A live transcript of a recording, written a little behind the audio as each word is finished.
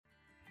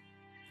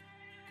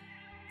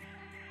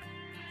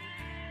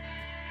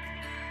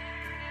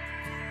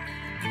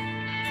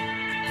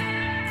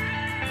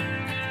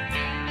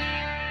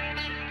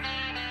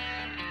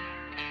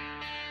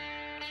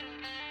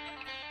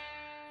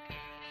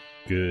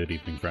Good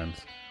evening,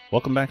 friends.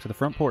 Welcome back to the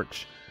Front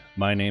Porch.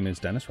 My name is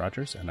Dennis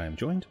Rogers, and I am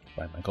joined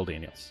by Michael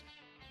Daniels.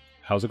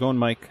 How's it going,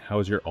 Mike? How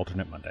was your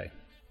alternate Monday?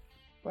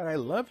 But I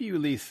love you,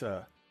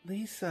 Lisa.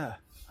 Lisa,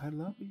 I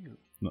love you.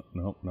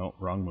 No,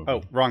 wrong movie.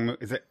 Oh, wrong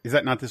movie. Is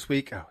that not this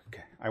week? Oh,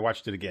 okay. I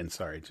watched it again.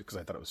 Sorry, just because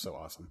I thought it was so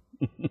awesome.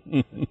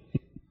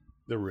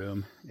 The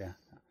Room. Yeah,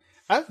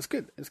 it's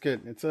good. It's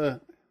good.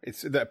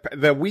 It's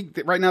the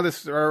week right now.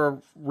 This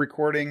our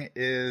recording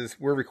is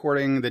we're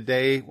recording the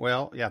day.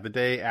 Well, yeah, the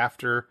day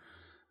after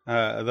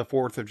the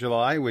 4th of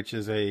July, which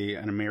is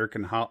an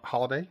American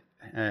holiday,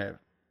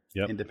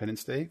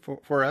 Independence Day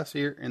for us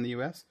here in the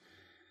U.S.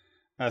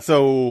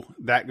 So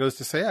that goes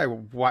to say I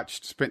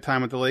spent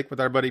time at the lake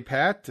with our buddy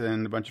Pat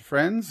and a bunch of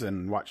friends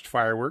and watched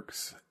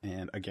fireworks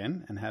and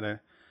had a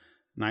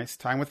nice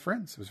time with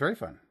friends. It was very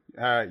fun.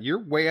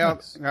 You're way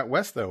out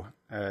west, though.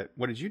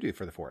 What did you do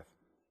for the 4th?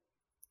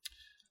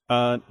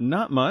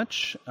 Not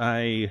much.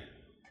 I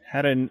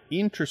had an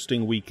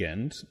interesting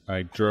weekend.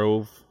 I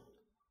drove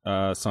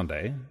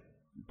Sunday,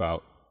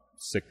 about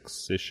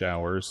 6-ish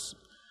hours,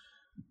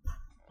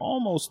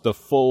 almost the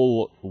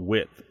full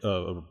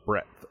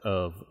breadth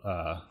of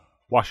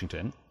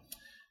Washington,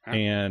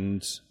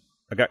 and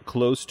I got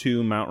close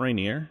to Mount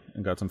Rainier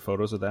and got some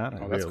photos of that.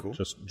 That's cool.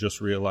 Just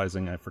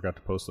realizing I forgot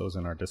to post those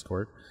in our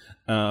Discord.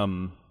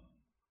 And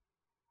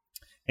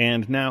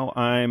now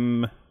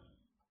I'm,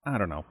 I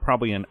don't know,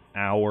 probably an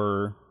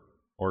hour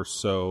or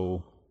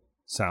so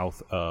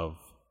south of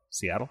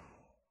Seattle.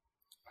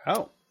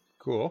 Oh,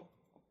 cool.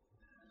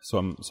 So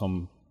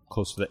I'm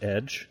close to the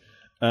edge.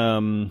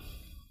 And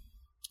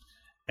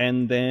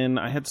then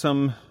I had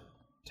some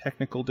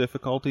technical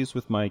difficulties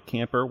with my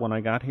camper when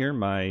I got here.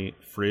 My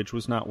fridge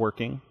was not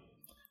working.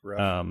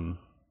 Rough.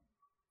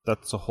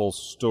 That's a whole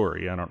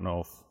story. I don't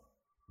know if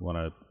you want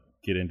to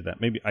get into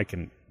that. Maybe I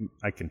can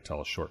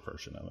tell a short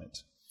version of it.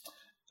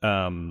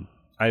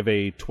 I have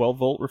a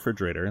 12-volt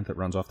refrigerator that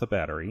runs off the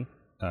battery,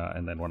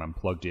 and then when I'm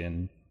plugged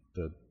in,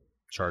 the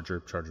charger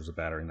charges a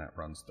battery, and that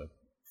runs the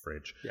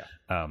fridge. Yeah.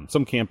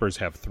 Some campers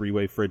have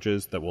 3-way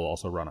fridges that will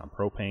also run on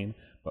propane,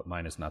 but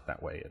mine is not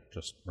that way. It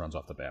just runs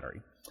off the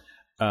battery.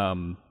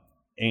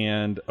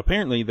 And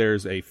apparently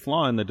there's a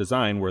flaw in the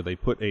design where they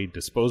put a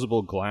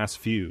disposable glass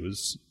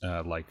fuse,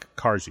 like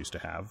cars used to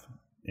have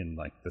in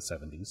like the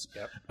 70s,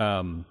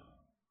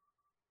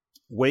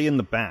 way in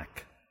the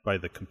back by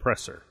the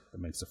compressor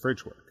that makes the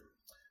fridge work.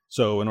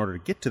 So in order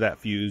to get to that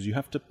fuse, you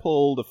have to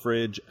pull the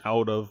fridge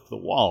out of the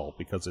wall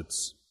because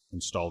it's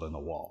installed in the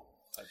wall.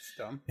 That's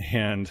dumb.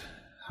 And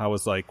I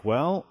was like,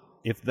 well,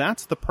 if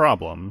that's the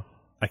problem,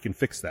 I can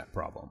fix that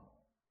problem.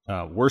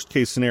 Worst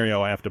case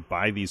scenario, I have to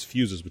buy these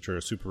fuses, which are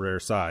a super rare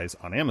size,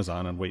 on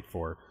Amazon and wait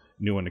for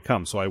a new one to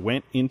come. So I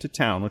went into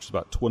town, which is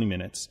about 20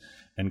 minutes,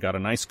 and got a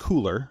nice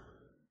cooler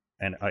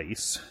and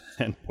ice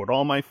and put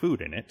all my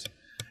food in it,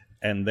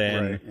 and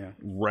then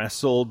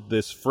wrestled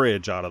this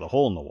fridge out of the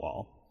hole in the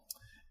wall.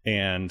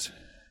 And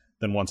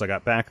then once I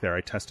got back there,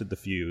 I tested the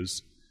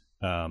fuse.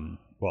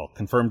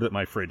 Confirmed that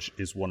my fridge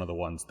is one of the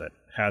ones that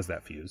has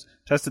that fuse.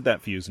 Tested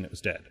that fuse, and it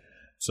was dead.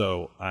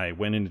 So I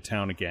went into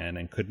town again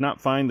and could not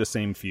find the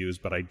same fuse,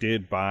 but I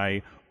did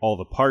buy all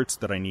the parts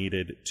that I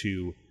needed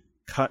to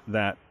cut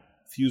that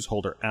fuse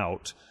holder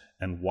out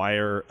and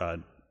wire a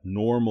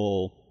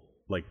normal,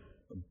 like,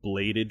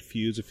 bladed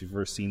fuse. If you've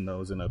ever seen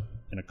those in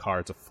a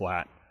car, it's a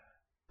flat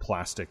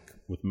plastic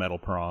with metal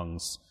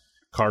prongs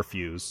car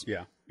fuse.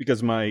 Yeah.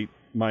 Because my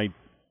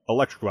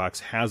electric box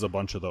has a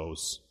bunch of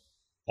those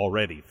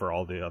already for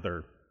all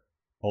the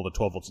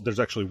 12 volts. There's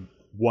actually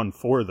one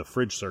for the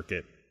fridge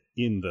circuit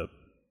in the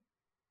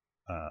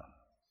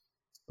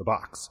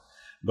box,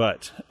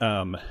 but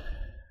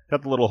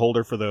got the little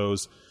holder for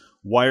those,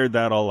 wired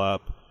that all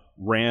up,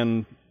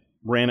 ran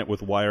it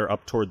with wire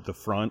up toward the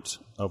front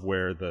of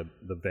where the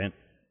vent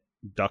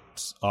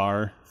ducts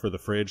are for the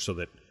fridge, so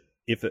that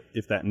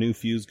if that new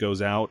fuse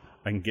goes out,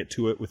 I can get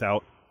to it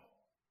without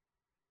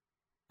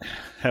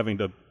having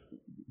to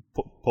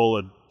pull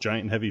a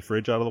giant and heavy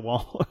fridge out of the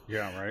wall.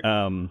 Yeah,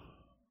 right.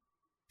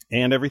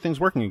 And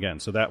everything's working again,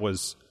 so that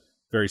was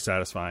very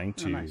satisfying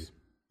to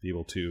be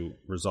able to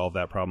resolve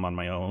that problem on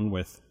my own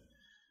with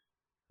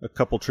a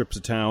couple trips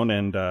to town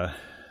and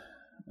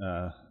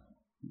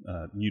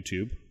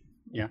YouTube.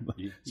 Yeah,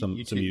 some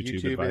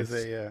YouTube advice.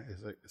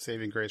 is a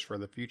saving grace for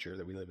the future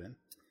that we live in.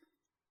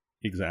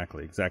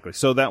 Exactly.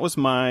 So that was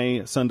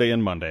my Sunday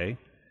and Monday,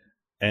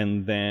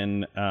 and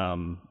then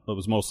it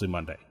was mostly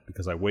Monday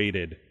because I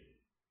waited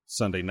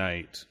Sunday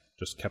night,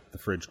 just kept the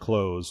fridge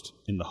closed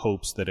in the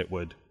hopes that it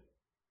would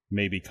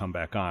maybe come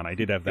back on. I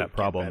did have that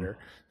problem.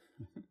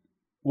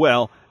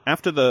 Well,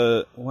 after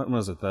what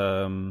was it?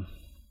 Not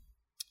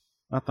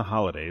the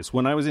holidays.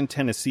 When I was in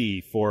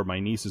Tennessee for my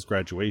niece's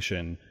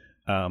graduation,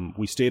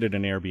 we stayed at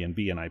an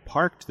Airbnb, and I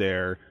parked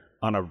there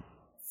on a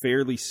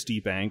fairly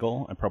steep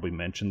angle. I probably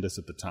mentioned this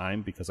at the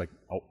time because I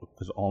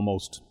was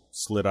almost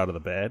slid out of the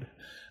bed.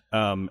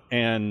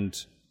 And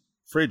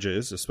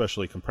fridges,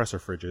 especially compressor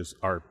fridges,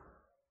 are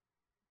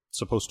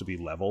supposed to be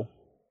level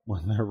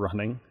when they're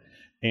running.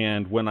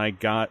 And when I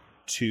got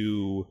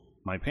to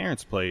my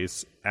parents'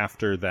 place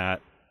after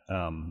that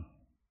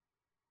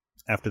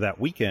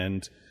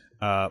weekend,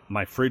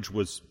 my fridge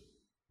was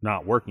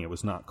not working. It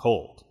was not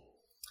cold.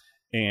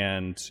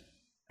 And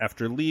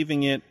after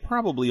leaving it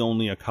probably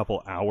only a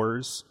couple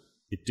hours,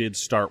 it did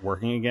start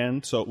working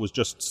again. So it was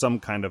just some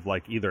kind of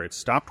like either it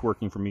stopped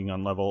working from being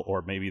on level,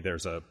 or maybe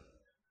there's a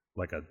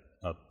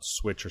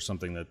switch or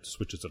something that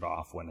switches it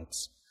off when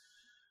it's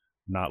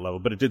not level.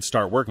 But it did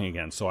start working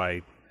again. So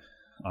I,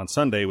 on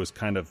Sunday, was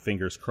kind of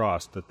fingers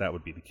crossed that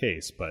would be the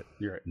case. But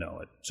You're right.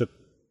 no, it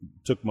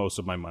took most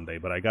of my Monday,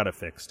 but I got it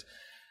fixed.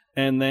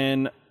 And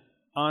then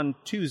on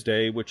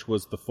Tuesday, which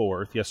was the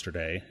 4th,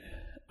 yesterday,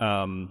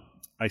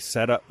 I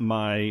set up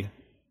my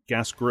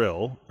gas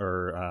grill,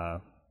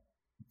 or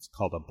it's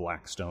called a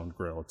Blackstone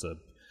grill. It's a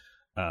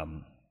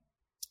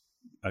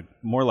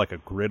more like a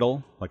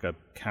griddle, like a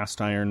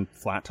cast iron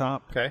flat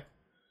top. Okay.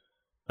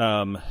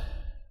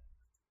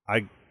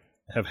 I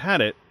have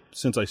had it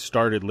since I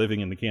started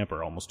living in the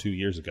camper almost 2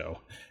 years ago,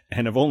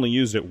 and I've only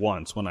used it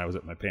once when I was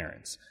at my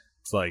parents'.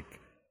 It's like,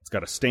 it's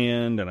got a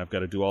stand, and I've got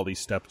to do all these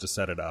steps to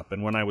set it up.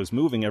 And when I was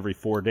moving every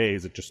 4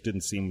 days, it just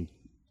didn't seem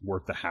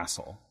worth the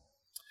hassle.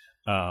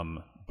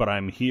 But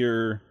I'm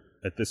here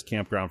at this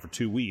campground for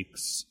 2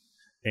 weeks,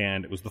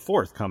 and it was the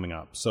 4th coming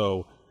up.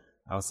 So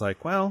I was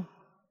like, well,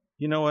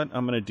 you know what?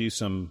 I'm going to do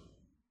some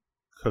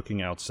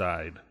cooking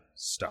outside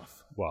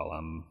stuff while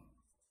I'm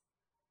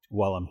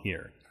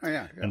here. Oh,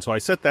 yeah. And so I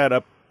set that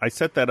up. I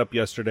set that up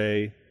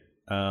yesterday.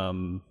 I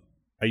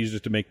used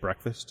it to make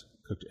breakfast,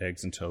 cooked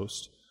eggs and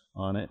toast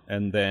on it,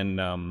 and then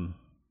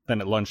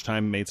at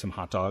lunchtime made some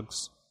hot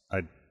dogs. I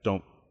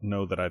don't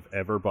know that I've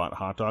ever bought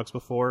hot dogs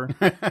before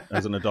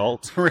as an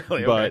adult.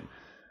 Really? But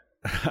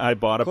okay. I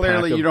bought a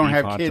Clearly pack of you don't beef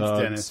have hot kids,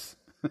 dogs. Dennis.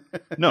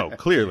 No,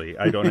 clearly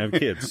I don't have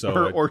kids.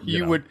 So or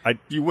you would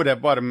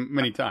have bought them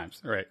many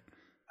times, right?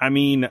 I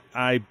mean,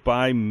 I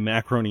buy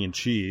macaroni and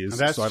cheese,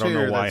 That's so I don't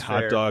fair, know why that's hot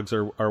fair. dogs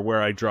are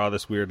where I draw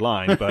this weird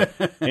line. But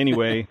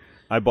anyway,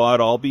 I bought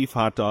all beef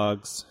hot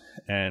dogs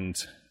and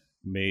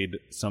made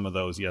some of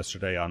those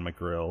yesterday on my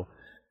grill,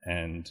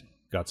 and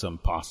got some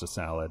pasta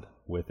salad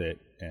with it,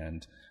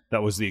 and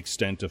that was the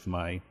extent of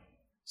my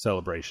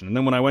celebration. And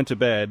then when I went to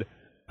bed,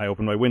 I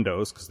opened my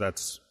windows, because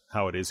that's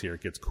how it is here.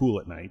 It gets cool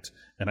at night,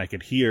 and I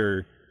could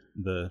hear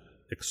the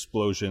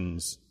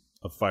explosions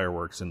of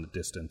fireworks in the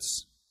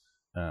distance.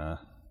 And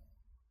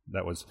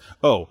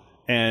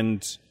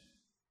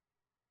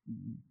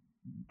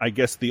I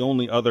guess the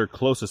only other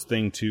closest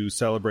thing to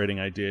celebrating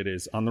I did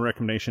is, on the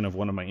recommendation of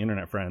one of my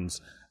internet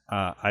friends,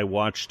 I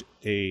watched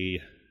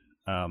a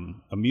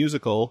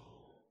musical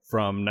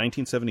from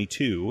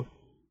 1972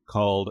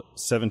 called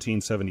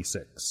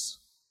 1776.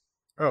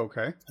 Oh,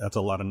 okay. That's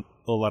a lot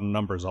of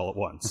numbers all at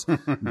once.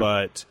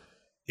 But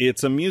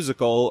it's a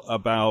musical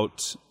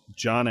about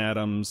John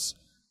Adams,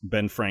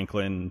 Ben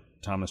Franklin,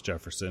 Thomas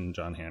Jefferson,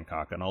 John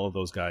Hancock, and all of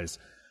those guys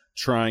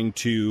trying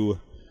to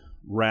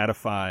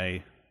ratify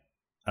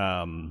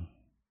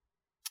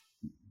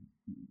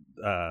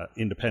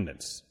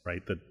independence,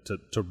 right? To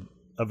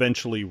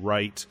eventually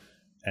write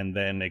and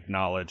then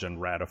acknowledge and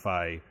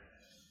ratify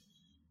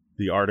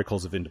the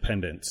Articles of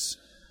Independence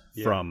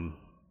from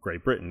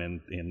Great Britain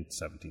in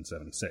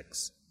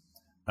 1776.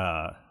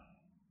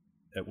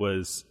 It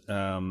was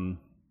I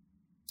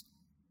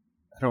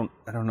don't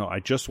know.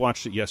 I just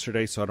watched it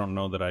yesterday, so I don't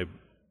know that I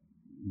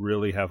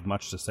really have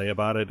much to say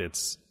about it.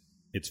 It's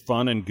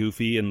fun and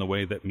goofy in the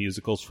way that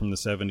musicals from the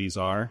 70s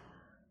are.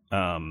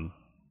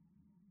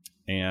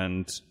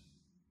 And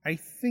I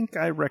think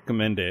I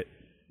recommend it,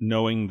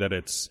 knowing that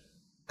it's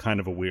kind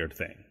of a weird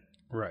thing.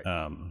 Right.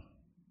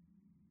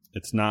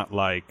 It's not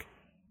like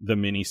the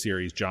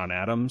miniseries John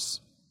Adams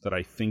that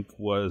I think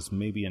was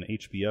maybe an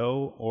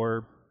HBO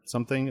or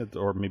something,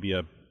 or maybe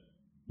a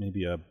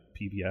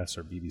PBS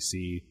or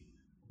BBC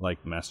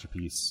like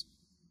masterpiece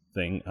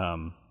thing.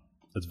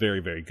 It's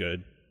very, very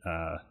good.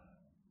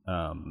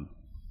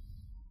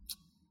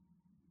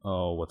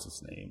 What's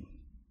his name?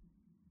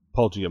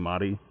 Paul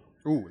Giamatti.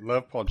 Ooh,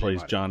 love Paul Giamatti.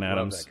 Plays John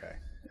Adams. Love that guy.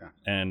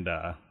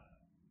 Yeah.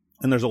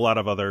 And there's a lot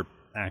of other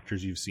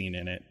actors you've seen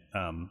in it.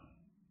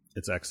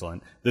 It's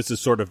excellent. This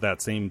is sort of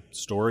that same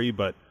story,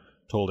 but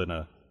told in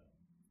a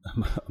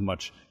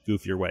much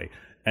goofier way.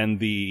 And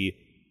the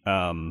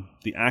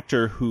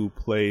actor who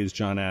plays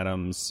John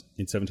Adams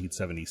in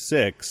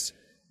 1776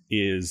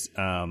 is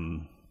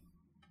the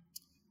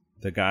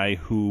guy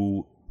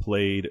who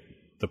played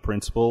the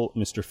principal,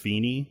 Mr.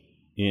 Feeney,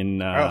 in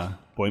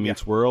Boy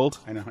Meets World.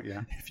 I know,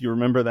 yeah. If you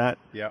remember that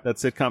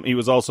sitcom. He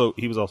was also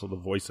the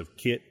voice of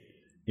Kit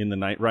in The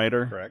Knight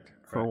Rider. Correct.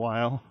 For a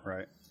while.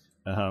 Right.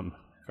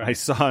 I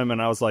saw him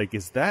and I was like,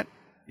 is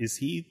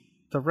he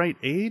the right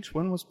age?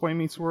 When was Boy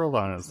Meets World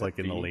on? It's like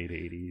in the late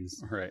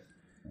 80s. Right.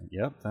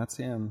 Yep, that's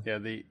him. Yeah,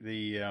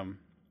 I'm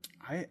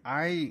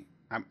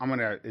going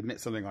to admit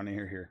something on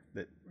here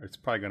that it's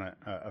probably going to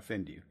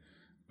offend you,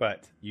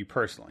 but you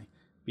personally,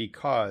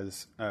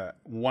 because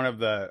one of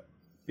the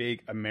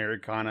big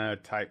Americana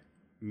type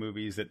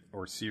movies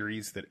or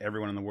series that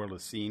everyone in the world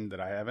has seen that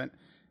I haven't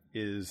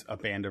is A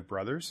Band of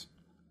Brothers.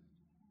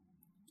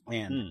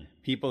 And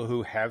people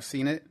who have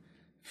seen it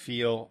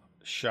feel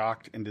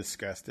shocked and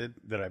disgusted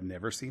that I've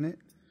never seen it.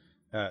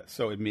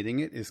 So admitting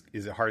it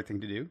is a hard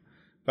thing to do.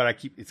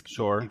 But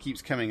it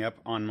keeps coming up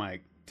on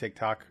my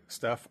TikTok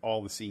stuff,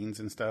 all the scenes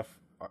and stuff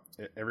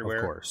everywhere.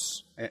 Of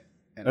course. And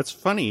that's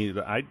funny.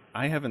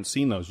 I haven't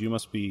seen those. You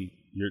must be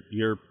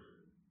your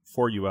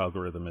For You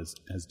algorithm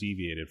has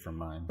deviated from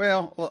mine.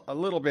 Well, a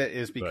little bit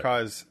is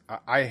because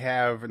I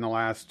have in the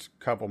last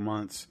couple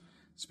months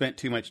spent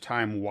too much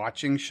time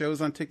watching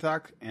shows on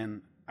TikTok,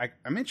 and I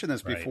mentioned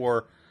this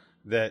before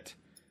that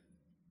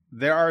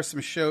there are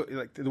some shows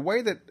like the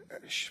way that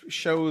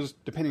shows,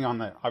 depending on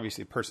the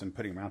obviously person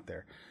putting them out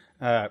there,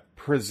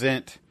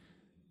 present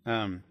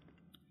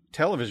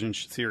television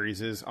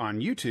series on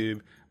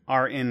YouTube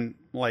are in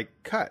like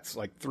cuts,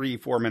 like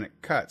 3-4 minute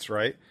cuts,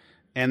 right?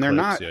 And they're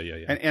Clips, not.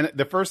 yeah. And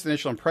the first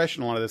initial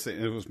impression on a lot of this,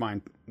 it was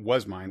mine,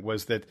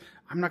 was that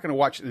I'm not going to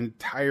watch an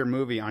entire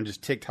movie on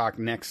just TikTok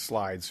next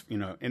slides,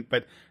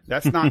 but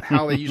that's not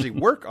how they usually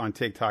work on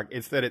TikTok.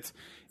 It's that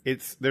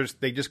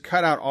they just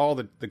cut out all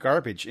the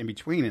garbage in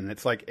between, and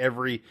it's like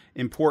every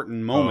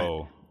important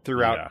moment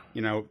throughout,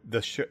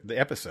 the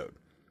episode.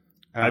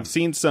 I've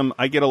seen some.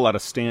 I get a lot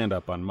of stand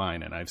up on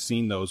mine, and I've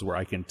seen those where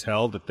I can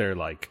tell that they're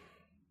like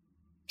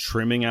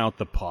trimming out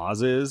the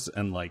pauses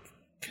and like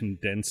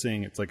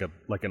condensing. It's like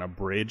an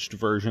abridged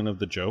version of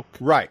the joke,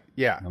 right?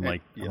 Yeah. I'm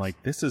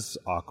like, this is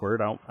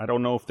awkward. I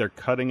don't know if they're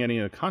cutting any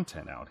of the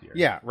content out here.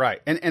 Yeah,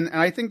 right. And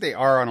I think they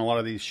are on a lot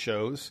of these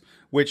shows,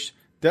 which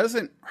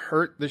doesn't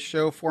hurt the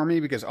show for me,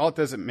 because all it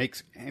does, and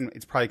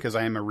it's probably because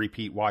I am a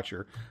repeat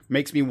watcher,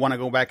 makes me want to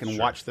go back and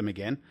watch them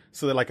again.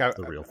 So that, like,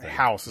 the real thing.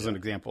 House is an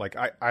example. Like,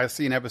 I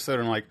see an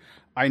episode and like,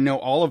 I know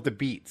all of the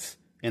beats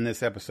in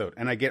this episode,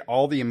 and I get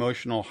all the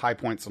emotional high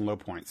points and low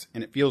points,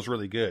 and it feels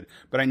really good.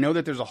 But I know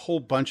that there's a whole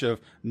bunch of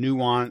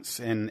nuance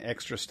and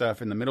extra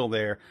stuff in the middle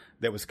there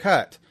that was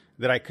cut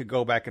that I could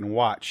go back and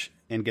watch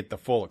and get the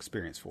full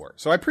experience for.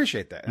 So I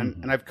appreciate that,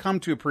 and I've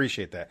come to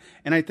appreciate that.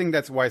 And I think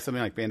that's why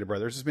something like Band of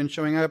Brothers has been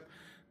showing up,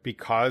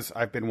 because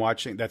I've been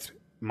watching. That's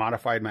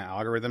modified my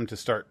algorithm to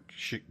start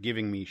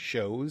giving me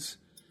shows,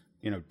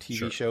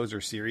 TV shows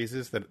or series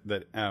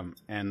that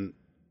and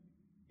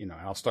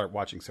I'll start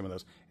watching some of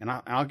those, and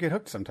I'll get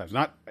hooked sometimes.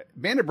 Not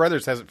Band of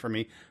Brothers hasn't for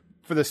me,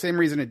 for the same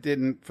reason it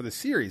didn't for the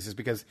series, is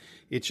because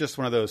it's just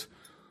one of those,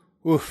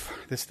 oof,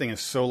 this thing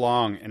is so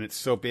long and it's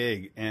so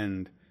big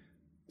and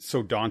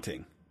so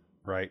daunting,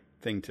 right?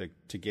 Thing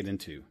to get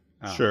into.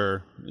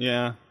 Sure.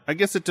 Yeah. I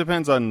guess it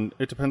depends on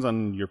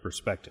your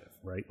perspective,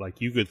 right? Like,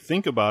 you could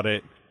think about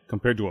it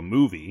compared to a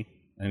movie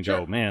and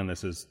go, man,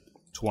 this is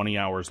 20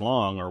 hours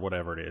long or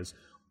whatever it is.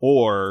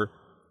 Or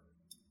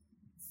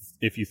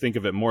if you think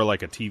of it more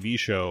like a TV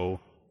show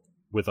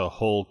with a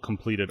whole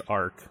completed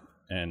arc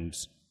and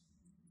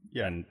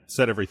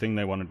said everything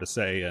they wanted to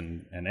say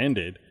and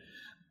ended.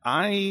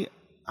 I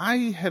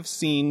have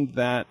seen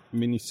that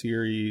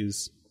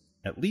miniseries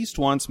at least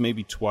once,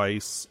 maybe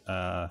twice.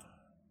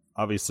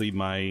 Obviously,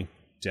 my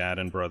dad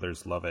and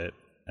brothers love it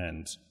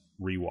and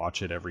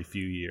rewatch it every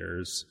few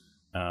years.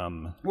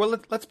 Well,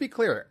 let's be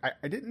clear.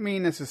 I didn't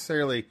mean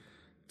necessarily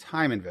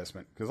time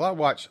investment, because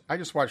I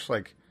just watched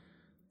like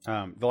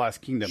The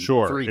Last Kingdom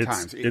 3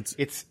 times.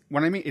 It's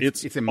what I mean.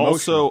 It's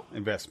emotional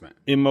investment.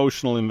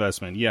 Emotional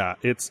investment. Yeah,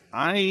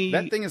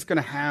 that thing is going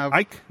to have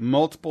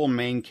multiple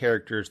main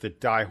characters that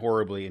die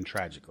horribly and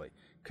tragically,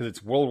 because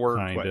it's World War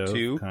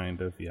II,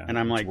 kind of, yeah. And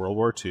I'm like, World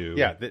War II,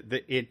 yeah.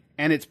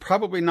 And it's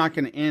probably not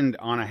going to end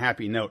on a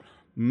happy note.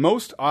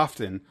 Most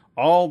often,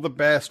 all the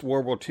best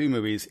World War II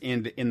movies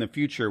end in the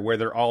future where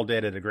they're all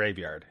dead at a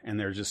graveyard, and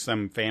there's just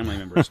some family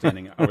member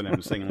standing over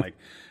them singing like,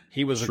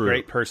 he was a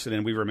great person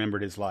and we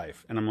remembered his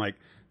life. And I'm like,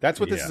 that's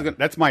what this is.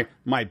 That's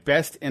my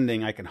best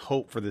ending I can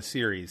hope for the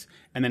series,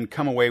 and then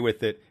come away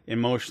with it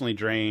emotionally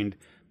drained,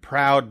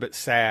 proud but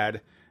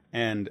sad.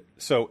 And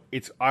so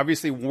it's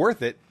obviously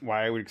worth it.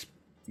 Why I would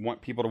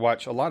want people to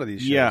watch a lot of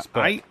these shows. Yeah,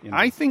 but,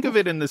 I think of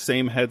it in the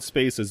same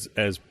headspace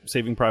as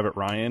Saving Private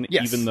Ryan,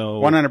 even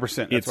though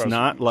 100%. It's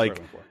not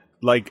like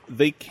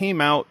they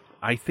came out,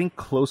 I think,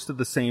 close to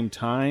the same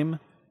time.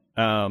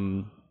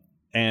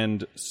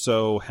 And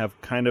so have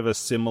kind of a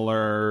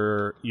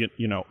similar,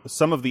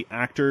 some of the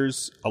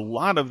actors, a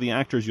lot of the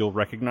actors you'll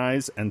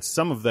recognize, and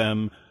some of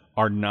them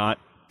are not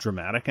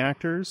dramatic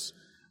actors.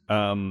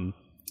 The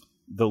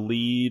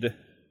lead,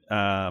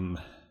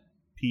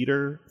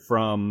 Peter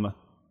from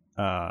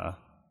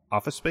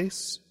Office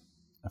Space,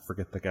 I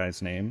forget the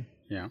guy's name.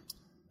 Yeah.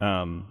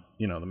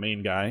 The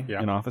main guy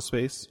in Office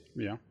Space.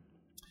 Yeah.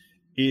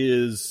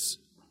 Is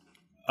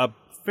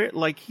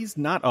he's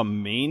not a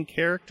main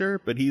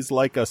character, but he's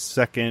like a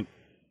second,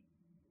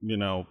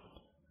 like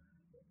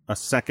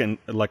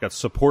a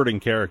supporting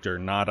character,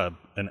 not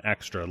an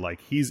extra.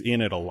 Like, he's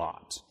in it a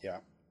lot. Yeah.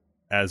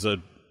 As a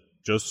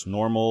just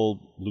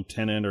normal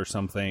lieutenant or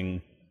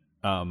something,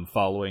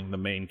 following the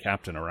main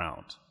captain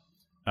around.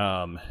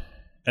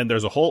 And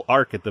there's a whole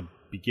arc at the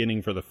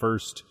beginning for the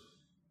first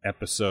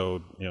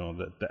episode,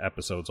 the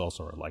episodes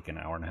also are like an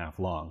hour and a half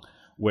long,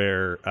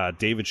 where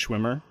David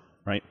Schwimmer,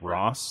 right,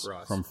 Ross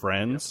from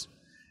Friends,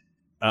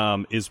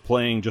 is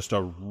playing just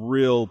a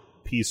real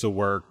piece of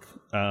work,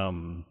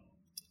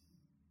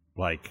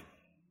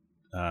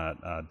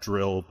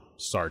 drill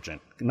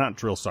sergeant, not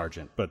drill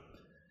sergeant, but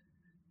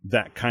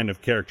that kind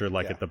of character,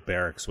 like at the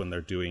barracks when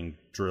they're doing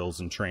drills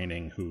and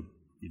training, who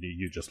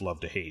you just love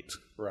to hate.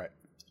 Right.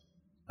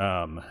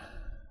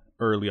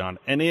 Early on,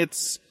 and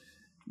it's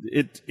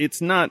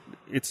not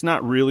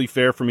really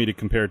fair for me to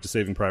compare it to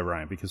Saving Private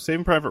Ryan, because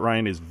Saving Private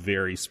Ryan is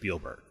very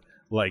Spielberg.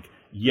 Like,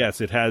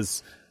 yes, it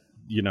has,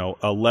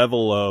 a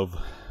level of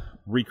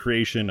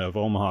recreation of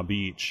Omaha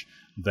Beach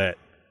that,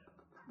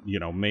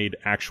 made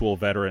actual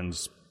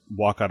veterans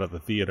walk out of the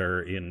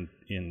theater in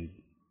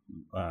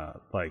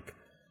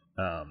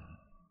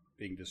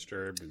being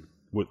disturbed and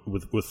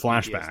with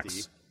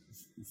flashbacks,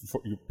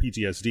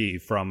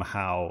 PTSD from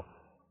how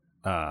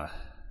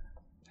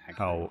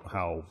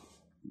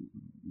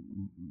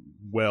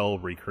well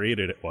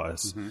recreated it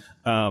was.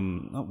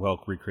 Mm-hmm. Not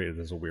well recreated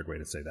is a weird way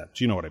to say that, but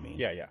you know what I mean.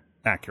 Yeah.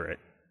 Accurate,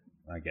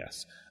 I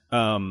guess.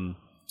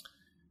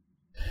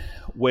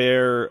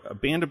 Where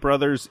Band of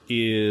Brothers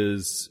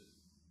is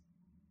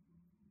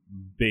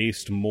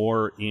based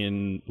more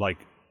in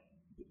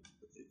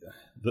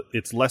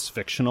it's less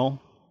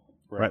fictional,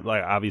 right?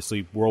 Like,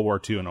 obviously World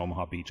War II and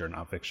Omaha Beach are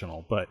not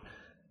fictional, but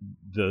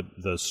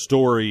the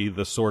story,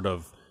 the sort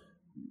of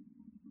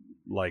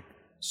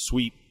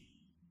sweet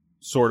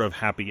sort of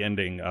happy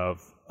ending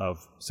of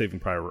Saving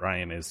Private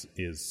Ryan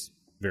is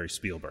very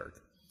Spielberg.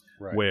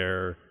 Right.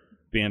 Where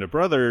Band of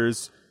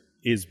Brothers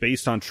is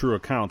based on true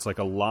accounts. Like,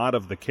 a lot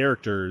of the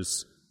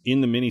characters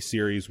in the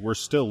miniseries were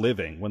still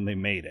living when they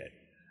made it,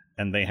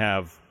 and they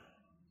have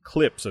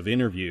clips of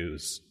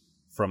interviews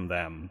from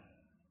them,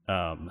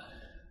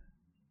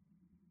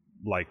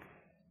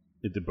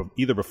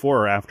 either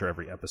before or after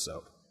every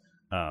episode,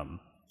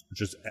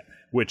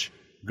 which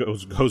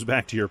goes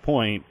back to your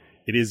point.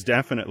 It is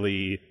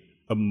definitely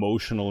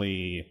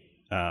emotionally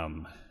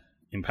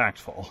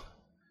impactful.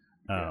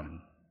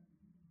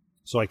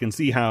 So I can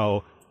see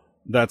how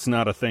that's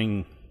not a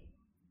thing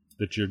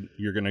that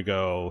you're going to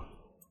go,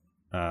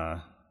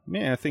 I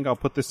think I'll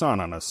put this on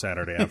a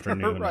Saturday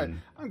afternoon right.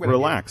 and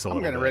relax a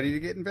little bit. I'm ready to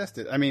get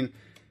invested. I mean,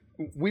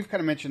 we've kind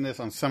of mentioned this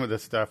on some of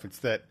this stuff. It's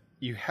that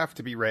you have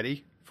to be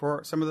ready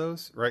for some of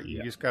those, right? Yeah.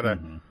 You just got to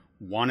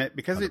want it,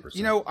 because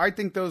 100%. I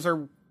think those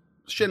are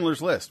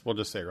Schindler's List, we'll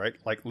just say, right?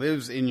 Like,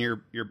 lives in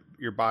your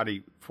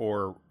body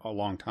for a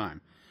long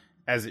time,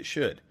 as it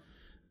should.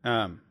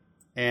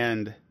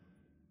 And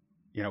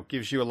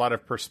gives you a lot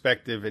of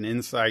perspective and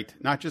insight,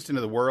 not just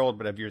into the world,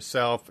 but of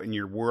yourself and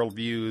your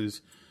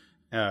worldviews.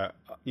 A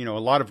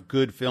lot of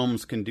good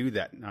films can do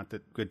that. Not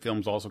that good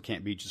films also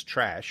can't be just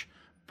trash,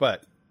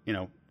 but,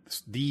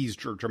 these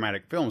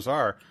dramatic films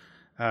are.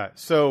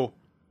 So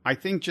I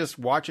think just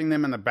watching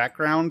them in the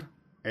background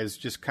as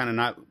just kind of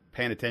not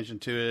paying attention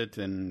to it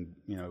and,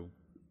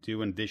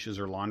 doing dishes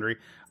or laundry,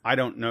 I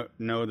don't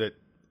know that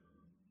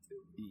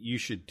you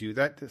should do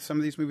that to some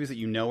of these movies that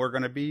are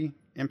going to be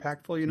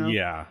impactful,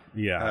 Yeah.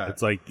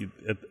 It's like,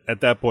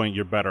 at that point,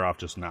 you're better off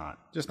just not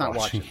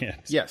watching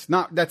it. Yes,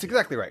 that's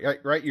exactly right.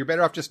 Right. You're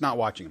better off just not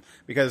watching them,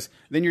 because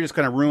then you're just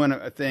going to ruin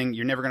a thing.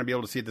 You're never going to be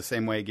able to see it the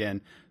same way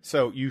again.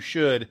 So you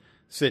should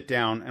sit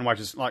down and watch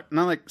this. Not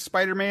like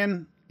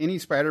Spider-Man, any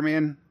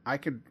Spider-Man, I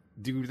could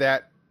do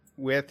that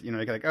with,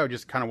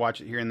 just kind of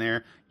watch it here and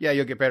there. Yeah,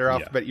 you'll get better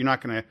off, but you're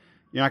not going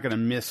to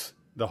miss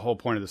the whole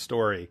point of the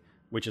story,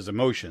 which is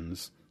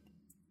emotions,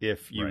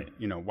 if you,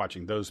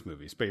 watching those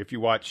movies. But if you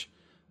watch,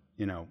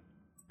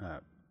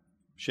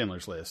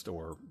 Schindler's List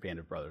or Band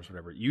of Brothers,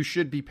 whatever, you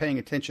should be paying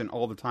attention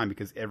all the time,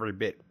 because every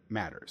bit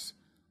matters.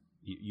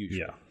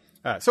 Usually.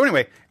 Yeah. So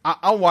anyway,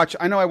 I'll watch.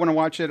 I know I want to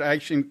watch it. I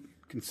actually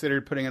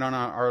considered putting it on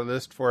our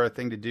list for a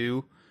thing to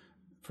do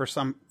for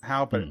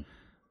somehow,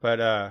 but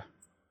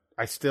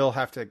I still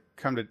have to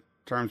come to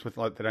terms with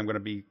that I'm going to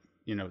be,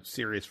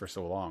 serious for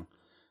so long,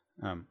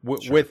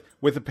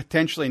 with a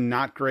potentially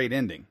not great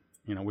ending,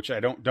 which I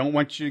don't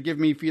want you to give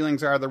me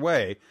feelings either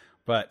way.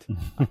 But,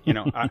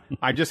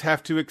 I just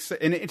have to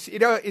accept, and it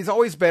is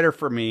always better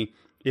for me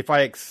if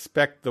I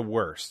expect the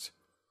worst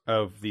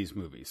of these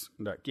movies.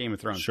 The Game of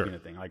Thrones kind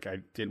of thing. Like, I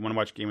didn't want to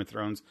watch Game of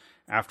Thrones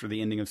after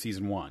the ending of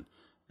season 1,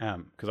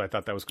 because I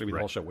thought that was going to be the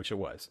whole show, which it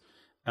was.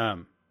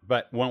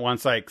 But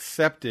once I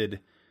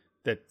accepted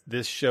that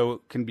this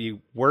show can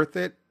be worth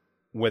it,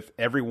 with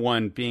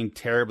everyone being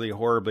terribly,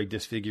 horribly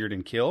disfigured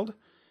and killed,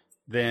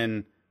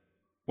 then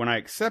when I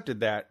accepted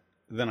that,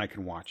 then I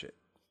can watch it.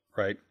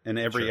 Right. And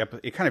every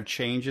episode, it kind of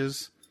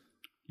changes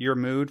your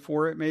mood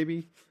for it,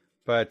 maybe.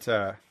 But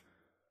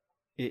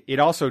it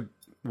also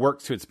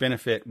works to its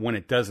benefit when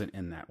it doesn't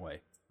end that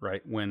way.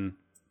 Right. When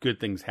good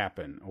things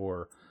happen,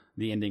 or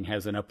the ending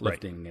has an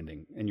uplifting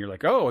ending, and you're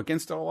like, oh,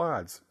 against all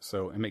odds.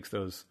 So it makes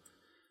those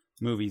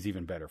movies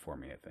even better for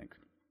me, I think.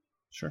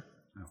 Sure.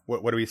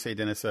 What do we say,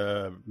 Dennis?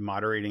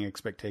 Moderating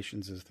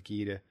expectations is the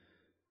key to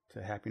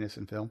happiness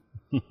in film.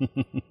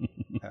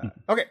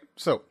 Okay,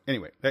 so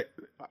anyway,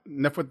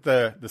 enough with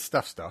the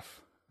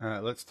stuff.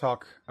 Let's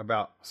talk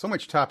about so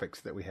much topics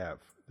that we have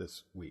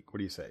this week. What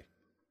do you say?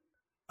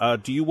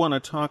 Do you want to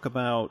talk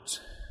about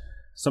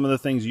some of the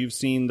things you've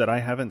seen that I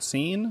haven't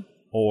seen,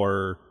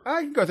 or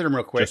I can go through them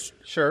real quick.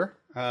 Sure.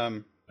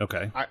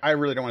 Okay. I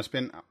really don't want to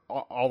spend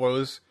all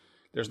those.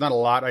 There's not a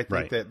lot, I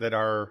think, Right. that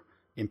are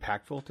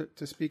impactful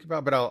to speak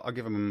about, but I'll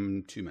give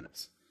them 2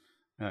 minutes.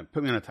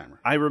 Put me on a timer.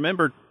 I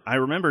remember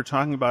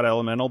talking about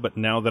Elemental, but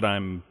now that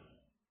I'm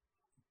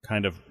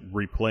kind of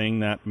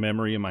replaying that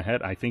memory in my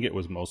head, I think it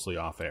was mostly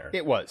off air.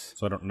 It was.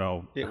 So I don't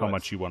know It how was.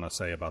 much you want to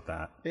say about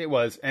that. It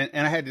was, and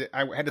I had to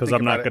Because think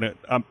I'm not about going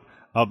to...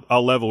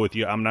 I'll level with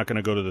you. I'm not going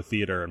to go to the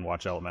theater and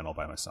watch Elemental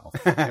by myself.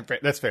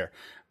 it. That's fair.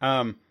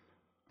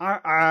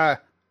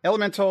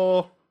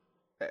 Elemental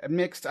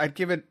mixed. I'd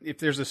give it, if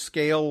there's a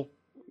scale.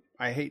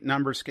 I hate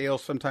number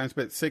scales sometimes,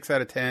 but 6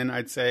 out of 10,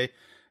 I'd say.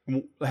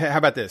 How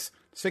about this?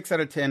 6 out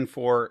of 10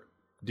 for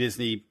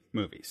Disney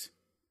movies,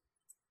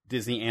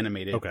 Disney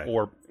animated, Okay.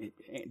 or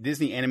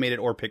Disney animated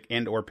or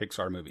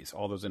Pixar movies.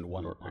 All those into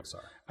one. Or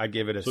Pixar. I'd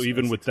give it a. So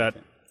even with 6 out of that,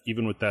 10.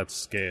 even with that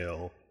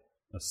scale,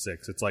 a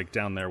 6, it's like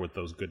down there with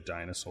those Good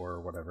Dinosaur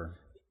or whatever.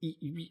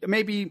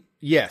 Maybe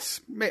yes,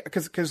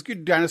 because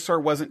Good Dinosaur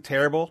wasn't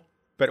terrible,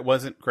 but it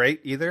wasn't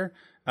great either.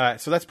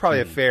 So that's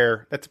probably a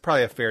fair. That's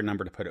probably a fair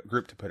number to put it,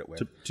 group to put it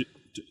with.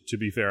 To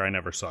be fair, I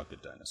never saw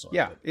Good Dinosaur.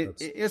 Yeah, but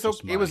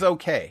it was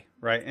okay,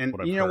 right? And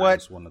what I've you know heard what?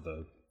 is one of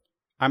the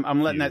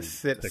I'm letting few that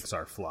sit.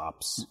 Pixar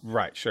flops.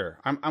 Right, sure.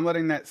 I'm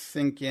letting that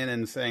sink in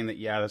and saying that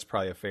that's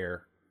probably a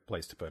fair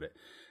place to put it.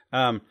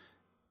 I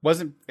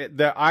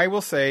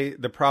will say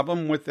the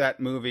problem with that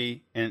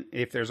movie, and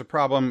if there's a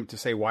problem to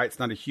say why it's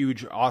not a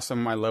huge,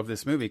 awesome, I love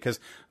this movie, because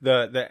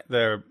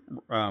the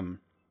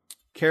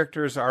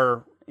characters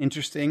are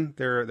interesting.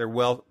 They're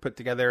well put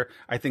together.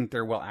 I think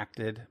they're well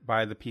acted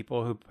by the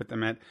people who put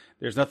them in.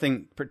 There's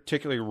nothing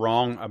particularly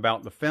wrong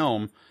about the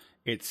film.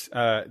 It's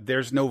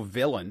there's no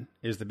villain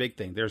is the big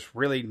thing. There's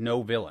really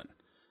no villain.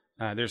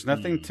 There's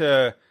nothing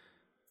to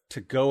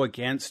go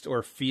against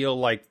or feel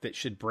like that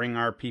should bring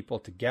our people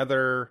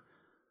together.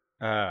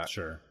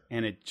 Sure.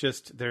 And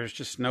there's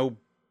just no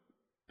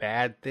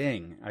bad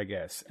thing, I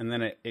guess. And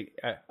then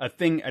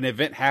an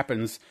event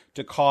happens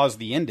to cause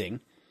the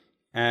ending,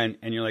 and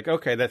you're like,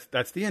 okay,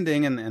 that's the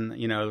ending, and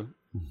you know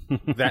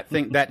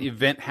that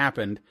event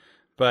happened,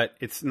 but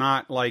it's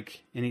not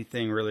like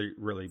anything really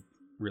really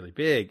really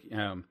big,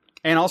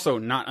 and also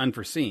not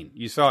unforeseen.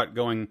 You saw it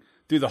going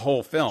through the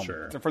whole film.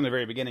 Sure. So from the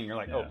very beginning. You're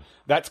like, oh,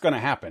 that's going to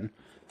happen.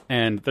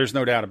 And there's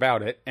no doubt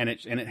about it, and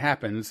it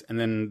happens, and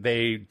then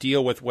they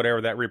deal with whatever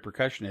that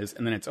repercussion is,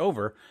 and then it's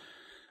over,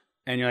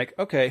 and you're like,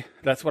 okay,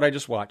 that's what I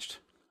just watched,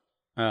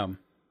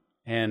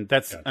 and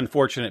that's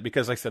unfortunate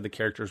because, like I said, the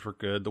characters were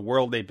good, the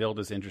world they build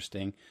is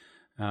interesting,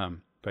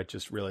 but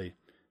just really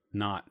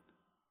not.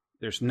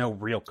 There's no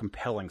real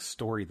compelling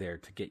story there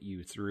to get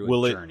you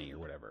through a journey or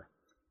whatever.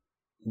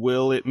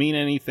 Will it mean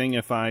anything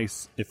if I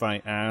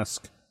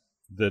ask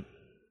that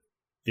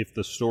if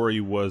the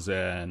story was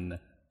an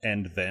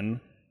and then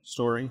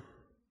story?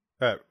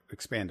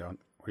 Expand on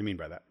what do you mean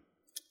by that?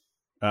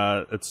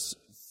 It's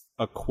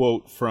a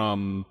quote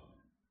from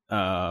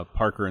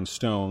Parker and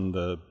Stone,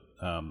 the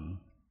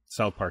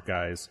South Park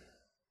guys.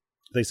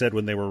 They said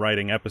when they were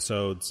writing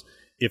episodes,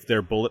 if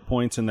their bullet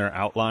points in their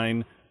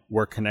outline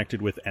were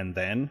connected with and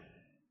then,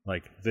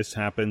 like this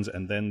happens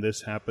and then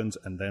this happens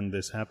and then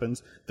this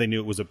happens, they knew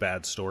it was a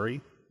bad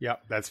story. Yeah,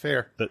 that's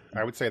fair.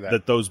 I would say that.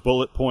 That those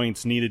bullet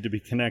points needed to be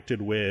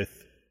connected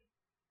with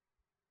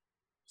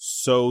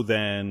so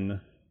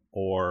then,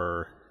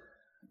 or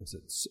was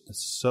it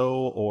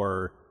so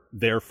or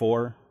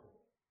therefore,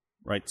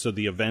 right? So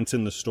the events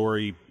in the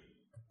story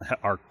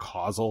are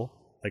causal.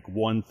 Like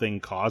one thing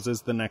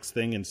causes the next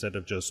thing instead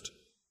of just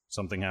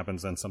something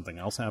happens then something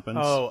else happens.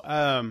 Oh,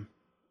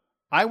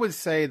 I would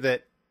say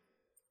at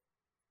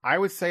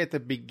the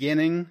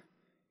beginning,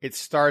 it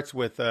starts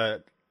with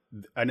an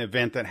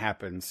event that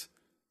happens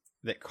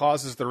that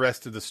causes the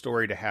rest of the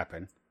story to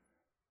happen.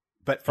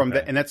 But from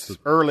and that's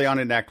early on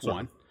in Act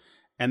 1.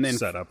 And then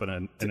set up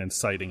an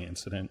inciting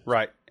incident.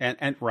 Right.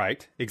 And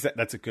right.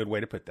 That's a good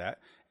way to put that.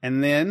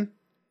 And then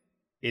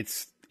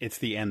it's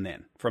the end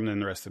then from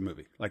then the rest of the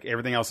movie. Like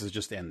everything else is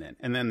just end then.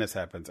 And then this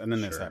happens. And then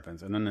this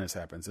happens. And then this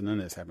happens. And then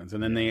this happens.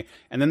 And then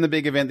the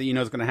big event that you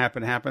know is going to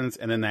happen happens.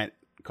 And then that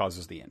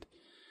causes the end.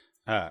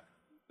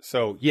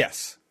 So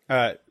yes,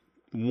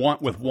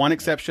 with one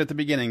exception at the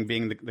beginning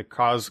being the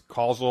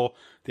causal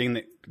thing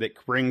that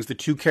brings the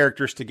two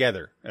characters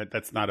together.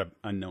 That's not an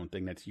unknown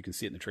thing. That you can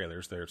see it in the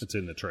trailers. It's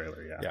in the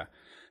trailer, yeah. Yeah,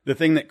 the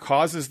thing that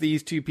causes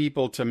these two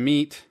people to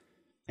meet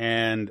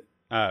and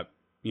have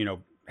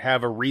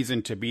a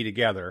reason to be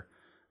together.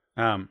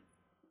 And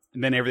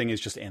then everything is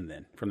just end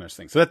then from those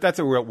things. So that's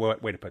a real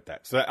way to put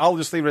that. So I'll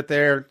just leave it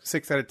there.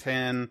 6 out of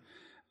 10.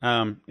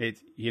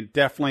 It's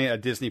definitely a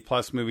Disney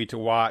Plus movie to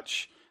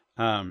watch.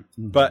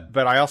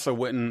 But I also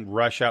wouldn't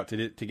rush out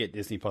to get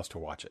Disney Plus to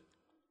watch it.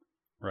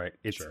 Right.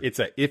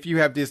 If you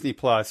have Disney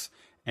Plus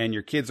and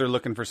your kids are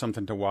looking for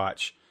something to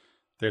watch,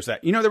 there's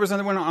that. There was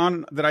another one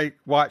on that I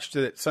watched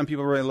that some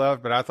people really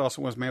loved, but I thought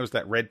also was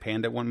that Red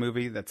Panda one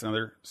movie. That's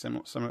another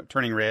similar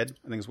Turning Red,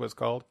 I think is what it's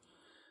called.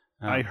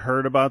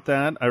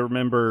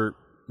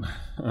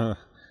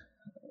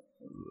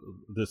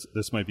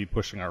 this might be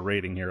pushing our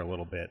rating here a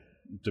little bit,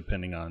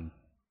 depending on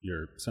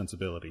your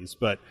sensibilities.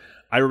 But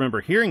I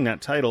remember hearing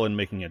that title and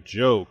making a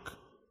joke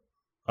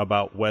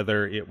about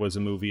whether it was a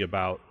movie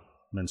about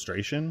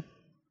menstruation.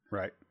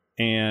 Right.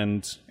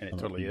 And it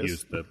totally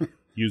is.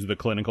 Use the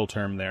clinical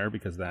term there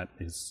because that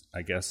is,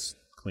 I guess,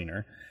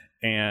 cleaner.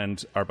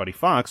 And our buddy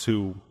Fox,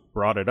 who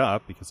brought it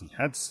up because he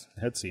had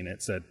seen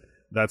it, said,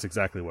 that's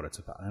exactly what it's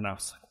about. And I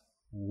was like,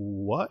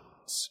 what?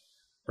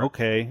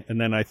 Okay. And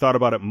then I thought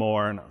about it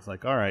more, and I was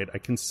like, all right, I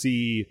can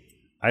see,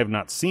 I have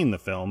not seen the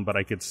film, but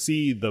I could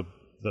see the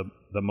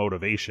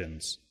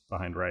motivations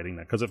behind writing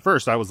that. Because at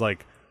first I was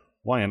like,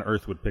 why on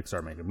earth would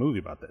Pixar make a movie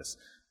about this?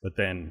 But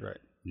then,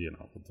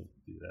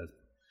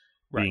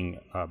 being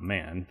a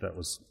man, that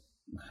was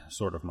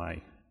sort of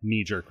my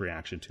knee-jerk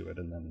reaction to it.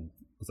 And then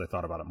as I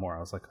thought about it more,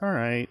 I was like, all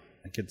right,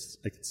 I could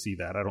see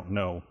that. I don't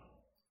know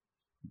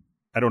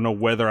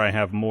whether I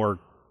have more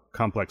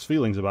complex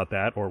feelings about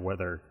that or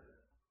whether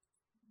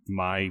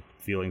my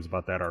feelings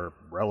about that are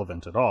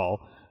relevant at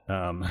all.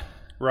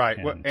 Right.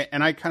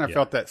 And I kind of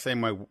felt that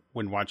same way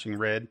when watching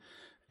Red,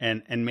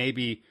 and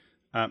maybe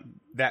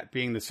that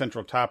being the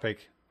central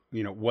topic,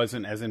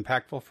 wasn't as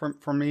impactful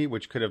for me,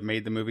 which could have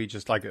made the movie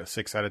just like a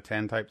 6 out of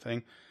 10 type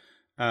thing.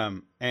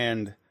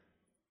 And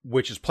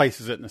which is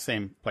places it in the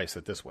same place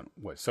that this one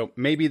was. So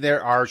maybe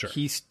there are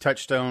key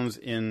touchstones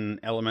in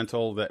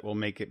Elemental that will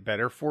make it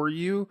better for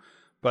you,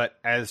 but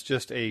as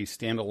just a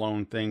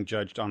standalone thing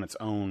judged on its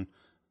own,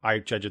 I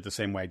judge it the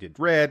same way I did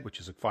Red, which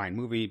is a fine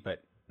movie,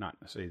 but not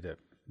necessarily to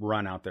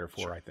run out there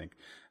for, I think.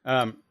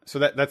 So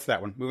that's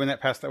that one. Moving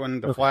that past that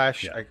one, The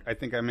Flash. Yeah. I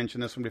think I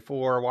mentioned this one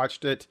before. I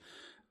watched it.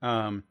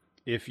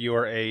 If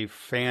you're a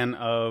fan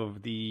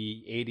of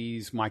the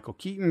 80s Michael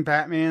Keaton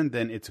Batman,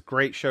 then it's a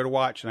great show to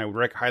watch, and I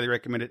would highly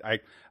recommend it.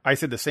 I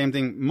said the same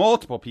thing.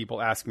 Multiple people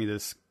asked me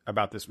this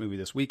about this movie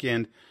this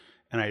weekend,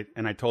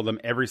 and I told them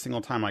every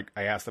single time, like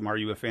I asked them, are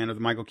you a fan of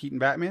the Michael Keaton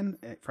Batman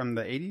from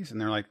the 80s? And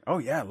they're like, oh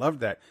yeah, I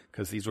loved that,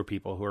 because these were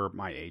people who are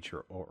my age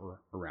or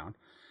around.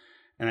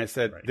 And I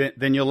said,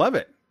 then you'll love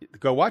it.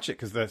 Go watch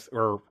it,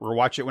 or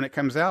watch it when it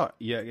comes out.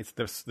 Yeah, it's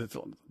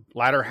the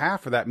latter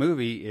half of that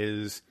movie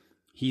is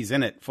he's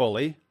in it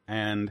fully,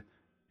 and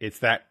it's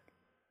that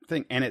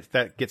thing, and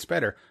that gets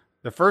better.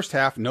 The first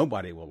half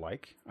nobody will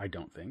like, I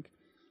don't think.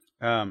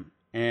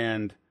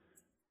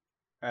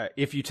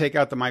 If you take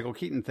out the Michael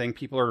Keaton thing,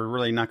 people are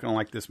really not going to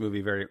like this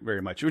movie very,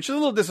 very much, which is a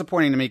little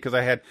disappointing to me, because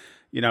I had,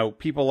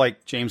 people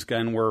like James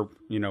Gunn were,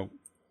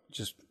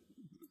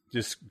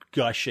 just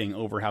gushing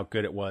over how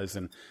good it was,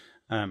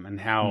 and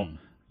how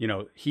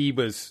he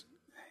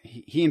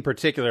in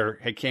particular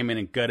had came in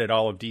and gutted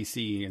all of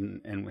DC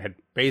and had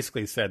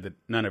basically said that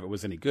none of it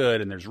was any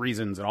good, and there's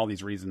reasons and all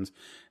these reasons,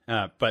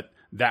 but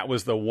that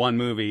was the one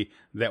movie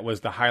that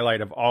was the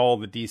highlight of all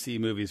the DC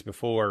movies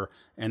before,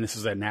 and this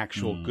is an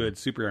actual good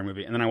superhero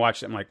movie. And then I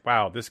watched it, I'm like,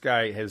 wow, this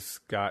guy has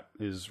got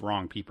his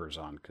wrong peepers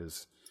on,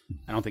 because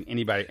I don't think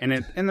anybody,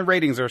 and the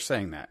ratings are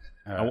saying that.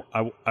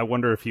 I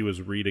wonder if he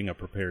was reading a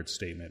prepared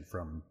statement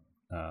from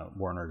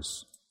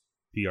Warner's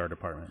PR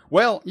department.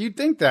 Well, you'd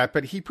think that,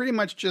 but he pretty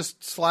much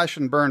just slashed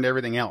and burned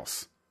everything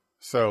else.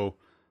 So,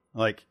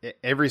 like,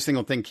 every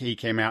single thing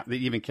that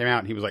even came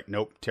out, he was like,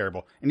 nope,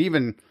 terrible. And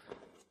even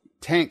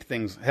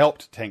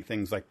helped tank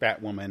things like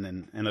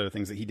Batwoman and other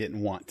things that he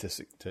didn't want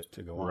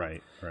to go on.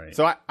 Right.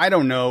 So I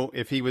don't know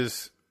if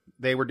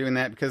they were doing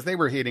that because they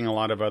were hitting a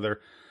lot of other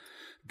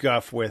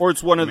guff with, or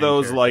it's one of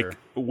those character.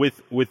 Like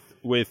with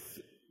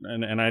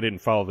and I didn't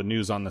follow the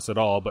news on this at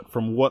all, but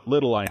from what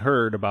little I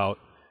heard about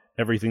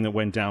everything that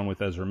went down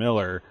with Ezra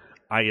Miller,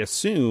 I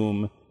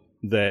assume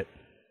that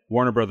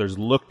Warner Brothers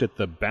looked at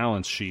the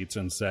balance sheets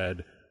and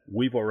said,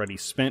 we've already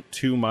spent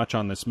too much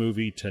on this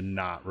movie to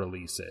not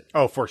release it.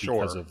 Oh, for sure.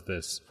 Because of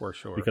this. For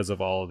sure. Because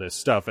of all of this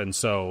stuff. And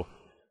so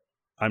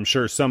I'm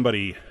sure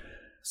somebody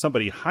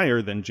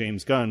higher than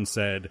James Gunn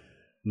said,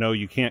 no,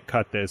 you can't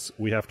cut this.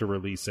 We have to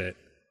release it,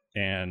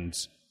 and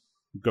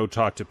go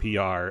talk to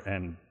PR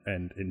and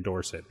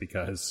endorse it,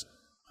 because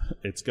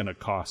it's going to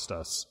cost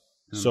us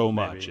so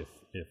much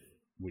if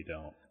we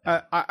don't.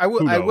 I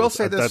will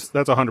say this.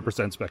 That's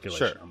 100%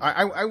 speculation. Sure.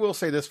 I will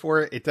say this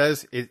for it.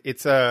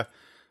 It's a.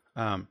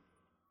 I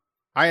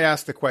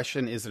asked the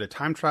question: is it a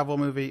time travel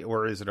movie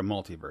or is it a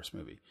multiverse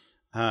movie?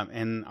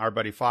 And our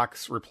buddy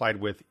Fox replied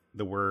with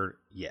the word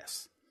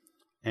yes.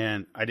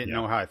 And I didn't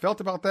know how I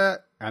felt about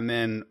that. And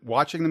then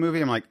watching the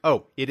movie, I'm like,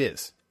 oh, it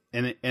is,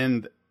 and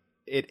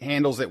it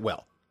handles it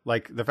well.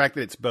 Like the fact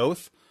that it's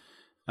both,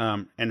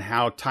 and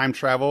how time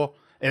travel.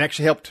 It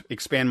actually helped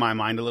expand my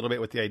mind a little bit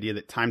with the idea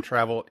that time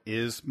travel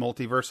is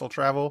multiversal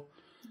travel.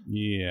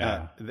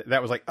 Yeah.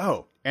 That was like,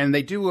 oh. And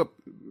they do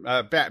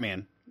a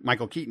Batman.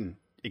 Michael Keaton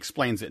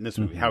explains it in this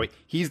movie. How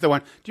he's the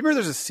one. Do you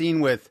remember there's a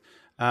scene with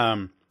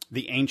the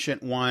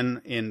Ancient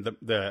One in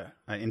the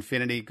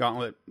Infinity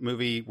Gauntlet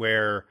movie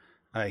where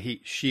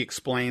she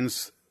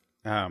explains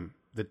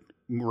the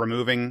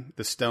removing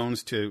the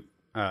stones to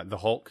the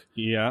Hulk?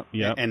 Yeah.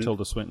 And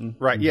Tilda Swinton.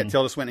 Right, yeah,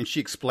 Tilda Swinton. And she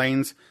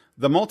explains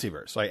the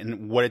multiverse, right,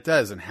 and what it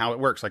does and how it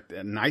works. Like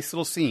a nice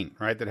little scene,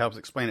 right, that helps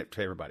explain it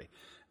to everybody.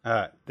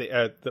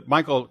 The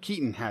Michael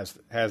Keaton has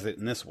it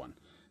in this one,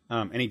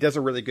 and he does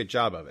a really good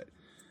job of it.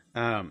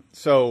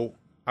 So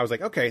I was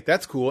like, okay,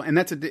 that's cool, and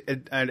that's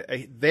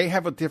they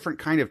have a different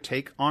kind of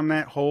take on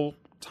that whole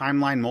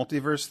timeline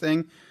multiverse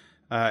thing,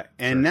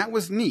 and that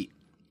was neat.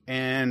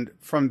 And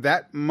from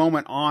that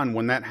moment on,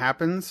 when that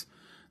happens,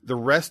 the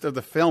rest of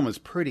the film is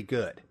pretty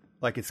good.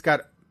 Like, it's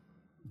got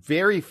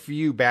very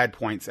few bad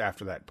points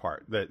after that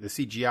part. The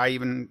CGI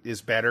even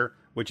is better,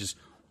 which is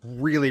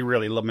really,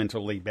 really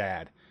lamentably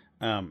bad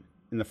in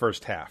the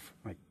first half.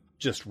 Like,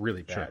 just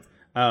really bad.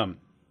 Sure.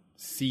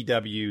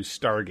 CW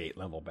Stargate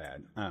level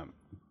bad, kind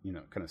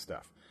of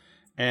stuff.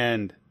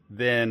 And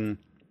then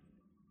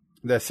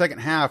the second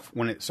half,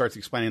 when it starts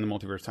explaining the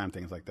multiverse time,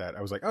 things like that,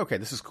 I was like, okay,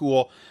 this is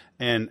cool.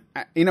 And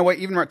you know what?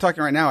 Even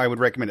talking right now, I would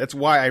recommend. That's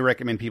why I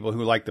recommend people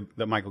who like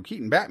the Michael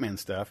Keaton Batman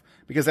stuff,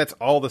 because that's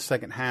all the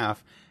second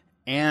half,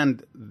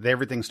 and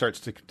everything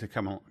starts to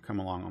come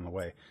along on the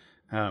way.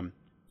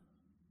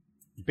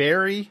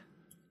 Barry,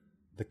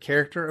 the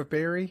character of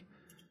Barry,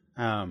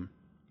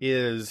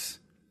 is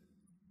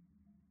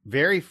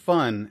very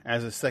fun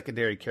as a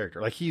secondary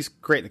character. Like, he's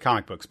great in the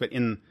comic books, but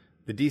in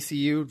the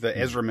DCU, the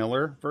Ezra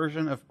Miller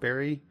version of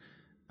Barry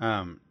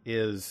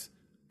is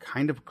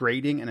kind of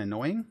grating and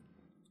annoying,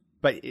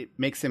 but it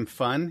makes him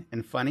fun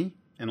and funny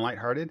and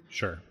lighthearted.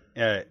 Sure.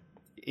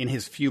 In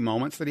his few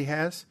moments that he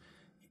has.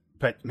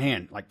 But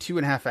man, like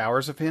 2.5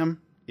 hours of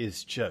him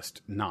is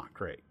just not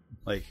great.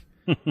 Like,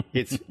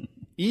 it's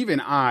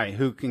even I,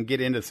 who can get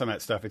into some of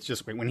that stuff, it's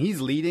just when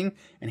he's leading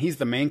and he's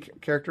the main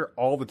character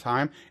all the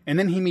time, and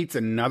then he meets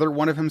another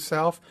one of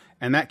himself,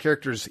 and that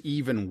character's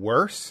even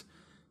worse.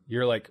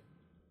 You're like,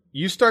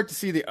 you start to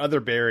see the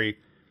other Barry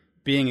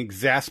being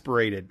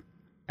exasperated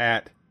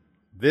at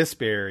this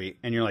Barry,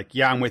 and you're like,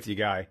 yeah, I'm with you,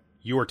 guy.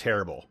 You're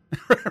terrible.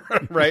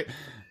 Right?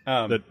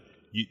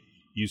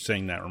 You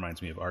saying that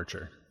reminds me of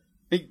Archer.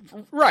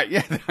 Right,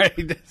 yeah.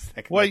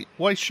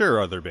 Why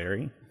sure, other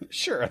Barry.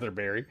 Sure, other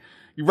Barry.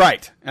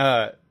 Right.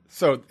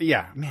 So,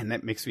 yeah, man,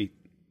 that makes me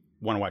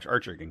want to watch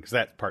Archer again, because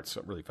that part's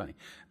really funny.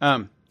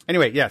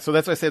 Anyway, yeah, so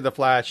that's why I said The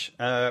Flash.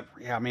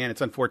 Yeah, man,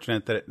 it's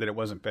unfortunate that it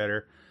wasn't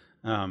better.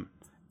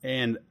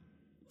 And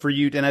for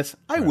you, Dennis,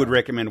 I would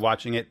recommend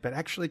watching it, but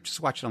actually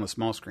just watch it on the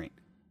small screen.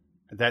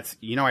 That's,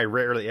 I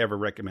rarely ever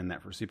recommend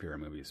that for superhero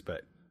movies,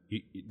 but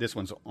this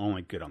one's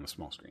only good on the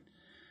small screen.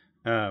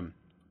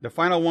 The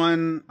final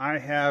one I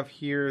have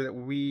here that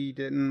we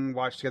didn't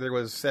watch together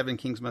was Seven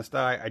Kings Must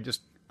Die. I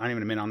don't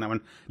even admit on that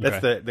one.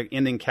 That's the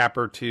ending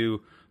capper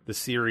to the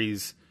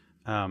series,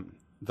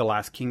 The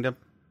Last Kingdom.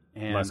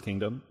 And, Last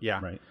Kingdom?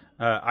 Yeah. Right.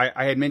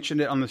 I had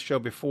mentioned it on the show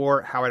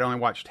before, how I'd only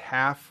watched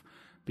half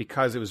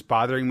because it was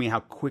bothering me how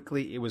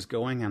quickly it was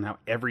going and how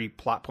every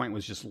plot point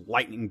was just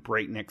lightning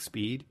breakneck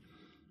speed.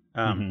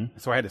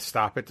 So I had to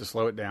stop it to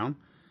slow it down.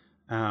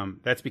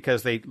 That's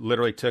because they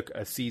literally took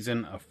a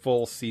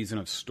full season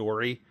of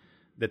story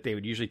that they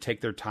would usually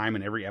take their time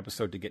in every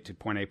episode to get to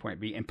point A, point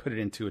B, and put it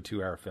into a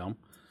 2-hour film,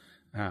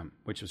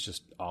 which was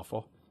just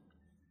awful.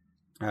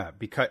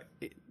 Because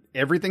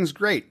everything's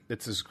great.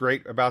 That's as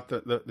great about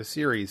the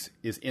series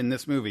is in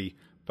this movie,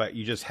 but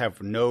you just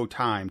have no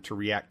time to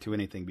react to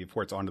anything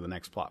before it's on to the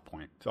next plot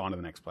point.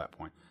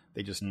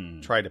 They just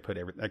tried to put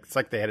everything. It's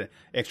like they had an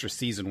extra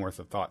season worth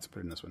of thoughts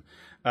put in this one.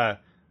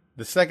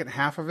 The second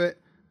half of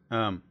it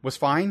was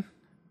fine,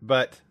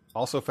 but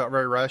also felt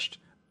very rushed.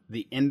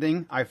 The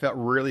ending I felt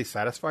really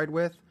satisfied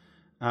with.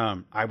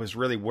 I was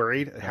really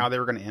worried at how they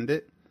were going to end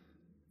it,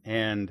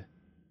 and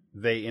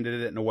they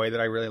ended it in a way that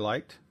I really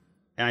liked.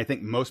 And I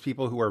think most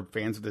people who are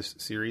fans of this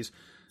series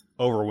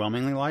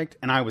overwhelmingly liked,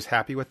 and I was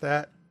happy with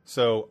that.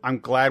 So I'm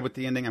glad with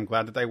the ending. I'm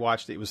glad that they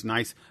watched it. It was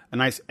nice, a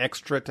nice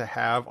extra to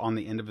have on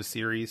the end of a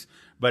series,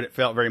 but it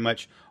felt very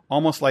much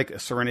almost like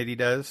Serenity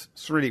does.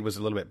 Serenity was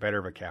a little bit better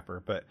of a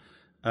capper, but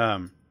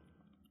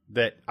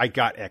that I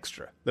got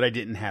extra that I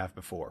didn't have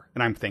before,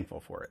 and I'm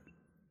thankful for it.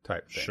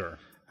 Type thing. Sure.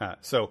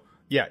 So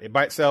yeah,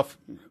 by itself,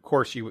 of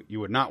course, you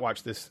would not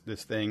watch this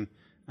thing.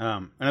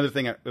 Another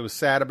thing that was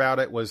sad about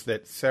it was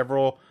that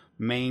several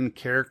main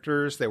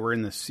characters that were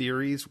in the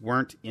series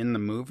weren't in the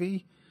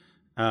movie.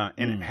 And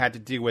it had to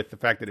do with the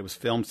fact that it was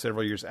filmed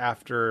several years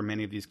after.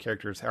 Many of these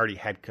characters already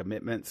had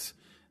commitments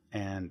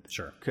and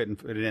couldn't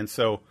put it in.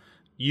 So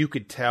you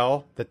could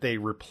tell that they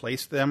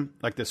replaced them.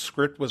 Like, the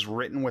script was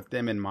written with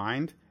them in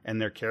mind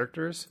and their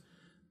characters.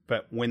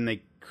 But when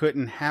they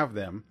couldn't have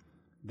them,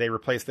 they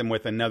replaced them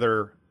with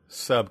another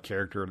sub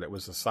character that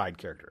was a side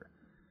character.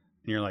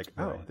 And you're like,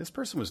 oh, this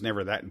person was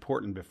never that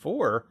important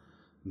before.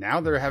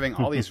 Now they're having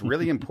all these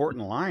really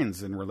important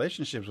lines and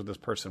relationships with this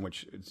person,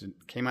 which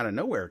came out of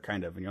nowhere,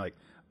 kind of. And you're like,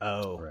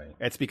 oh,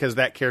 it's because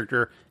that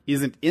character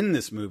isn't in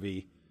this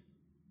movie,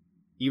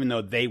 even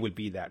though they would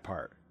be that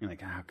part. You're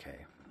like, okay,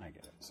 I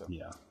get it. So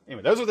yeah.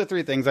 Anyway, those are the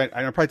three things. I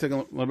probably took a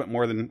little bit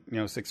more than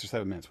 6 or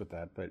 7 minutes with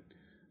that, but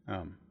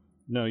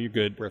no, you're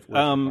good.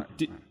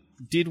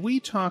 Did we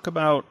talk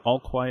about All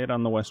Quiet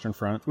on the Western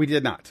Front? We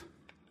did not.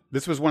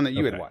 This was one that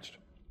you had watched.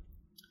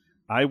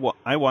 I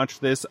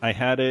watched this. I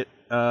had it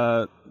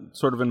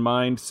sort of in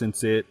mind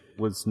since it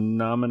was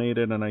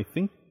nominated and I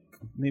think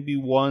maybe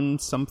won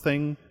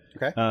something.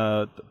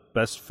 Okay.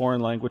 Best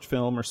foreign language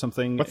film or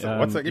something. What's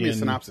that? Give me a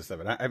synopsis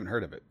of it. I haven't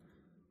heard of it.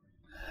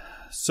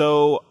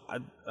 So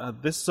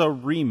this is a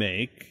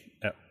remake,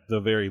 at the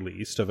very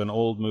least, of an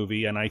old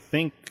movie, and I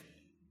think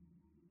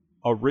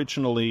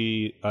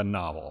originally a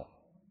novel.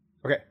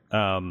 Okay.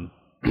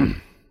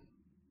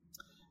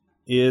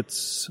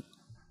 It's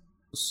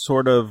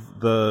sort of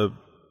the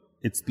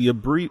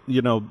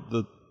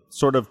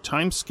sort of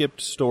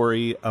time-skipped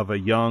story of a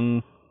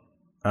young,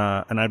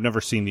 and I've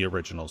never seen the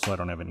original, so I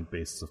don't have any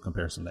basis of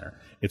comparison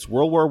there. It's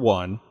World War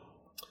One,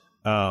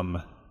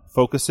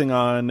 focusing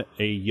on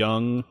a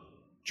young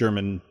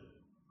German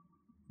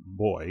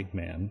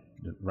man,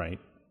 right?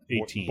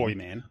 18. Boy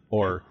man.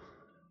 Or,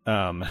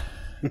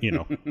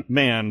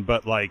 man,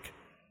 but like,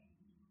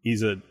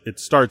 it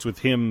starts with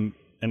him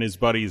and his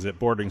buddies at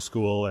boarding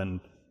school and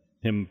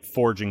him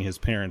forging his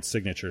parents'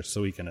 signatures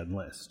so he can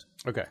enlist.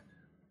 Okay.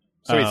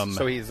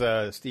 So he's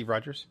Steve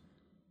Rogers?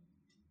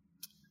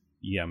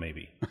 Yeah,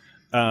 maybe.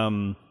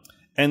 And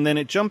then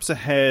it jumps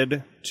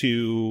ahead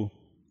to,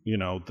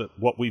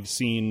 what we've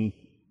seen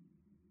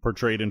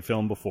portrayed in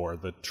film before,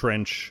 the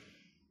trench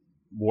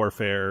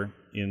warfare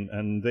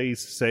and they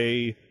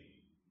say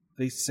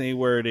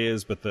where it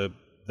is, but the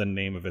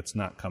name of it's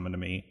not coming to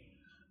me.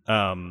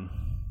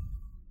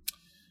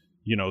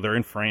 They're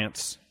in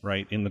France,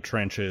 right, in the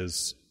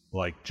trenches,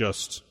 like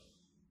just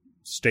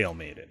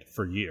stalemated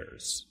for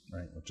years,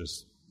 right, which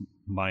is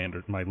my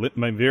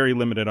very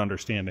limited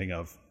understanding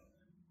of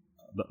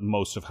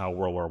most of how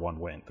World War I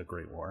went, the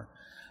Great War.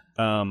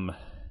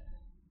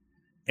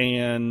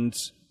 And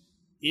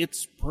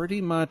it's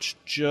pretty much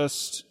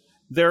just,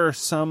 there are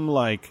some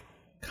like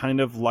kind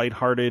of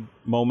lighthearted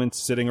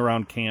moments sitting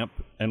around camp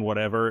and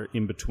whatever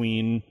in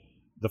between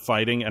the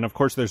fighting. And of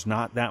course there's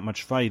not that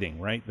much fighting,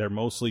 right? They're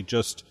mostly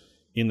just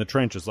in the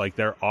trenches. Like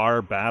there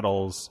are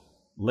battles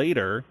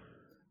later,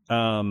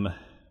 but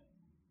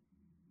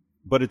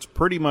it's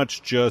pretty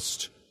much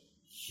just,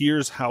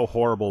 here's how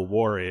horrible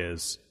war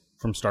is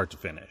from start to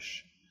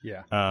finish.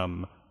 Yeah.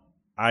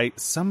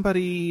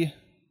 Somebody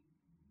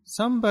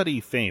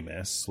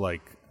famous,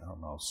 like, I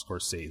don't know,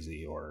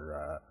 Scorsese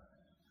or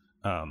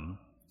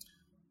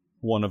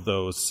one of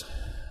those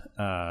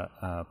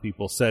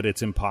people said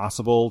it's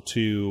impossible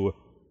to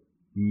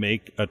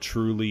make a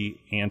truly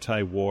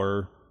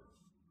anti-war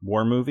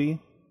movie.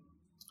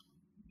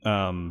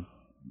 The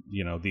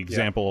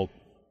example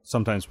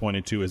sometimes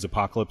pointed to is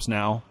Apocalypse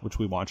Now, which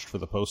we watched for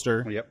the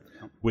poster. Yep.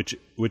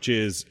 Which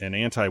is an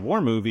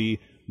anti-war movie,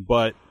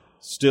 but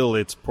still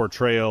its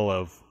portrayal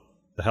of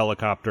the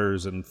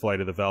helicopters and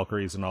Flight of the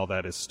Valkyries and all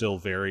that is still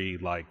very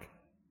like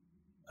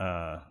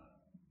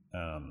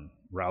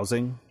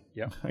rousing.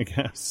 Yeah, I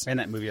guess. And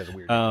that movie has a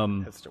weird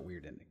ending. That's such a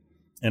weird ending.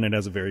 And it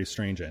has a very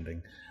strange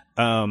ending.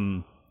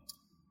 And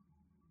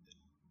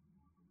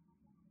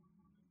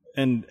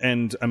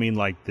I mean,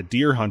 like, The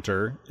Deer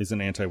Hunter is an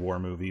anti-war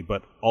movie,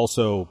 but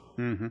also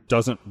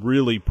doesn't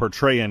really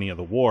portray any of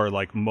the war.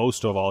 Like,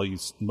 most of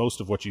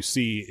what you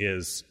see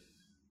is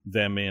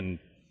them in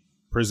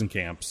prison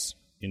camps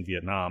in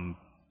Vietnam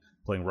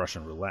playing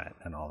Russian roulette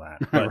and all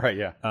that. But, right,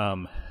 yeah.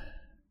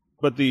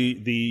 But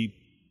the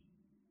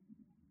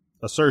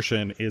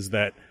assertion is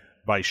that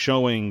by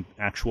showing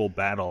actual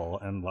battle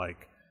and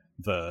like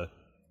the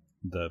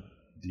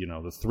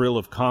thrill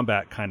of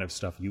combat kind of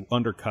stuff, you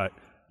undercut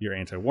your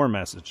anti-war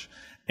message.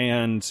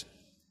 And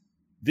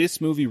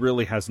this movie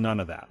really has none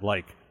of that.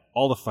 Like,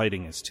 all the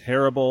fighting is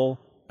terrible.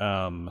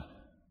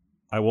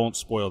 I won't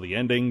spoil the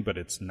ending, but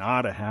it's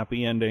not a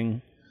happy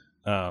ending.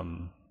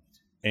 And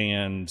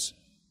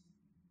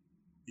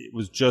it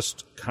was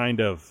just kind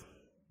of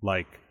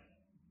like,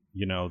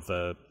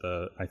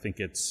 I think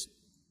it's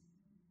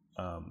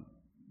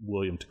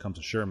William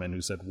Tecumseh Sherman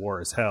who said war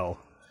is hell.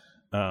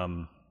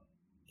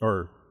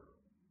 Or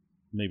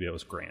maybe it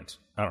was Grant.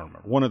 I don't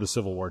remember. One of the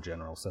Civil War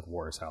generals said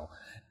war is hell.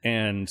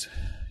 And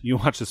you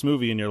watch this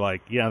movie and you're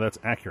like, yeah, that's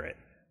accurate.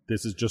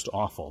 This is just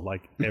awful.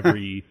 Like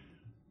every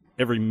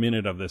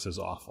minute of this is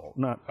awful.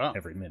 Not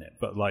every minute,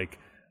 but like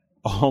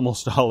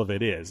almost all of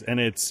it is. And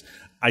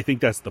I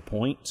think that's the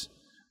point.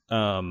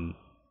 And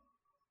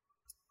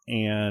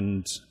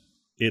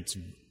it's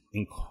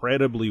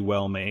incredibly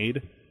well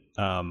made.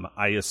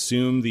 I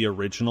assume the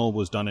original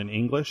was done in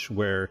English,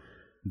 where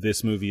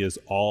this movie is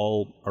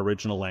all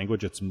original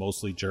language. It's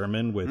mostly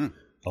German with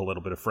a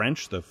little bit of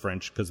French. The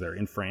French, because they're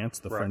in France,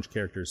 the French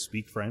characters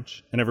speak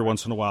French. And every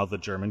once in a while, the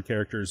German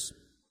characters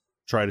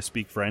try to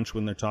speak French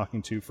when they're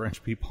talking to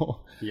French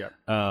people. Yeah.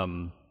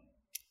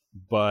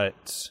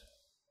 But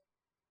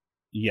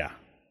yeah.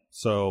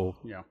 So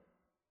yeah.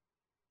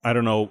 I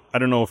don't know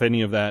if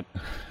any of that,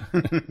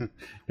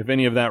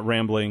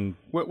 rambling.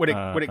 Would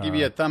it give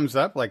you a thumbs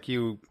up? Like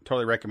you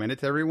totally recommend it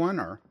to everyone,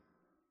 or?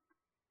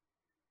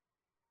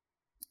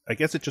 I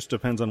guess it just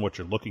depends on what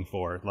you're looking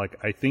for. Like,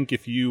 I think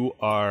if you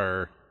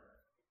have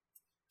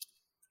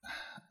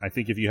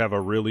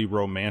a really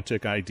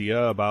romantic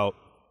idea about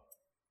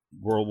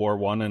World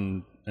War I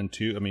and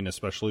II, I mean,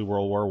 especially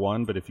World War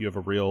I, but if you have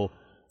a real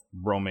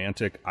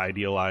romantic,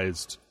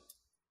 idealized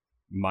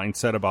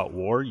mindset about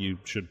war, you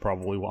should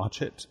probably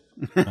watch it.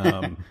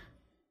 To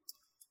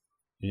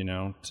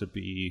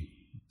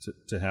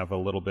have a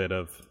little bit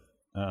of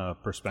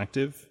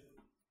perspective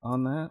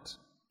on that.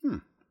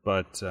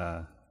 But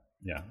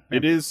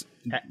it is.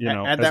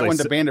 Add that one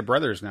to Band of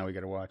Brothers. Now we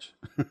got to watch.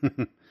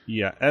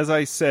 Yeah, as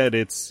I said,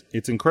 it's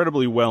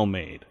incredibly well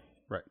made,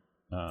 right?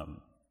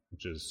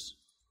 Which is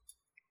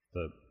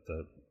the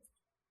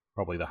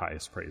probably the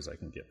highest praise I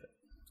can give it.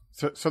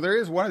 So there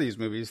is one of these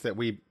movies that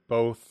we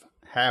both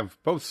have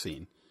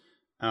seen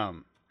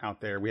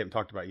out there. We haven't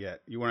talked about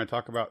yet. You want to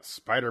talk about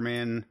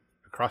Spider-Man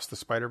Across the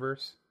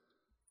Spider-Verse?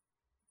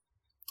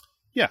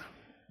 Yeah.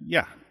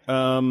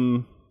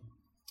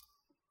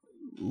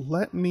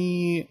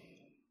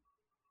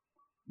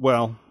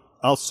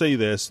 I'll say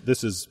this.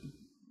 This is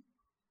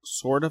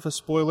sort of a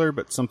spoiler,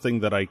 but something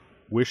that I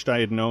wished I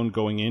had known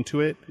going into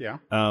it. Yeah.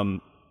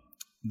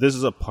 This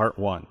is a part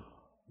 1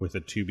 with a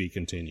to be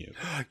continued.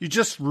 You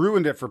just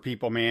ruined it for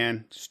people,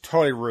 man. Just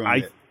totally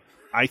ruined it.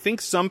 I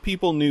think some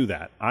people knew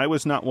that. I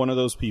was not one of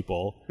those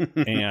people,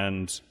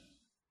 and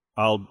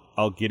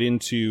I'll get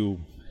into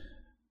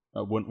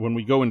when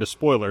we go into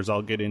spoilers.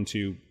 I'll get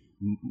into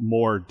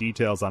more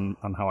details on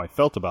how I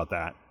felt about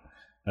that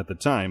at the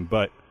time.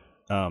 But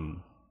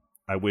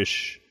I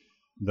wish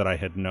that I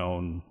had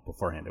known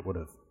beforehand. It would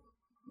have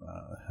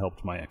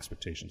helped my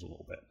expectations a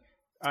little bit.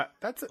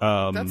 That's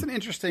an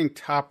interesting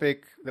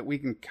topic that we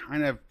can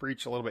kind of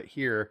breach a little bit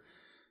here,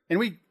 and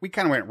we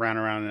kind of went round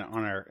and round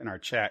in our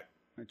chat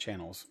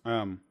channels.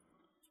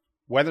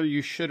 Whether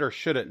you should or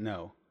shouldn't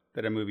know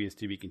that a movie is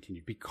to be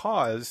continued,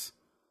 because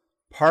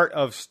part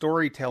of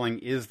storytelling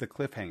is the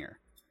cliffhanger,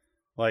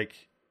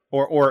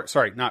 or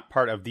sorry, not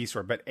part of the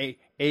story, but a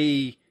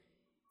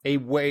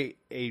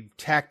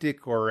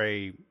tactic or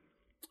a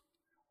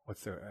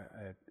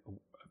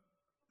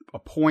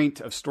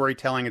point of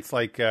storytelling. It's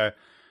like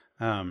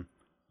some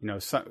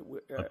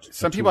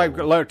people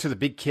go to the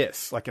big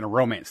kiss, like in a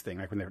romance thing,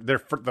 like when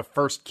they're the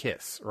first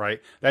kiss, right?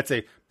 That's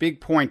a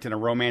big point in a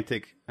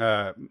romantic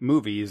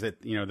movie, is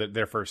that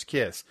their first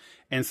kiss.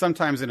 And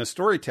sometimes in a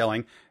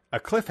storytelling, a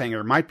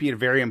cliffhanger might be a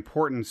very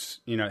important.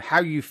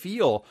 How you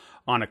feel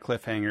on a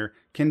cliffhanger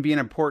can be an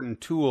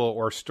important tool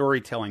or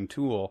storytelling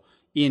tool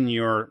in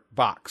your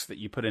box that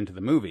you put into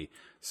the movie.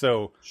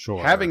 So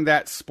having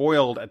that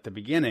spoiled at the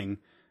beginning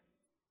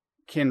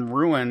can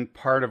ruin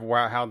part of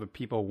how the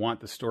people want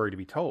the story to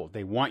be told.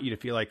 They want you to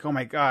feel like, oh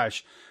my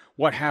gosh,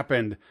 what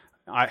happened?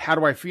 How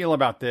do I feel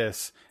about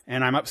this?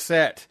 And I'm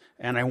upset,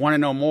 and I want to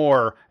know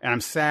more, and I'm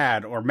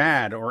sad or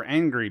mad or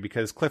angry,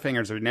 because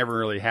cliffhangers are never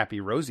really happy,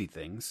 rosy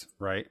things,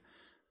 right?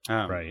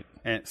 Right.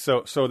 And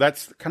so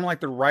that's kind of like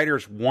the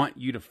writers want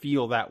you to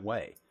feel that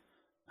way.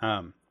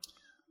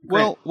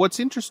 Well, what's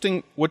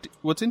interesting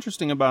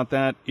about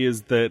that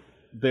is that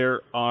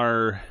there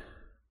are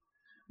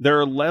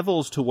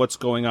levels to what's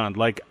going on.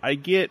 Like, I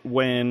get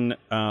when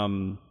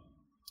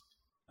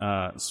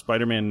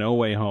Spider-Man No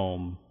Way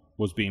Home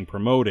was being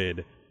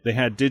promoted, they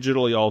had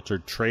digitally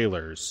altered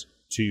trailers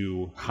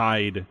to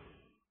hide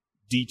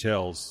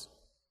details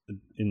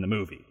in the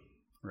movie,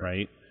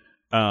 right?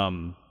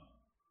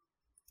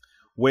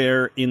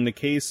 Where in the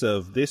case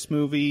of this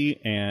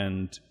movie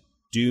and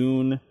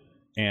Dune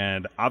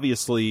and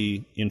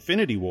obviously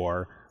Infinity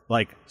War,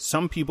 like,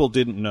 some people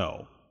didn't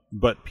know,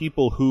 but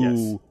people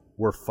who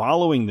were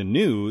following the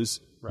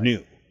news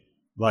knew.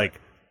 Like,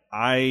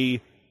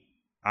 I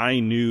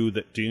knew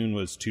that Dune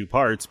was 2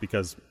 parts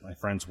because my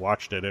friends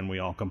watched it and we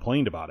all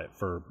complained about it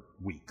for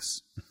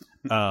weeks.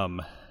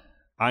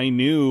 I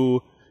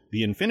knew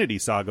the Infinity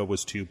Saga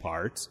was 2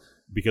 parts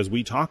because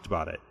we talked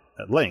about it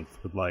at length.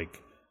 With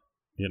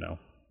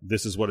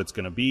this is what it's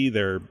going to be.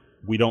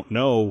 We don't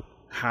know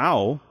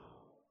how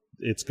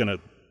it's going to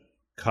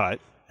cut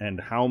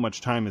and how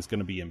much time is going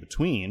to be in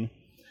between.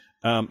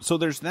 So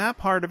there's that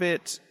part of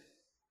it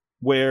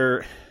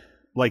where,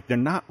 like, they're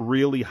not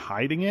really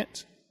hiding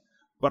it.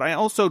 But I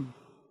also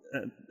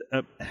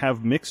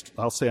have mixed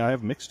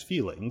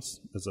feelings,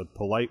 as a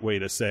polite way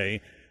to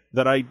say,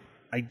 that I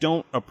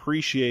don't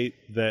appreciate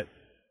that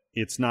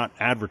it's not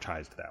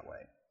advertised that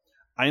way.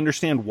 I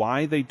understand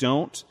why they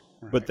don't,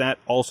 but that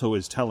also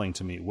is telling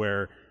to me,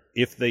 where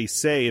if they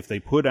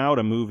put out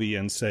a movie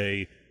and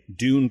say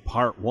Dune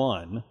Part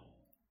 1,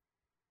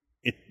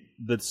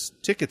 the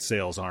ticket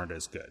sales aren't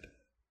as good.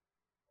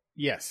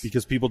 Yes.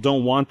 Because people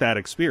don't want that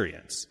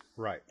experience.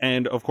 Right.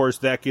 And of course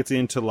that gets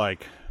into,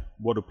 like,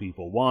 what do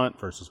people want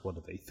versus what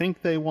do they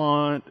think they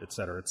want, et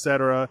cetera, et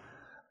cetera.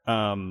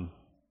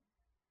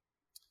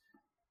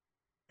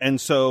 And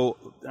so,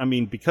 I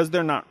mean, because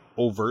they're not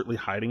overtly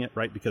hiding it,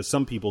 right? Because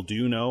some people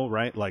do know,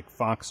 right? Like,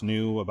 Fox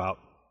knew about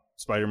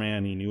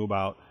Spider-Man. He knew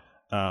about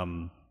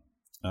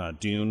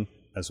Dune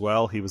as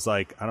well. He was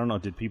like, I don't know,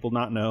 did people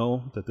not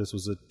know that this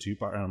was a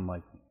 2-part? And I'm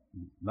like,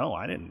 no,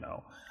 I didn't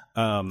know.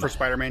 For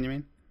Spider-Man, you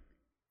mean?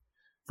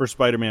 For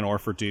Spider-Man or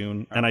for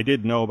Dune. And I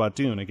did know about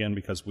Dune, again,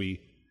 because we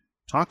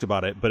talked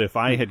about it. But if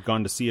I had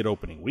gone to see it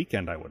opening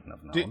weekend, I wouldn't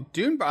have known.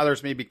 Dune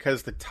bothers me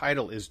because the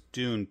title is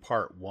Dune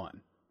Part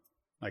 1.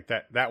 Like,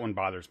 that one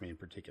bothers me in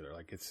particular.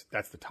 Like,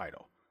 that's the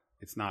title.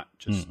 It's not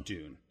just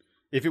Dune.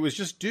 If it was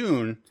just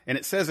Dune, and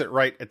it says it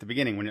right at the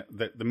beginning when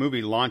the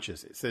movie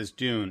launches, it says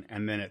Dune,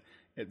 and then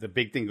the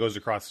big thing goes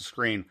across the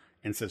screen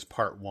and says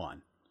Part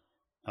 1.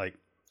 Like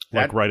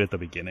right at the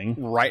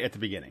beginning? Right at the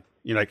beginning.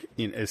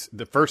 It's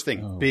the first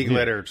thing, big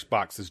letters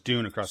box says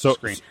Dune across the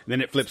screen. And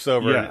then it flips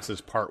over and it says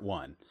Part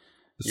 1.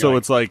 So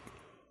it's like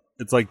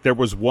there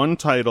was one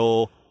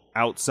title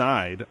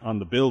outside on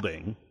the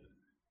building,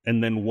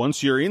 and then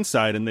once you're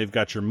inside and they've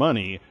got your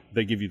money,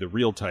 they give you the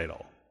real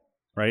title.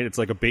 Right? It's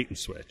like a bait and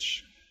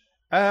switch.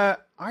 I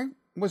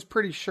was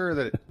pretty sure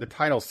that the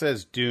title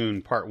says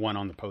Dune Part 1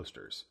 on the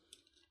posters.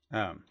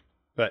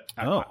 But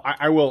I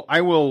will. I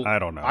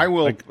don't know. I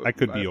will. I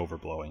could be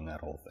overblowing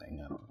that whole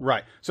thing. I don't know.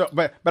 Right. So,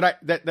 but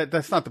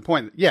that's not the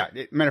point. Yeah.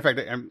 Matter of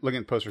fact, I'm looking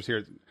at posters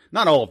here.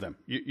 Not all of them.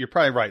 You're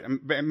probably right.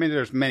 I mean,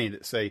 there's many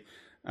that say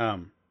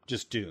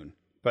just Dune,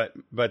 but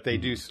they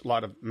do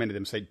many of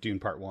them say Dune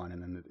Part 1,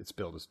 and then it's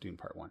billed as Dune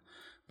Part 1.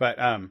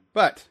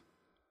 But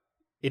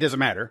it doesn't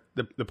matter.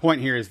 The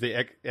point here is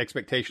the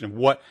expectation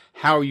of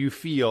how you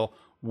feel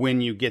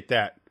when you get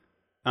that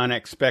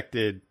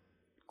unexpected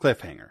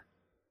cliffhanger,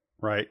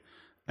 right?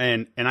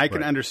 And I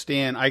can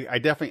understand. I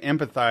definitely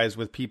empathize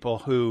with people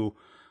who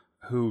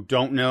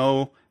don't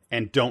know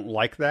and don't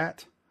like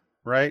that,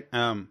 right?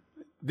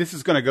 This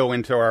is going to go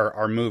into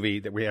our movie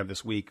that we have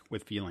this week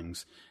with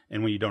feelings,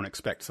 and when you don't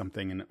expect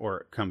something or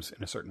it comes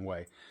in a certain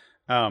way,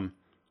 and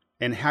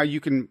how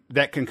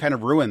that can kind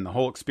of ruin the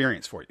whole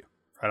experience for you.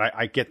 Right?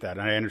 I get that,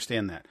 and I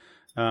understand that.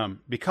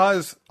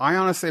 Because I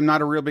honestly am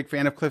not a real big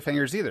fan of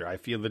cliffhangers either. I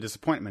feel the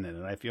disappointment in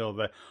it. I feel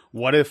the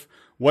what if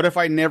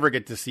I never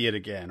get to see it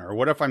again, or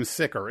what if I'm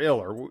sick or ill,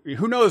 or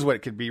who knows what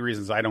it could be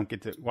reasons I don't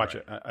get to watch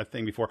a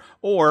thing before.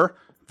 Or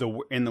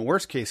in the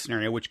worst case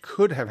scenario, which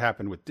could have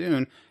happened with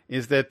Dune,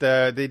 is that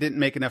they didn't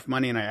make enough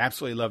money, and I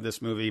absolutely love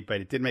this movie, but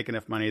it didn't make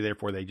enough money,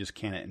 therefore they just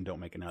can it and don't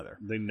make another.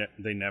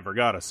 They never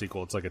got a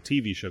sequel. It's like a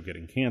TV show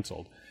getting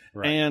canceled,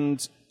 right.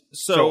 And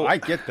So I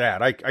get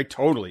that. I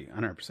totally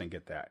 100%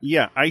 get that.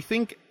 Yeah, I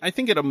think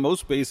at a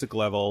most basic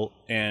level,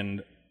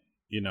 and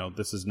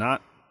this is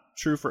not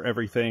true for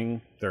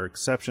everything. There are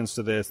exceptions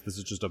to this. This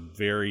is just a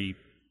very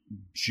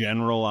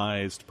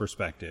generalized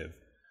perspective.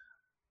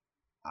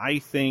 I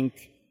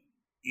think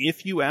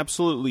if you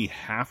absolutely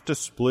have to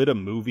split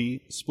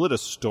a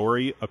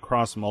story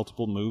across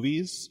multiple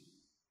movies,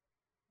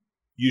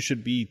 you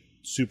should be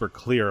super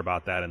clear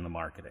about that in the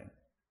marketing.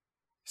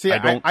 See,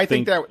 I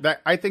think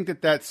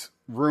that's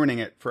ruining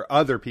it for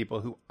other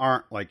people who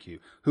aren't like you,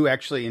 who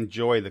actually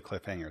enjoy the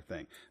cliffhanger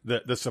thing,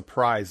 the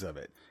surprise of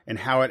it, and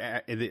how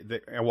I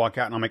walk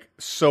out and I'm like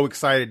so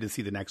excited to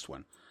see the next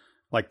one.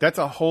 Like that's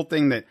a whole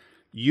thing that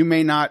you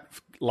may not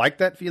like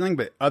that feeling,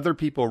 but other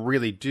people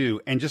really do.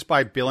 And just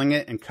by billing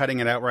it and cutting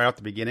it out right out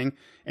the beginning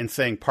and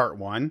saying Part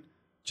 1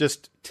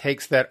 just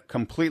takes that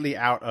completely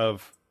out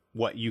of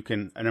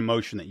an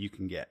emotion that you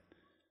can get.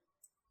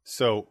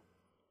 So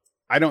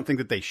I don't think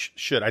that they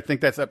should. I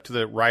think that's up to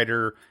the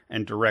writer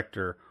and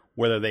director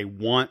whether they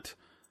want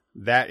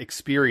that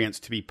experience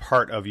to be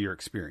part of your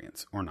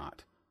experience or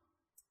not.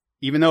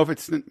 Even though if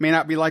it may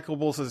not be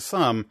likable to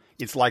some,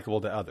 it's likable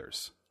to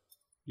others.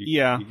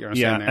 Yeah.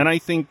 And I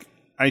think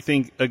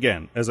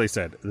again, as I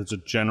said, it's a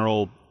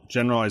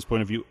generalized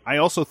point of view. I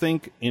also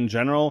think in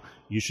general,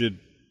 you should,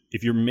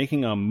 if you're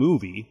making a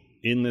movie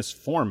in this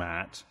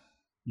format,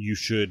 you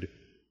should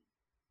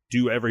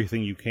do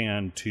everything you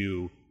can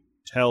to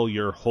tell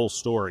your whole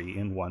story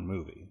in one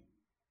movie,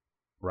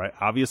 right?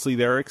 Obviously,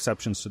 there are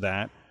exceptions to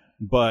that,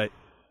 but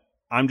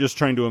I'm just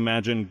trying to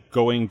imagine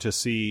going to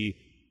see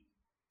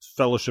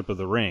Fellowship of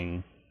the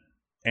Ring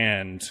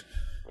and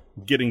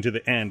getting to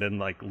the end and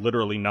like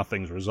literally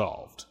nothing's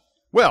resolved.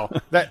 Well,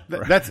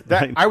 that's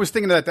I was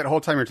thinking that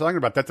whole time you're talking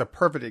about. That's a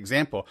perfect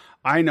example.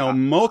 I know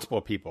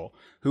multiple people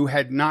who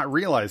had not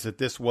realized that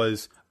this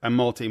was a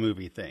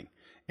multi-movie thing,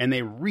 and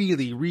they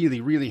really, really,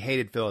 really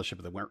hated Fellowship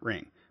of the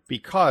Ring.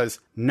 Because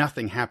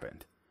nothing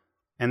happened.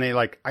 And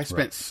I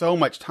spent so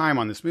much time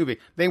on this movie.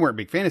 They weren't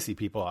big fantasy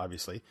people,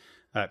 obviously,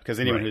 because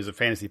anyone who's a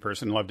fantasy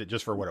person loved it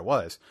just for what it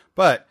was.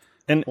 But,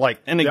 again,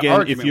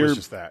 was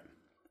just that.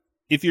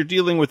 If you're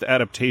dealing with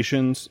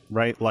adaptations,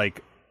 right,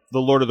 like The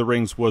Lord of the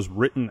Rings was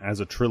written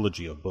as a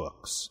trilogy of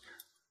books.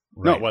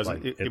 Right? No, it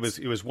wasn't. Like,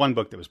 it was one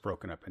book that was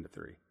broken up into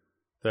 3.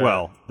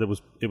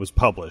 It was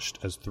published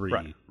as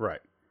 3.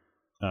 Right.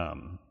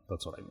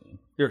 That's what I mean.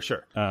 You're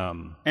sure.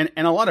 And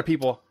a lot of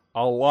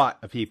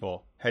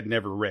people had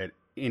never read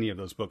any of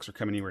those books or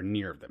come anywhere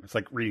near them. It's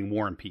like reading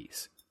War and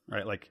Peace,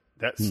 right? Like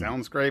that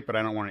sounds great, but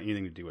I don't want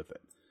anything to do with it.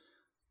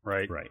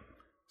 Right.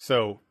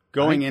 So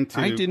I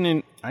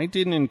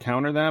didn't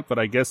encounter that, but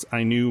I guess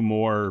I knew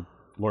more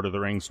Lord of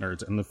the Rings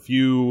nerds, and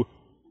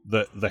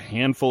the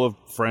handful of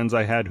friends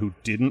I had who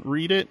didn't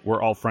read it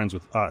were all friends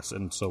with us.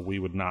 And so we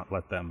would not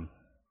let them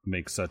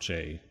make such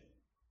a,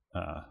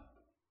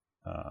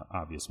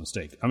 obvious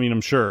mistake. I mean,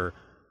 I'm sure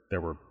there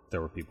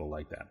were people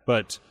like that,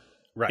 but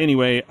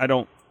anyway, I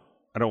don't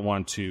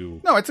want to.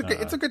 No, it's a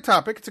good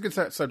topic. It's a good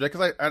subject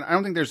because I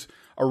don't think there's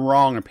a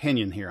wrong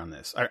opinion here on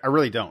this. I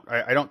really don't.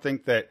 I don't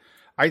think that.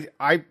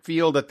 I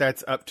feel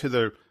that's up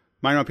to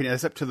my own opinion,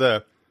 that's up to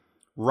the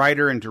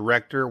writer and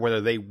director,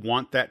 whether they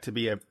want that to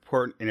be an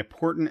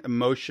important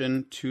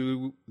emotion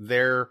to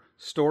their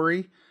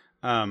story,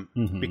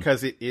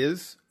 because it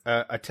is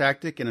a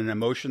tactic and an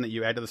emotion that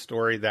you add to the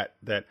story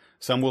that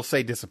some will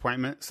say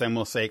disappointment, some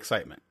will say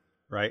excitement,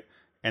 right?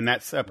 And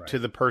that's up to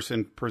the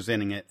person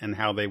presenting it and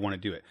how they want to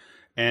do it.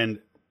 And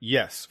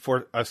yes,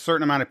 for a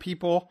certain amount of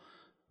people,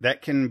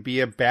 that can be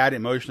a bad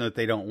emotion that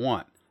they don't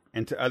want.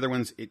 And to other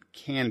ones, it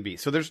can be.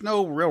 So there's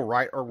no real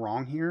right or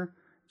wrong here.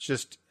 It's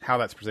just how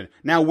that's presented.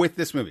 Now, with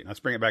this movie, let's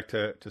bring it back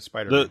to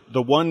Spider-Man.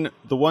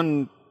 The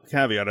one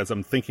caveat as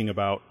I'm thinking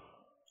about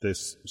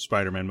this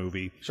Spider-Man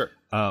movie, sure.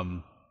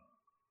 I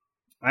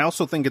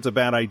also think it's a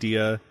bad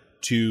idea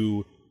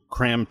to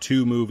cram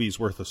 2 movies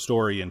worth of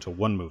story into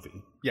one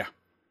movie. Yeah.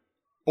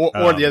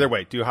 Or the other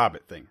way, do a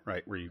Hobbit thing,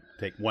 right? Where you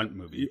take one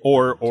movie.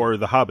 Or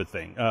the Hobbit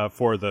thing.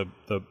 For the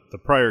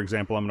prior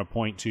example, I'm going to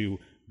point to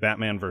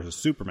Batman versus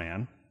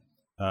Superman,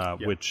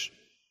 which,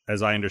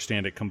 as I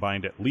understand it,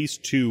 combined at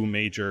least 2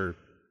 major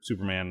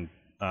Superman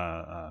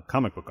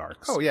comic book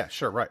arcs. Oh, yeah,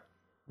 sure, right.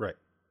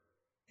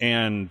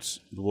 And,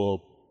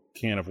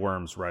 Can of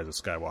Worms, Rise of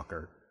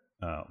Skywalker,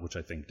 which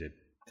I think did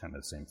kind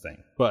of the same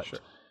thing. But, sure.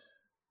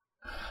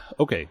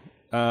 Okay.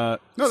 No,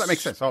 that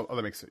makes sense. Oh,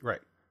 that makes sense,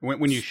 right.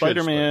 When you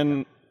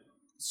Spider-Man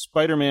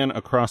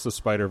Across the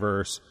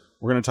Spider-Verse,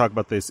 we're going to talk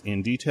about this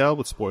in detail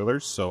with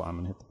spoilers, so I'm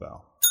going to hit the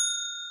bell.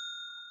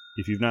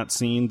 If you've not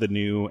seen the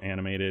new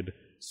animated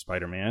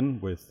Spider-Man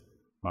with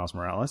Miles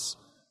Morales,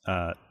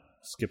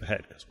 skip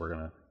ahead because we're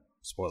going to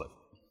spoil it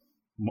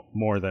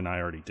more than I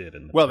already did.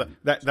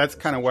 That's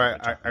kind of why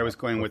I was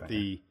going with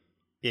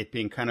it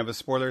being kind of a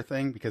spoiler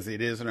thing, because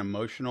it is an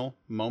emotional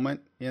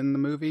moment in the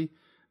movie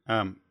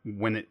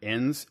when it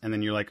ends, and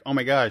then you're like, oh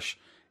my gosh,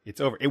 it's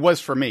over. It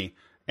was for me.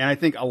 And I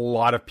think a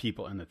lot of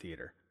people in the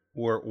theater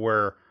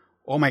were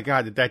oh my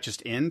God, did that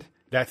just end?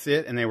 That's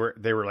it? And they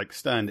were like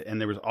stunned. And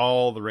there was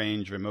all the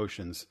range of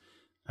emotions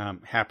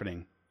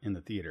happening in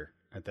the theater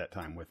at that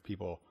time, with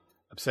people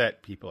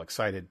upset, people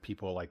excited,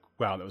 people like,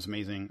 wow, that was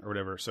amazing, or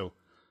whatever. So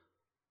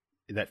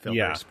that felt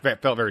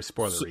very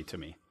spoilery to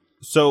me.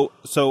 So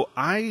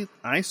I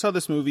saw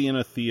this movie in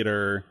a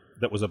theater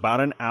that was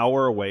about an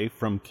hour away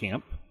from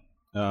camp.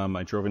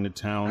 I drove into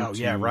town. Oh,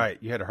 yeah, right.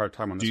 You had a hard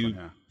time on this one,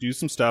 yeah. Do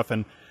some stuff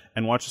and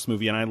watch this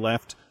movie, and I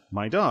left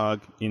my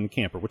dog in the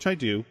camper, which I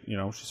do.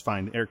 She's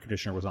fine. The air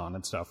conditioner was on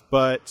and stuff.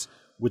 But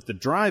with the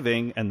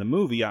driving and the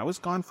movie, I was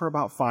gone for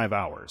about 5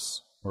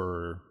 hours.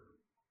 For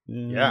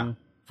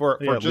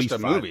just a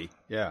movie.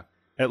 Yeah.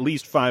 At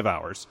least 5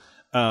 hours.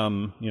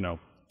 2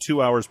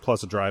 hours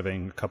plus of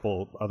driving, a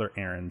couple other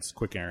errands,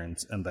 quick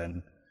errands, and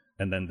then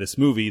this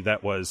movie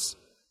that was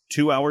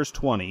 2 hours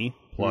 20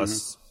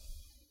 plus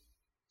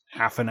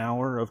half an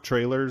hour of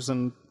trailers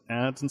and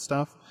ads and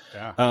stuff.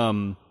 Yeah.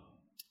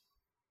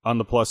 On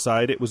the plus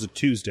side, it was a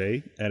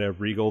Tuesday at a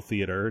Regal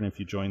Theater, and if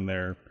you join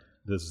there,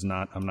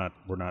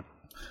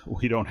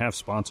 we don't have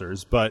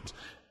sponsors, but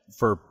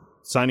for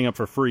signing up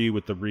for free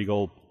with the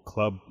Regal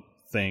Club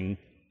thing,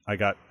 I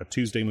got a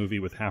Tuesday movie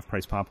with half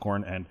price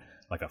popcorn and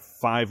like a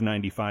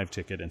 $5.95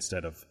 ticket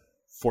instead of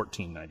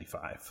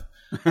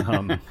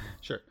 $14.95.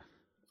 Sure.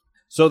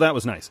 So that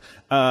was nice.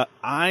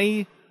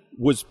 I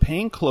was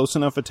paying close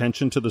enough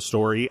attention to the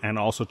story and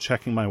also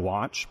checking my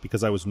watch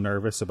because I was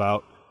nervous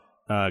about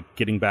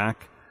getting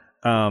back.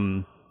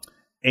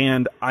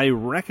 And I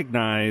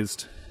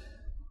recognized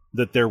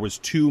that there was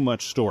too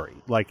much story.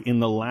 Like in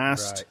the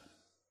last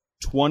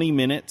 20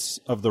 minutes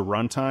of the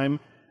runtime,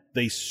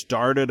 they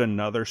started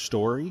another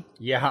story.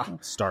 Yeah.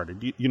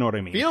 Started. You know what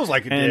I mean? Feels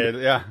like it did,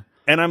 yeah.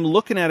 And I'm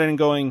looking at it and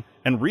going,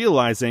 and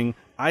realizing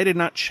I did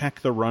not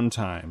check the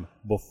runtime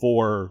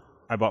before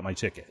I bought my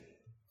ticket.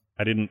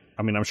 I'm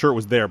sure it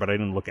was there, but I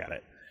didn't look at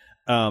it.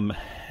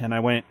 And I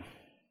went,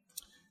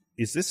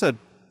 is this a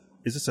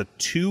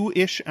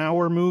 2-ish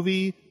hour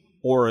movie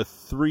or a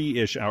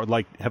 3-ish hour?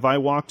 Like, have I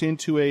walked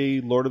into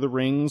a Lord of the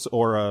Rings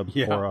or a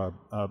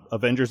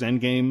Avengers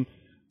Endgame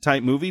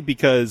type movie?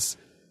 Because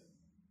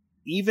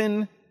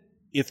even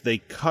if they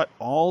cut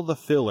all the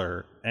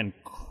filler and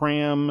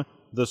cram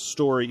the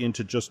story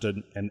into just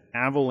an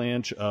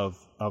avalanche of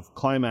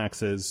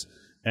climaxes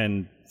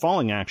and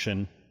falling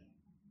action,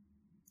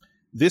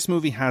 this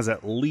movie has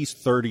at least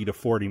 30 to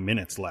 40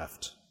 minutes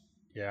left.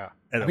 Yeah.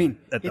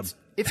 It's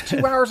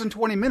 2 hours and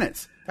 20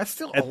 minutes. That's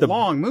still a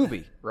long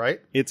movie, right?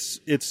 It's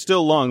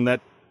still long.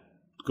 That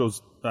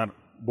goes,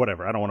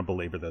 whatever. I don't want to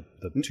belabor the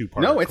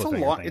two-part. No, it's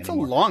a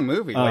long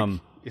movie.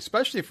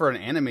 Especially for an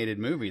animated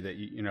movie that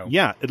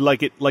Yeah,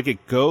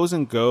 it goes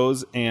and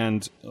goes,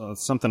 and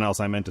something else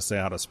I meant to say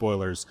out of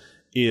spoilers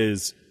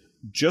is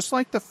just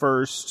like the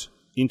first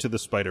Into the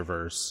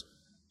Spider-Verse,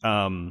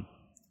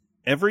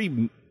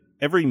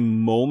 every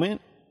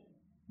moment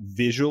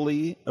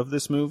visually of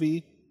this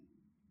movie,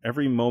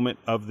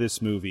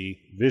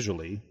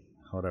 visually,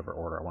 whatever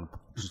order I want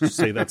to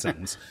say that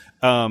sentence,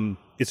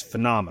 is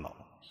phenomenal.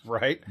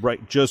 Right.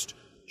 Right. Just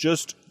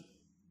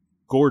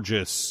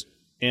gorgeous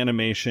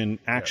animation,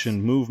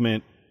 action,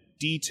 movement,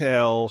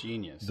 detail.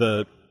 Genius.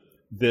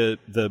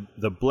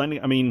 the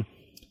blending. I mean,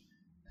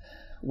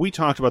 we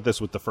talked about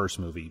this with the first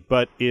movie,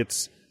 but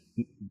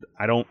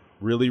I don't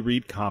really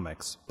read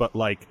comics, but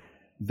like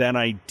that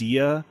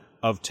idea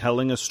of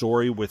telling a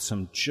story with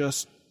some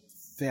just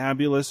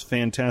fabulous,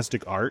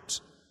 fantastic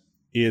art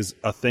is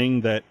a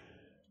thing that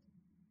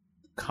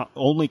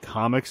only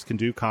comics can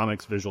do.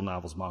 Comics, visual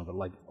novels, manga,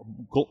 like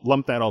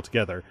lump that all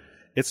together.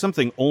 It's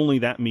something only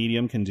that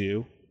medium can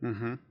do.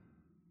 Mm-hmm.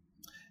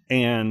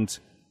 And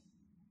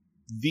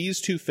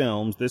these two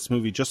films, this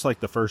movie, just like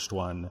the first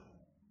one,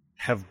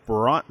 have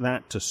brought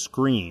that to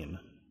screen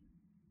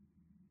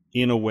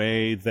in a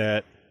way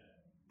that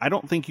I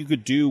don't think you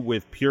could do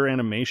with pure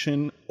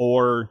animation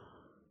or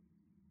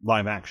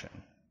live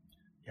action.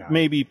 Yeah.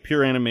 Maybe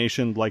pure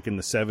animation like in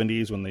the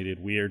 70s when they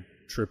did weird,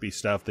 trippy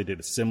stuff. They did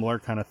a similar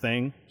kind of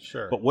thing.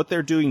 Sure. But what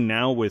they're doing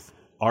now with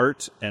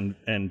art and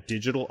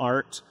digital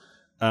art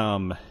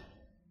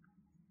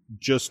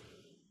just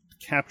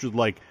captured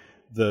like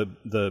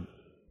the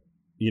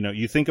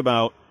you think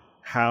about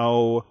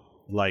how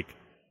like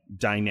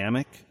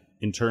dynamic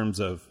in terms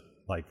of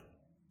like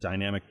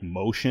dynamic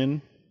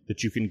motion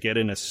that you can get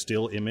in a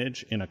still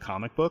image in a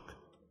comic book,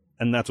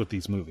 and that's what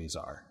these movies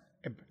are.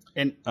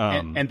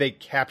 And they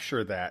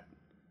capture that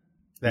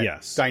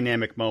yes.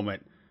 dynamic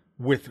moment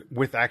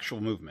with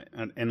actual movement,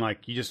 and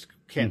like you just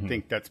can't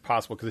think that's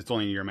possible because it's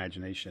only in your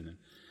imagination.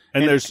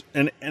 And there's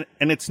and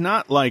it's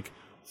not like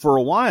for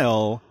a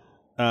while,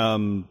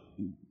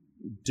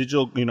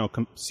 digital,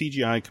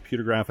 CGI,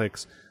 computer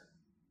graphics,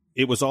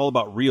 it was all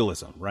about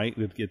realism, right?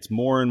 It gets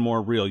more and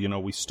more real.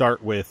 We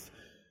start with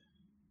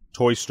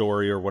Toy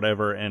Story or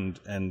whatever,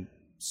 and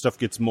stuff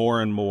gets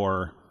more and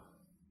more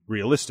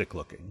realistic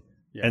looking.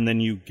 Yeah. And then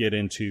you get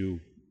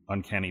into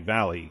Uncanny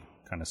Valley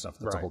kind of stuff.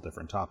 That's a whole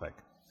different topic.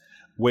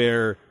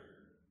 Where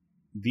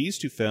these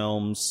two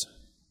films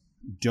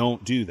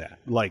don't do that.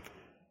 Like,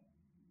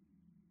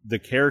 the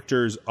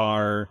characters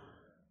they're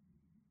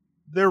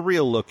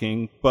real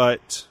looking,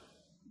 but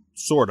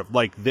sort of.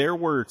 Like, there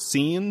were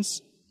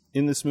scenes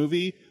in this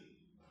movie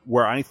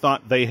where I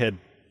thought they had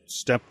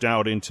stepped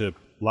out into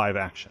live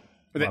action.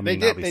 But they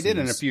did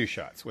in a few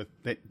shots.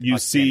 You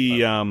see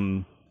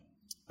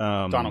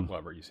Donald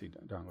Glover. You see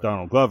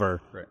Donald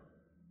Glover. Right.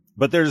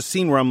 But there's a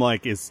scene where I'm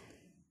like, is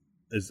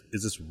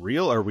this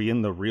real? Are we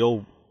in the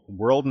real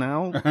world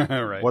now?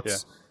 Right. Yeah.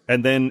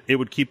 And then it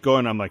would keep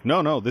going. I'm like,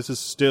 no, this is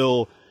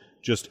still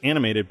just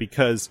animated,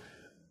 because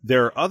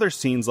there are other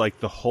scenes,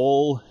 like the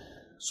whole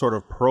sort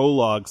of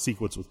prologue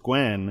sequence with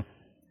Gwen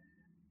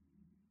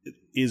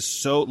is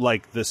so,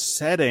 like, the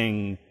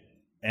setting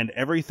and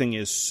everything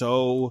is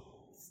so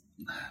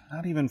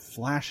not even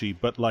flashy,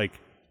 but like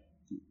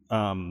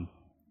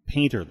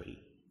painterly,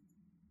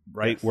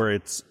 right? Yes. Where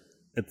it's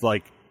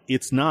like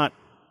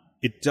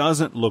it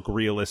doesn't look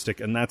realistic,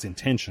 and that's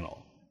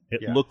intentional.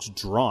 It looks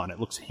drawn. It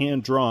looks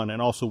hand drawn,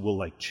 and also will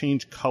like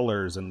change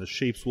colors, and the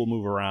shapes will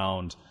move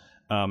around,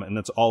 and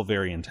that's all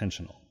very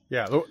intentional.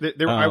 Yeah,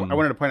 I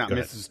wanted to point out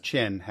Mrs.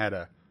 Chen had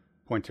a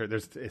pointer.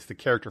 It's the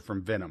character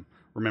from Venom.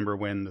 Remember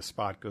when the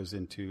Spot goes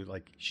into,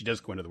 like, she does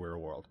go into the real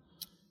world.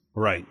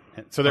 Right.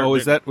 So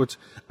is that what's...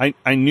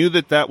 I knew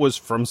that was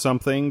from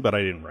something, but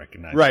I didn't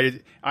recognize it.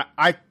 Right.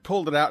 I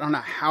pulled it out. I don't know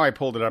how I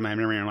pulled it out of my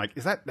memory. I'm like,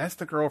 that's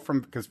the girl from...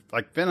 Because,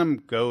 like,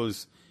 Venom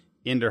goes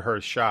into her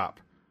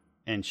shop,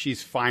 and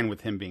she's fine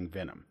with him being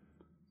Venom.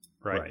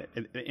 Right.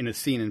 In a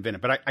scene in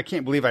Venom. But I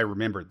can't believe I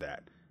remembered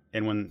that.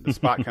 And when the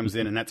Spot comes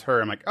in and that's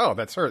her, I'm like, oh,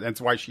 that's her. That's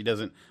why she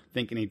doesn't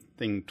think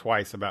anything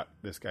twice about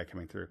this guy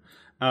coming through.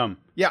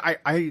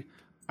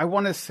 I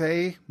want to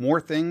say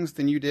more things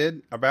than you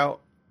did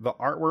about the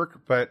artwork,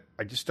 but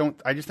I just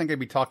think I'd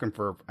be talking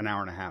for an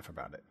hour and a half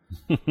about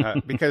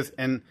it. Because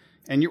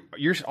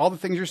you're all the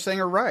things you're saying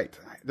are right.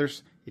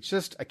 It's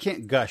just, I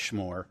can't gush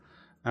more.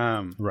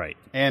 Right.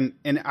 And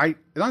the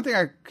only thing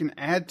I can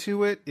add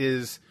to it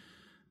is,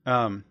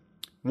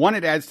 one,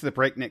 it adds to the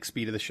breakneck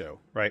speed of the show,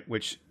 right?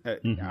 Which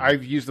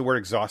I've used the word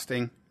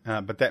exhausting,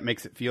 but that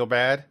makes it feel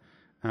bad.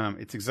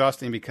 It's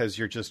exhausting because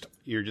you're just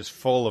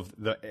full of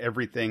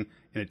everything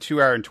in a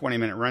 2 hour and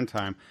 20-minute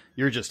runtime.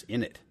 You're just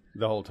in it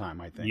the whole time,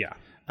 I think. Yeah.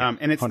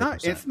 And it's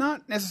 100%. It's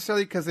not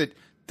necessarily because it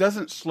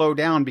doesn't slow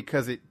down,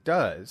 because it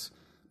does.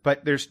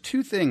 But there's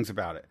two things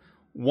about it.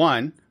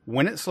 One,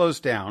 when it slows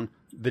down,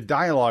 the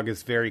dialogue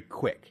is very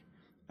quick.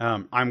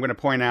 I'm going to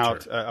point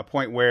out a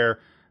point where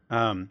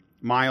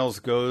Miles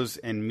goes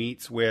and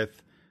meets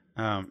with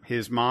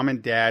his mom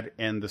and dad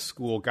and the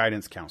school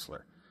guidance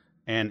counselor.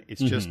 And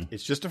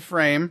it's just a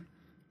frame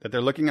that they're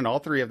looking at all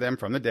three of them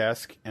from the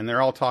desk, and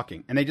they're all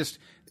talking. And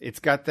it's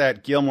got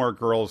that Gilmore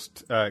Girls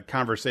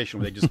conversation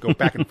where they just go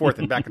back and forth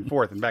and back and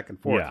forth and back and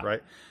forth,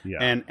 right?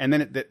 Yeah. And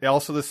then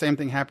also the same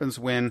thing happens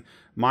when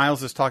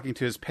Miles is talking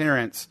to his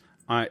parents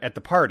at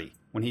the party,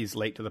 when he's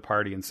late to the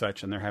party and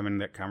such, and they're having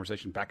that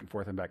conversation back and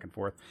forth and back and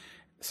forth.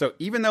 So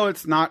even though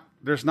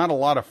there's not a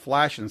lot of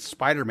Flash and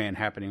Spider-Man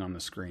happening on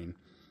the screen,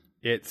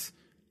 it's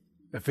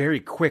a very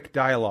quick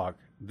dialogue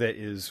that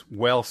is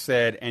well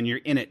said, and you're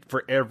in it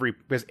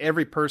because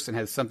every person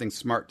has something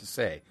smart to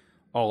say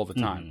all the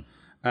time.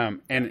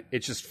 And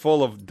it's just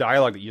full of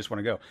dialogue that you just want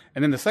to go.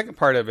 And then the second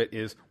part of it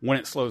is when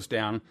it slows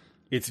down,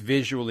 it's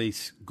visually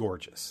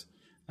gorgeous.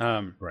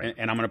 Right.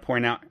 And I'm going to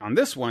point out on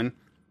this one,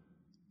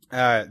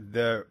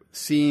 the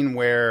scene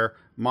where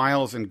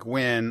Miles and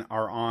Gwen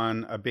are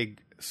on a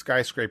big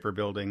skyscraper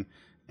building,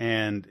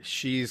 and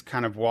she's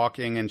kind of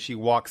walking, and she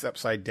walks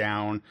upside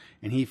down,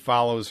 and he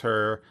follows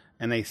her,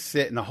 and they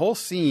sit, and the whole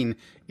scene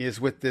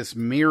is with this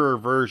mirror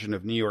version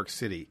of New York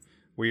City,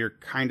 where you're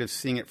kind of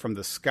seeing it from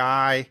the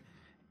sky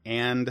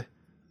and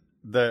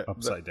the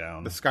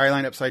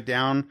skyline upside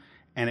down,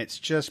 and it's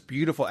just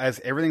beautiful as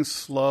everything's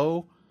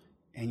slow,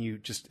 and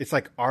it's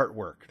like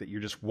artwork that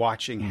you're just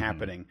watching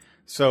happening.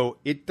 So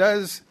it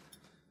does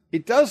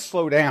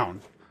slow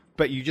down,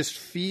 but you just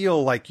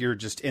feel like you're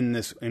just in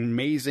this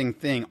amazing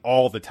thing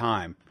all the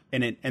time.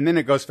 And then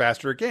it goes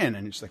faster again,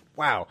 and it's like,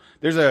 wow.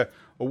 There's a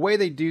way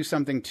they do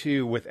something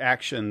too with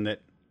action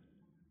that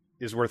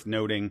is worth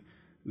noting,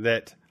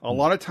 that a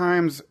lot of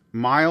times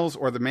Miles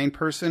or the main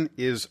person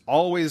is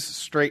always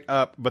straight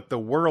up, but the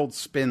world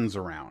spins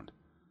around.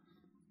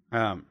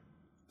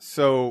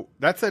 So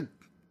that's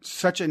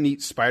such a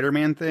neat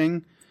Spider-Man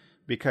thing,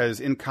 because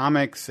in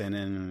comics and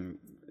in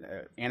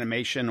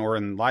animation or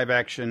in live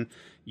action,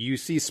 you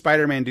see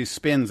Spider-Man do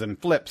spins and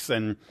flips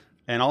and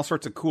all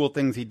sorts of cool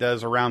things he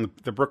does around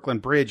the Brooklyn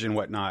Bridge and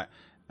whatnot.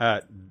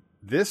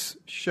 This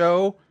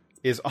show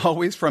is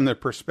always from the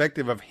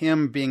perspective of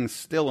him being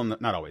still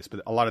not always,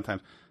 but a lot of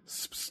times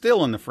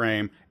still in the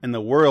frame, and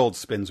the world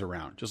spins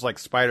around, just like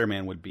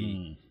Spider-Man would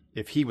be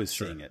if he was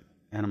seeing it.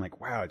 And I'm like,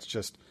 wow,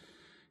 it's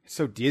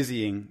so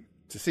dizzying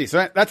to see.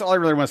 So that's all I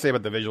really want to say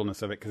about the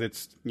visualness of it, because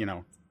it's,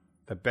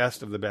 the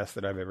best of the best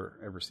that I've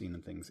ever seen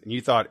in things. And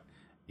you thought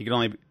you could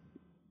only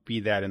be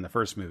that in the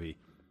first movie.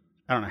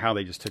 I don't know how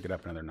they just took it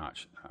up another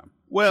notch.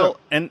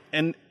 And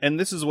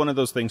this is one of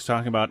those things,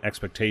 talking about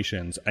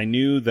expectations. I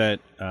knew that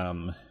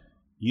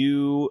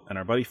you and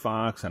our buddy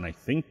Fox, and I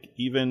think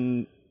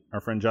even our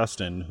friend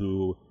Justin,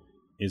 who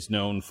is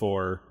known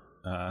for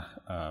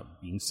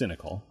being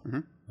cynical,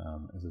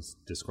 as his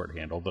Discord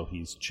handle, though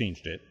he's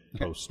changed it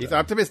post. He's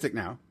optimistic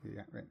now.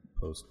 Yeah, right.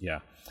 Post,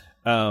 yeah.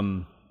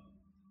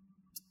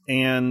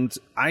 And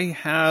I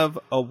have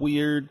a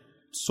weird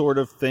sort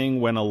of thing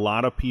when a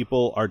lot of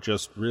people are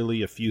just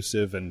really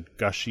effusive and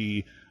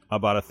gushy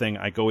about a thing.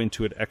 I go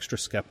into it extra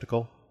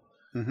skeptical.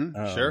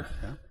 Sure.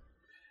 Yeah.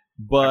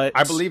 But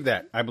I believe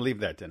that. I believe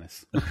that,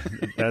 Dennis.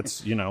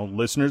 That's,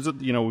 listeners,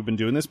 we've been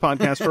doing this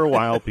podcast for a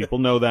while. People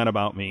know that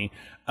about me.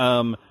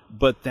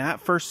 But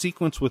that first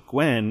sequence with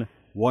Gwen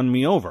won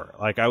me over.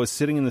 Like, I was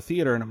sitting in the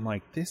theater and I'm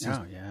like, this is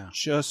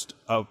just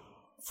a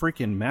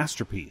freaking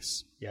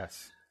masterpiece.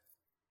 Yes.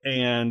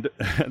 And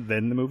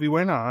then the movie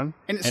went on.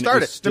 And it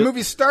started. The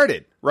movie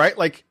started, right?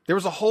 Like, there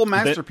was a whole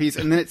masterpiece,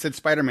 and then it said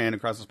Spider-Man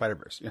Across the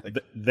Spider-Verse.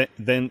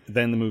 Then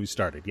the movie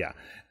started, yeah.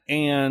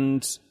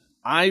 And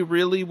I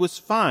really was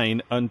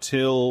fine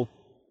until,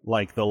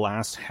 like, the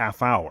last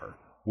half hour,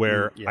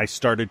 where I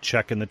started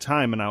checking the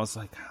time, and I was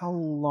like, how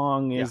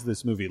long is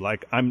this movie?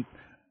 Like,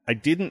 I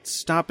didn't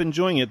stop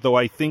enjoying it, though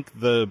I think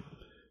the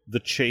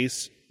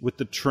chase with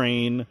the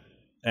train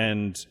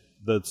and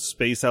the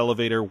space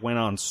elevator went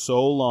on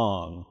so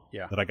long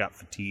that I got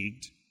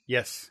fatigued.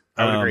 Yes,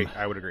 I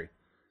would agree.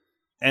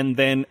 And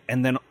then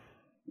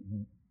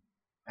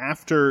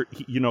after,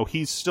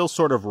 he's still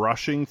sort of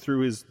rushing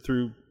through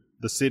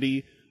the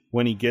city.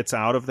 When he gets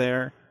out of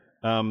there,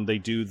 they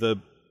do the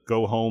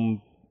go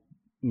home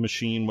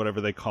machine,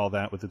 whatever they call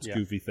that, with its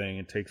goofy thing.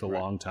 It takes a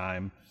long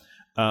time.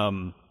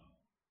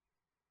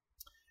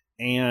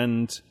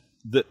 And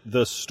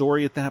the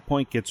story at that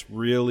point gets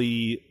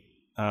really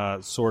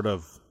sort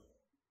of,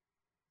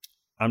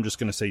 I'm just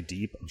going to say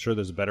deep. I'm sure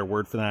there's a better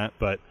word for that,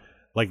 but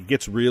like, it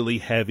gets really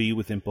heavy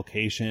with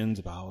implications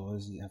about,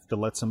 you have to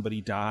let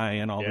somebody die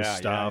and all this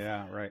stuff.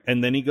 Yeah, right.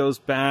 And then he goes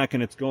back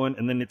and it's going,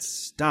 and then it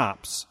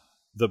stops.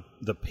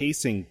 The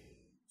pacing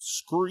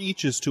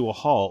screeches to a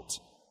halt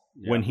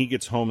when he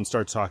gets home and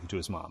starts talking to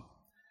his mom.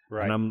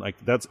 Right. And I'm like,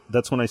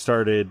 that's when I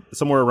started,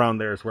 somewhere around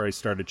there is where I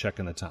started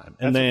checking the time.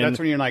 And that's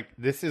when you're like,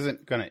 this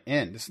isn't going to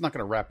end. This is not going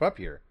to wrap up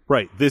here.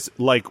 Right.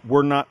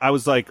 I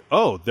was like,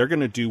 oh, they're going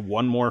to do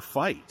one more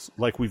fight.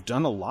 Like, we've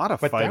done a lot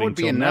of fighting. But that would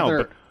be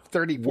another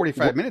 30,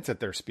 45 minutes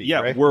at their speed. Yeah,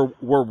 right?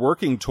 we're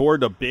working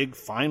toward a big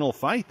final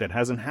fight that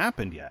hasn't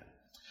happened yet.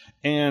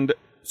 And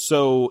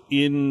so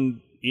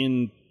in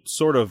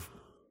sort of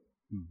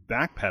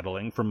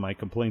backpedaling from my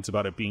complaints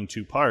about it being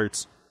two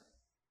parts,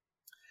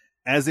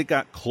 as it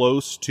got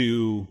close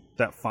to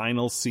that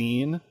final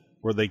scene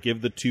where they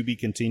give the to be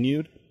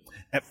continued,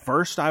 at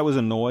first I was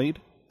annoyed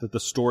that the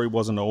story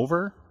wasn't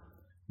over,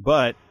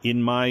 but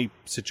in my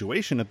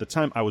situation at the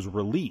time, I was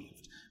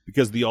relieved,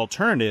 because the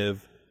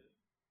alternative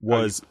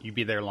was you'd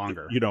be there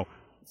longer.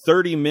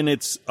 30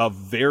 minutes of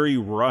very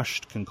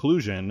rushed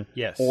conclusion,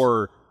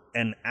 or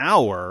an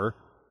hour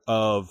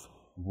of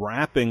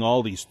wrapping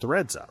all these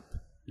threads up.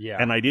 Yeah.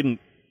 And I didn't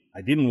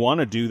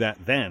want to do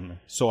that then,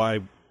 so I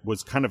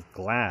was kind of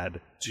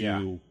glad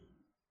to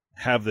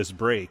have this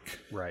break.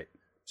 Right.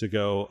 To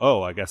go,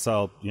 oh, I guess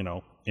I'll,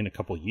 in a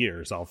couple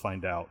years, I'll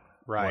find out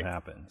Right. what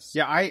happens.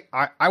 Yeah,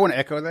 I want to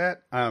echo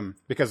that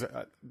because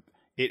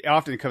it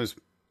often comes,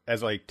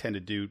 as I tend to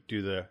do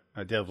the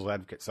devil's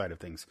advocate side of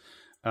things,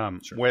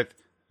 with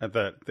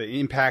the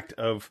impact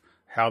of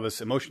how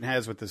this emotion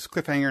has with this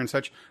cliffhanger and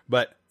such.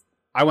 But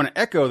I want to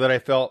echo that I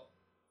felt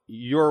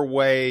your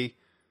way,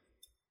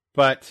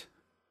 but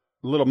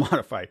a little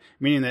modified,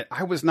 meaning that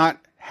I was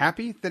not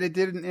happy that it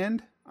didn't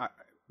end.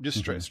 Just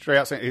straight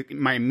out saying,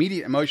 my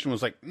immediate emotion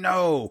was like,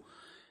 no,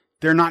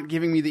 they're not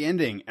giving me the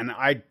ending. And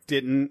I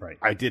didn't,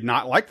 I did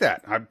not like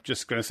that. I'm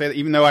just going to say that,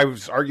 even though I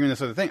was arguing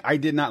this other thing, I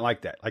did not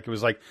like that. Like, it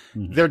was like,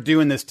 they're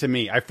doing this to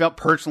me. I felt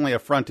personally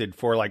affronted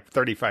for like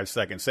 35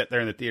 seconds, sat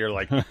there in the theater,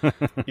 like,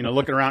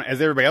 looking around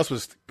as everybody else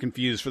was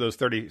confused for those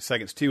 30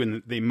 seconds too.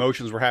 And the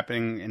emotions were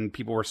happening and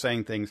people were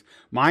saying things.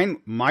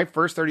 My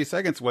first 30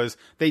 seconds was,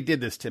 they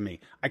did this to me.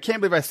 I can't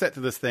believe I sat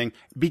to this thing,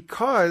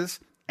 because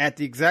at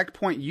the exact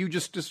point you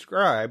just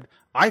described,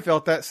 I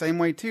felt that same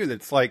way too.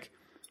 That's like,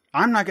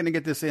 I'm not going to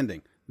get this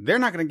ending. They're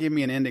not going to give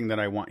me an ending that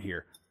I want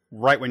here.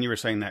 Right when you were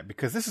saying that,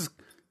 because this is,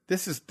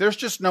 there's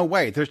just no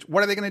way.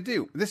 What are they going to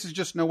do? This is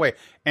just no way.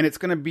 And it's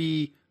going to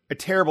be a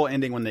terrible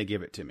ending when they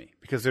give it to me,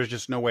 because there's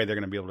just no way they're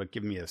going to be able to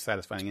give me a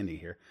satisfying ending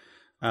here.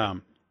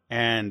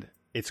 And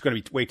it's going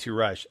to be way too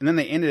rushed. And then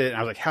they ended it, and I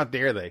was like, how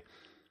dare they?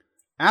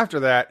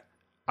 After that,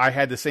 I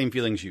had the same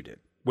feelings you did,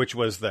 which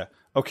was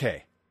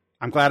okay,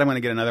 I'm glad I'm going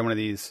to get another one of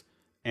these.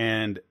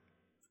 And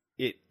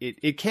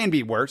it can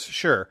be worse,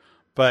 sure.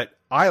 But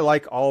I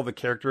like all the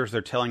characters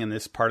they're telling in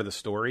this part of the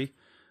story.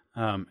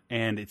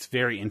 And it's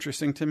very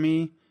interesting to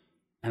me.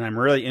 And I'm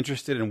really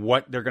interested in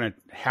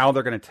how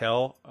they're going to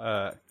tell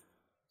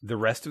the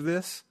rest of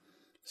this.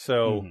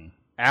 So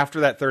after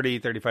that 30,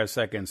 35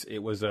 seconds, it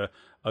was a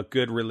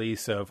good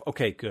release of,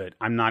 okay, good.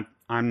 I'm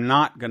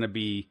not going to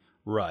be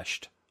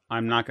rushed.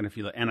 I'm not going to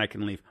feel it, and I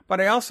can leave. But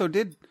I also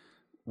did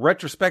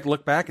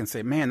look back and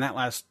say, man, that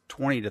last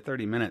 20 to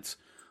 30 minutes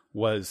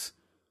was,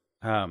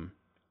 I'm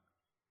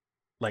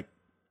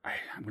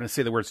going to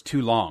say the words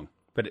too long,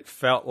 but it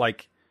felt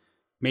like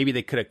maybe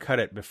they could have cut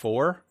it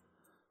before.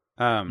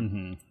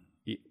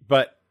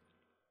 But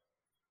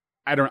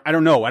I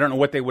don't know. I don't know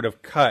what they would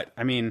have cut.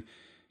 I mean,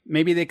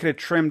 maybe they could have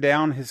trimmed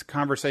down his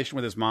conversation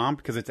with his mom,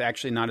 because it's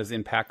actually not as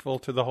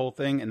impactful to the whole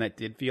thing. And that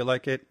did feel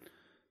like it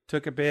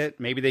took a bit.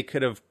 Maybe they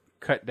could have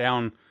cut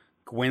down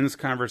Gwen's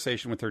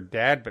conversation with her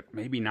dad, but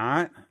maybe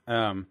not.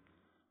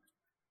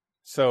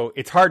 So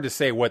it's hard to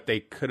say what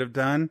they could have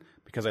done,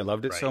 because I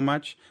loved it so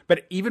much.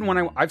 But even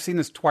when I've seen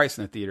this twice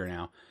in the theater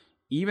now,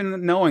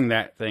 even knowing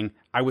that thing,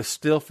 I was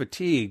still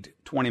fatigued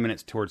 20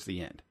 minutes towards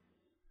the end.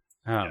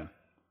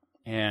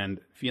 And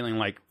feeling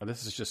like,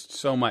 this is just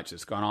so much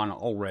that's gone on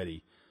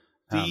already.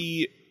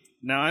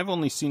 Now, I've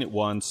only seen it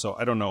once, so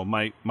I don't know.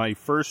 My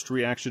first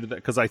reaction to that,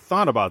 because I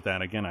thought about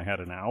that. Again, I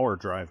had an hour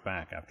drive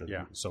back after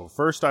that. So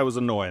first I was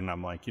annoyed, and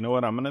I'm like, you know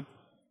what? I'm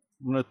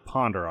gonna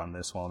ponder on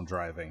this while I'm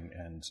driving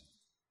and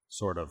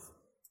sort of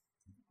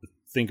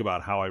think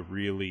about how I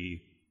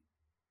really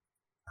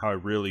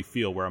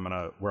feel, where I'm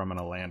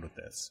gonna land with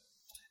this.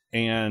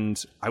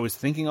 And I was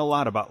thinking a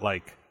lot about,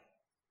 like,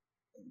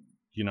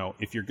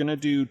 if you're gonna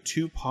do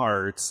 2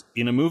 parts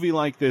in a movie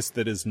like this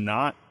that is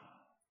not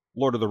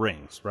Lord of the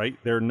Rings, right?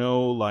 There are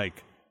no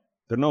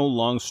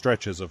long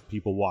stretches of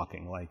people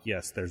walking. Like,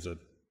 yes, there's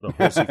the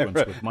whole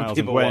sequence with Miles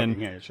and Gwen,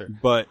 walking, yeah, sure.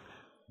 but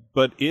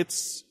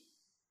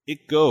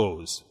it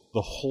goes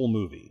the whole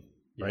movie,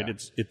 right?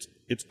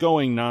 It's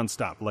going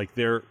nonstop. Like,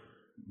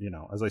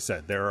 as I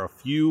said, there are a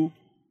few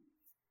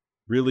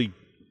really,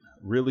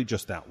 really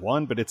just that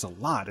one, but it's a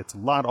lot. It's a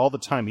lot all the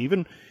time.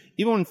 Even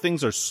when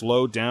things are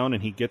slowed down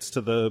and he gets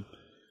to the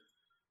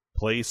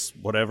place,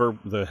 whatever,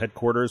 the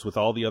headquarters with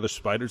all the other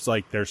spiders,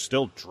 like, they're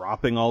still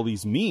dropping all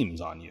these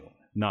memes on you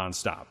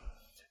nonstop.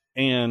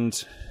 And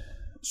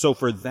so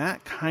for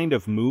that kind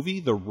of movie,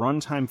 the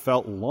runtime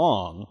felt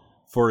long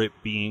for it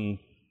being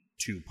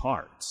 2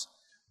 parts.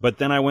 But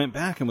then I went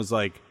back and was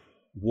like,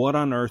 what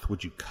on earth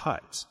would you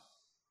cut?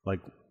 Like,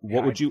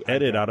 what would you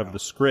edit out of the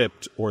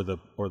script or the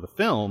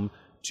film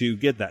to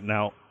get that?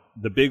 Now,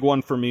 the big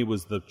one for me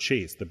was the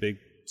big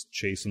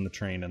chase in the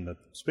train and the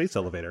space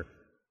elevator.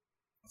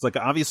 It's like,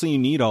 obviously you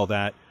need all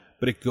that,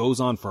 but it goes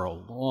on for a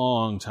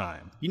long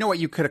time. You know what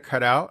you could have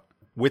cut out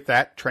with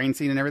that train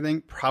scene and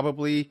everything?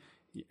 Probably,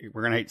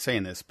 we're going to hate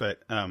saying this, but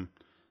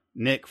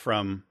Nick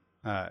from...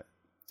 a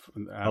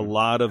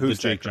lot of the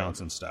Jake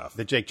Johnson stuff.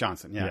 The Jake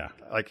Johnson, yeah.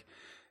 Like,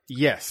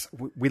 yes,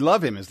 we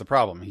love him is the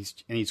problem.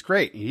 He's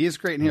great. He is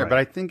great in here, but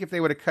I think if they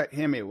would have cut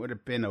him, it would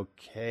have been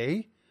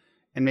okay,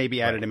 and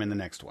maybe added him in the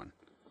next one.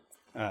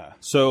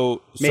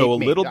 So a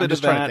little bit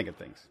of that. Trying to think of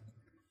things.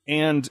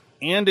 And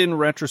in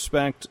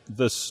retrospect,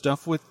 the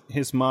stuff with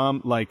his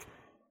mom, like,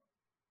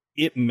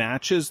 it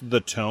matches the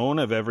tone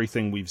of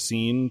everything we've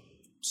seen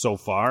so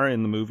far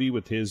in the movie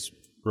with his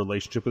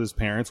relationship with his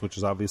parents, which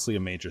is obviously a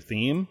major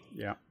theme.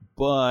 Yeah.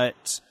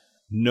 But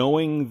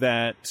knowing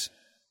that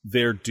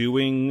they're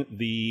doing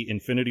the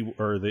Infinity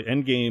or the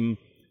Endgame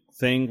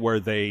thing where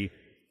they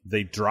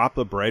drop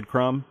a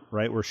breadcrumb,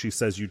 right, where she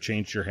says you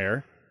changed your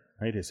hair,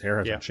 right? His hair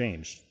hasn't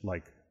changed.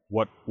 Like,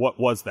 what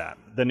was that?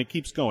 Then it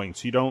keeps going.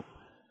 So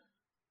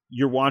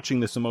you're watching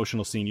this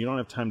emotional scene. You don't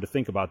have time to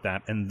think about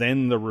that. And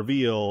then the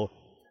reveal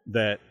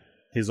that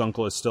his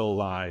uncle is still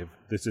alive.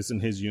 This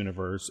isn't his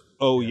universe.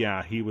 Oh,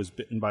 yeah, he was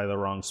bitten by the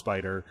wrong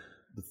spider,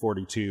 the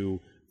 42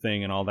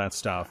 thing and all that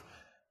stuff.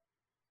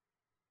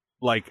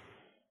 Like,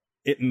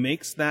 it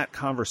makes that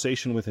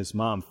conversation with his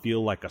mom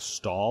feel like a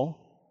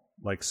stall,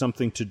 like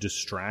something to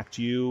distract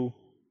you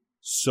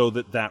so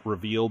that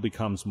reveal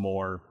becomes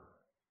more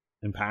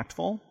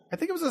impactful. I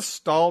think it was a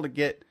stall to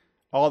get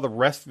all the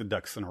rest of the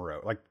ducks in a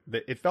row. Like,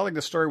 it felt like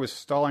the story was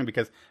stalling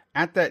because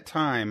at that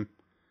time,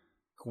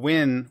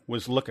 Gwen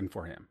was looking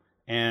for him.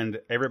 And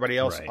everybody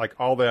else, Right. like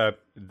all the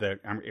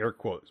air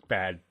quotes,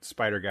 bad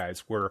spider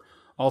guys, were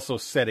also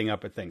setting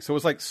up a thing. So it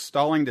was like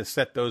stalling to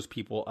set those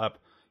people up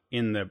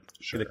in the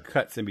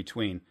cuts in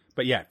between.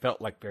 But yeah, it felt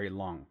like very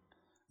long.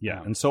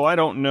 Yeah, and so I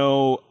don't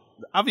know.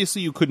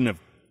 Obviously, you couldn't have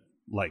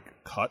like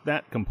cut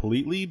that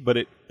completely, but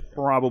it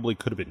probably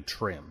could have been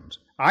trimmed.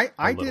 I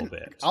little did.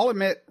 bit. I'll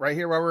admit, right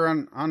here while we're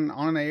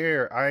on the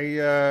air,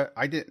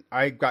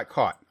 I got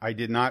caught. I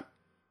did not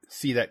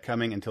see that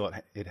coming until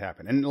it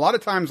happened, and a lot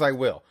of times I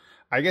will.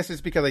 I guess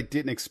it's because I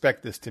didn't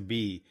expect this to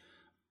be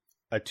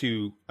a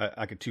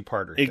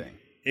two-parter thing.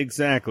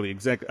 Exactly.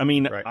 I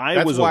mean, Right. I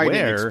That's was why aware I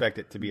didn't expect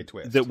it to be a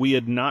twist. that we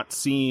had not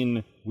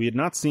seen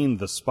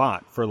the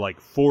spot for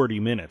like 40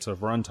 minutes of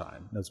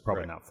runtime. That's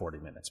probably Right. not 40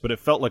 minutes, but it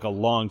felt like a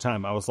long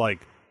time. I was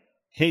like,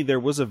 "Hey, there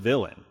was a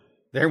villain.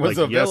 There was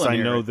like, a yes, villain I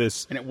here, know right?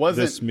 this, and it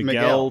wasn't this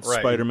Miguel right.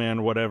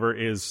 Spider-Man, whatever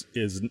is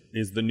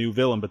the new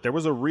villain, but there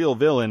was a real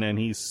villain, and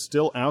he's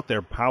still out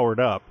there, powered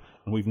up,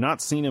 and we've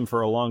not seen him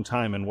for a long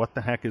time. And what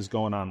the heck is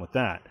going on with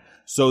that?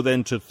 So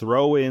then to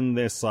throw in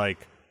this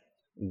like,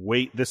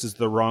 wait, this is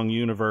the wrong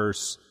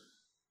universe,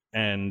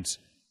 and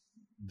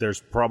there's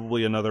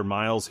probably another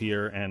Miles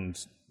here, and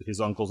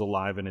his uncle's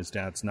alive and his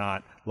dad's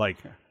not. Like,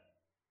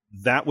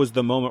 that was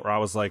the moment where I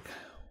was like,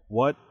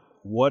 what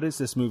is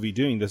this movie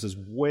doing? This is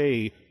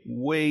way,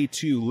 way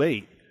too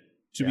late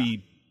to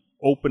be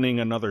opening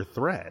another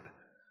thread,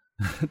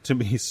 to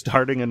be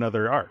starting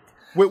another arc.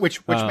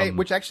 Which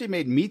actually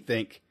made me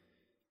think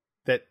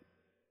that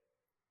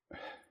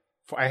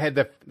I had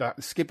the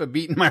skip a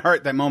beat in my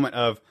heart, that moment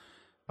of,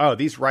 oh,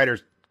 these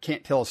writers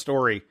can't tell a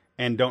story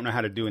and don't know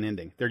how to do an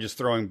ending. They're just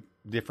throwing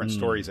different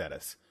stories at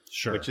us.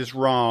 Sure. Which is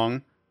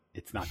wrong.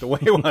 It's not the way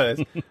it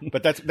was.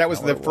 But that was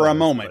for a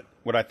moment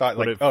what I thought,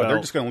 like, they're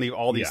just going to leave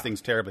all these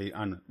things terribly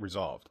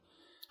unresolved.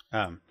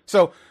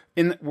 So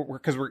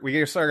because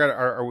we started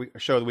our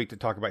show of the week to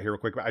talk about here real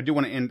quick, but I do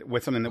want to end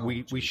with something that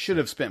we should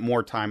have spent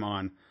more time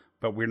on,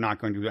 but we're not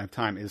going to have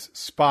time. Is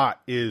Spot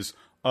is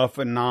a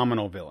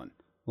phenomenal villain.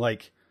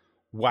 Like,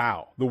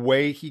 wow, the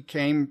way he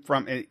came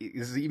from, it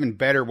is even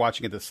better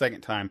watching it the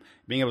second time,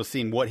 being able to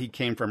see what he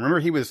came from. Remember,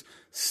 he was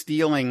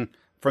stealing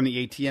from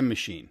the ATM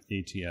machine.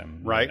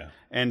 Right? Yeah.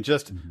 And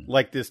just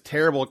like this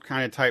terrible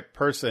kind of type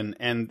person,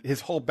 and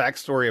his whole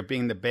backstory of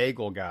being the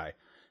bagel guy.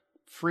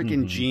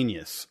 Freaking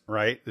genius,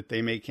 right? That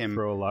they make him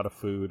throw a lot of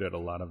food at a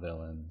lot of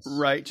villains.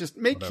 Right. Just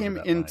make him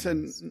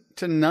into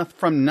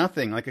from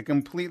nothing, like a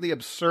completely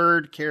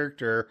absurd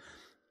character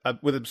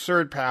with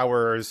absurd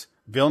powers,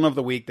 villain of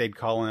the week, they'd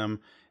call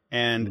him.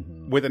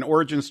 And with an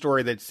origin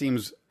story that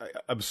seems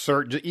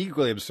absurd,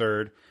 equally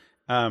absurd,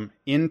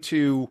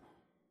 into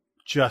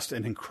just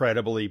an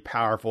incredibly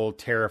powerful,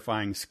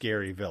 terrifying,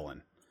 scary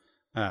villain.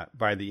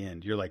 By the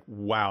end, you're like,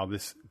 wow,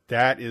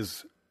 that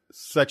is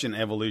such an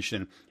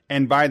evolution.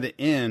 And by the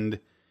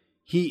end,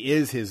 he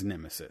is his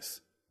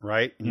nemesis,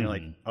 right? And you're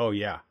like, oh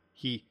yeah,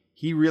 he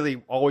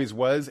really always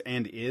was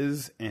and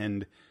is.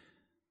 And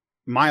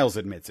Miles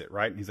admits it,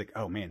 right? And he's like,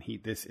 oh man,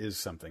 this is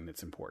something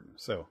that's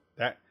important. So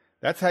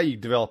that's how you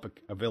develop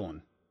a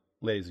villain,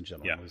 ladies and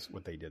gentlemen, was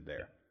what they did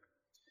there.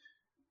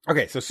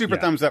 Okay, so super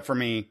thumbs up for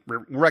me.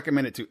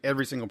 Recommend it to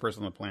every single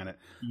person on the planet.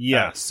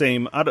 Yeah,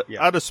 same. Out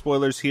of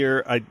spoilers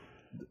here,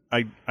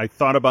 I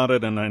thought about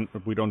it, and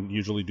we don't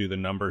usually do the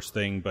numbers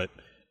thing,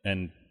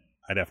 and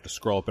I'd have to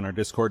scroll up in our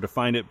Discord to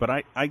find it, but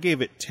I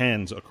gave it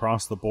 10s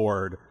across the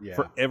board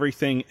for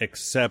everything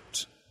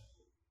except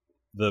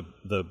the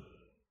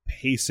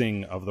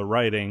pacing of the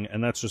writing,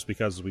 and that's just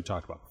because, as we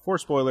talked about before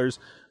spoilers,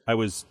 I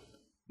was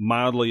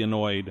mildly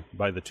annoyed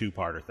by the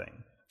two-parter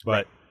thing.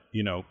 But,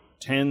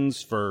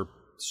 10s for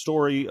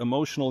story,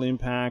 emotional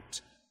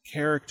impact,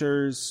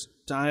 characters,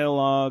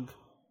 dialogue,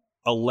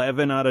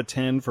 11 out of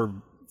 10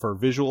 for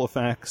visual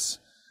effects.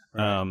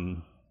 Right.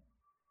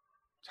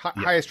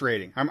 Highest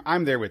rating.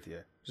 I'm there with you.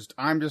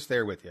 I'm just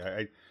there with you.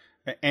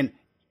 And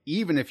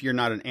even if you're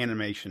not an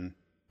animation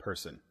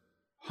person,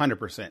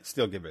 100%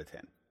 still give it a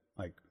 10.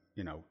 Like,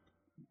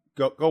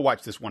 go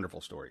watch this wonderful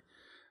story.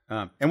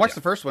 And watch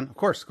the first one. Of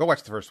course, go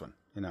watch the first one,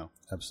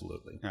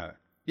 Absolutely.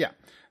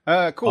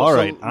 Cool. All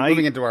right.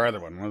 Moving into our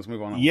other one. Let's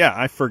move on. Yeah,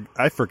 I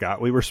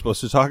forgot we were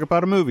supposed to talk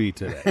about a movie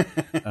today.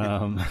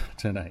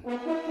 Tonight.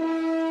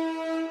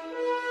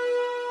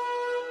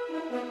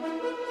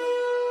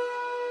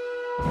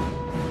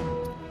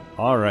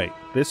 All right.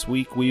 This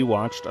week we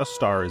watched A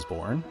Star Is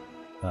Born,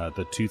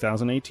 the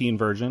 2018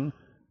 version,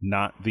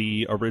 not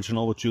the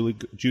original with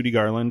Judy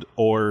Garland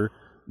or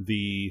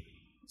the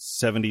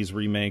 70s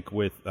remake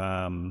with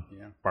Barbara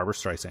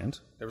Streisand.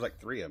 There was like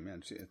 3 of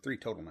them, 3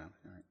 total now.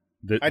 All right.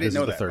 I didn't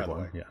know the that, third by the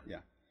one. way. Yeah.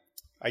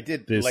 I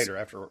did later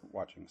after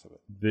watching some of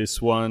it.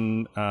 This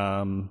one,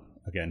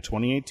 again,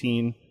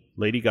 2018,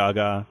 Lady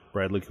Gaga,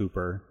 Bradley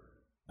Cooper,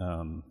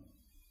 and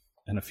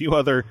a few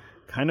other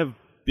kind of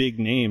big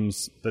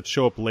names that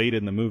show up late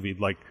in the movie.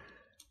 Like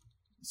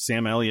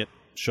Sam Elliott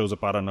shows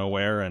up out of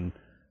nowhere, and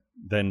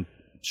then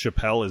Dave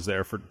Chappelle is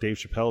there for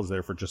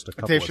just a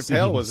couple Dave of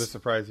Chappelle scenes. was a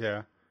surprise, yeah.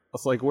 I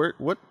was like, why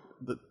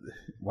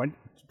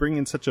bring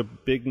in such a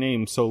big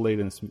name so late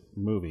in this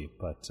movie?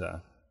 But,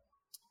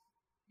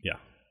 yeah.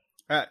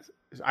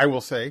 I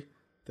will say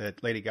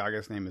that Lady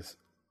Gaga's name is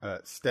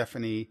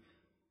Stephanie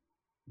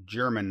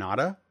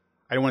Germanotta.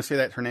 I don't want to say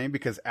that's her name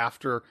because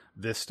after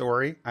this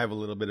story, I have a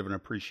little bit of an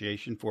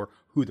appreciation for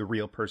who the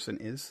real person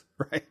is,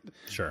 right?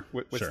 Sure.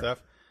 with sure.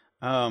 stuff.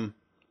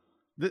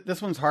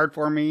 This one's hard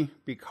for me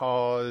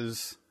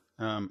because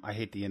I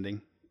hate the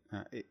ending.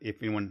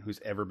 If anyone who's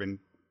ever been,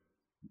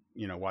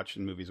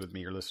 watching movies with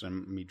me or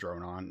listening to me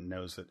drone on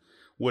knows that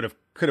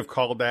could have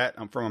called that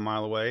from a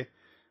mile away.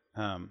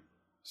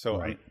 So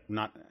right. I'm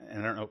not,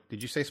 and I don't know.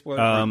 Did you say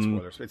spoilers?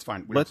 Spoilers. It's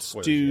fine. Let's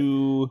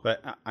do.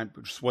 But I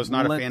just was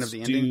not a fan of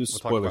the ending. We'll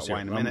talk about why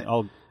in a minute.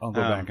 I'll go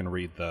back and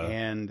read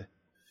the.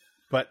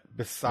 But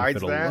besides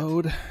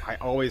that, I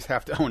always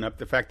have to own up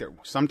the fact that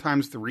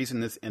sometimes the reason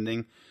this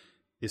ending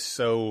is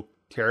so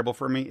terrible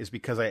for me is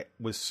because I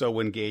was so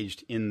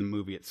engaged in the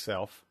movie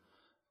itself,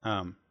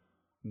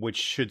 which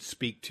should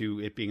speak to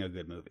it being a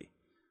good movie.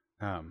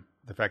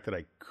 The fact that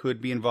I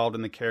could be involved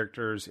in the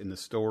characters, in the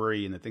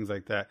story, and the things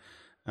like that,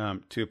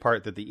 to a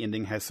part that the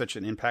ending has such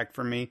an impact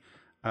for me,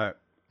 I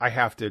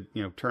have to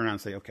turn around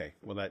and say, okay,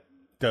 well that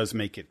does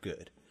make it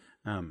good,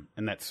 and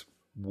that's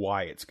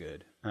why it's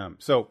good.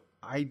 So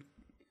I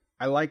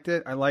liked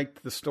it. I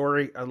liked the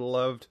story. I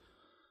loved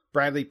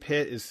Bradley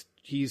Pitt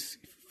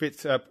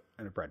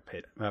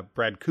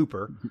Brad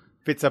Cooper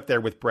fits up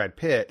there with Brad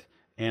Pitt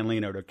and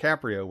Leonardo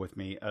DiCaprio with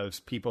me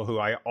as people who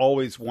I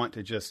always want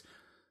to just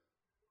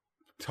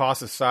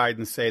toss aside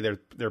and say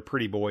they're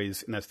pretty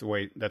boys, and that's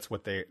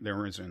what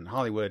they're in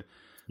Hollywood,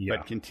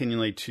 but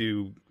continually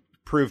to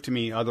prove to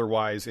me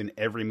otherwise in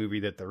every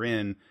movie that they're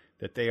in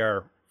that they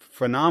are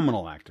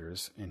phenomenal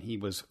actors, and he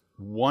was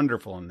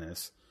wonderful in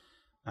this,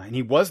 and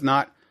he wasn't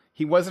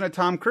a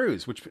Tom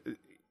Cruise, which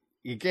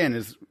again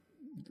is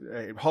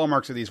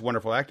hallmarks of these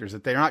wonderful actors,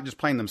 that they're not just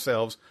playing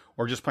themselves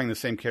or just playing the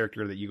same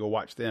character that you go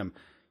watch them.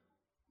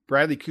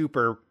 Bradley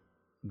Cooper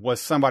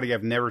was somebody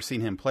I've never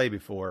seen him play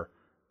before,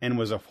 and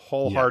was a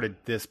wholehearted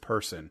this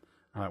person.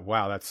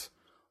 Wow, that's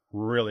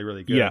really,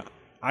 really good. Yeah,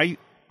 I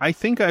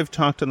think I've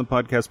talked on the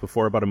podcast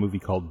before about a movie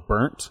called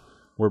Burnt,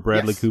 where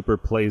Bradley Cooper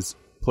plays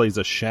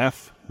a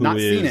chef who not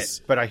seen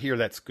it, but I hear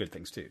that's good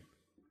things too.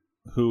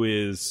 Who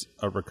is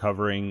a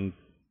recovering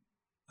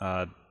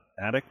drug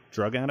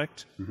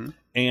addict. Mm-hmm.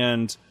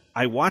 And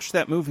I watched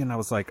that movie and I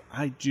was like,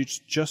 I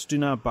just do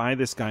not buy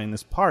this guy in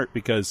this part,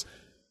 because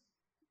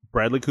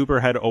Bradley Cooper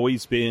had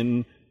always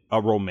been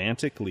a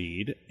romantic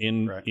lead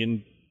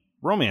in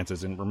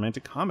romances and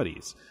romantic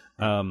comedies.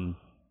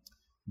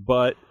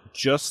 But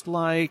just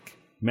like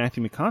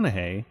Matthew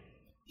McConaughey,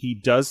 he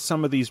does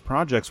some of these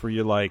projects where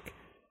you're like,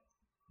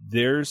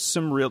 there's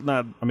some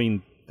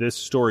this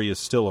story is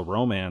still a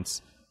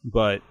romance,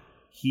 but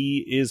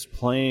he is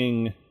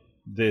playing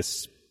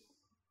this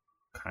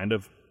kind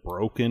of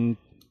broken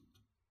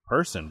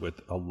person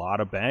with a lot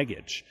of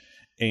baggage.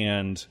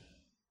 And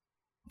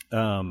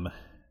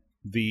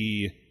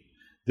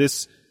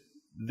this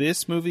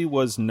movie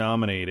was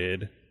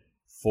nominated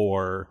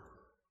for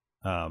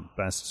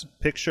Best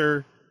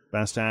Picture,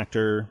 Best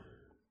Actor,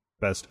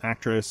 Best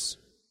Actress.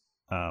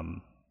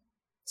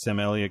 Sam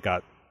Elliott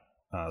got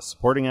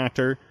Supporting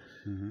Actor.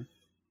 Mm-hmm.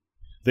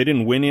 They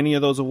didn't win any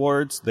of those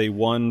awards. They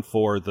won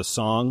for the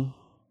song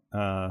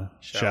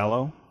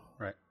Shallow.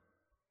 Right.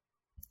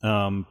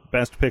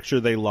 Best Picture,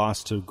 they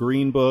lost to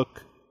Green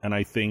Book, and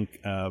I think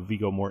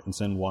Viggo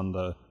Mortensen won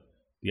the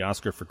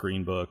Oscar for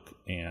Green Book,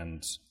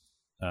 and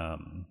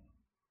Mahershala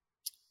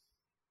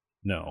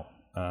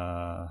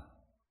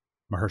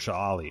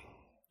Ali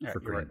for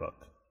Green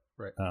Book.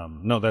 Right.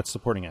 No, that's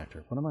Supporting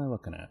Actor. What am I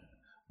looking at?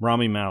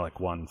 Rami Malek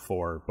won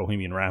for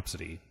Bohemian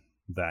Rhapsody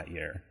that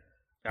year.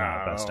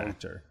 Best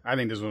Actor. I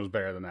think this one was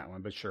better than that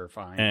one, but sure,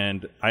 fine.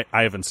 And I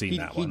haven't seen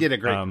that one. He did a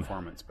great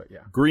performance, but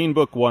yeah. Green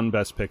Book won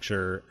Best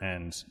Picture,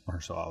 and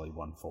Mahershala Ali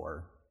won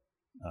for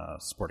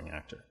Supporting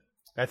Actor.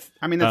 That's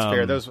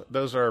fair.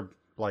 Those are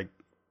like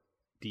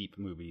deep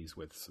movies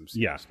with some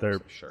serious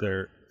stuff,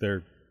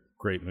 they're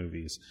great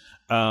movies.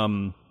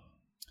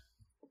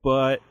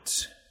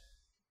 But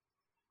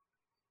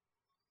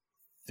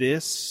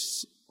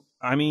this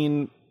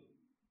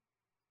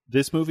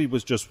movie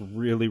was just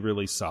really,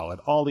 really solid.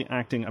 All the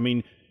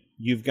acting,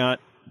 you've got,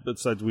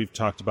 besides we've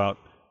talked about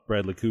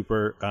Bradley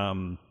Cooper,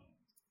 I'm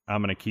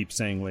going to keep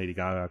saying Lady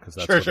Gaga because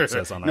that's what it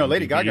says on IMDb. No,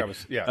 Lady Gaga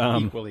was,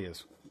 equally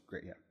as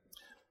great, yeah.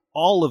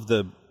 All of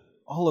the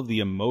all of the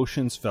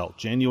emotions felt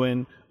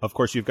genuine. Of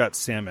course, you've got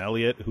Sam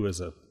Elliott, who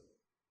is a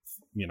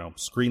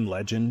screen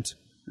legend.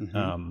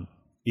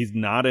 He's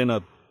not in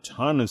a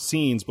ton of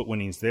scenes, but when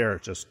he's there,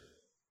 it's just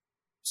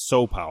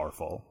so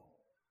powerful.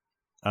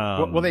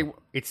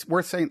 It's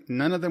worth saying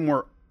none of them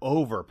were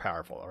over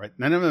powerful, right?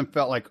 None of them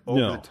felt like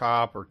over the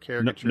top or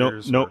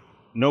caricatures.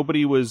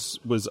 Nobody was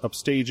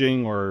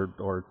upstaging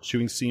or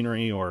chewing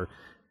scenery or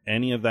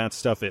any of that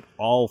stuff. It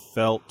all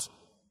felt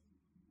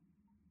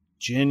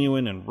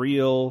genuine and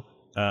real.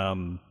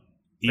 Very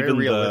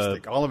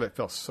realistic. All of it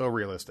felt so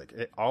realistic.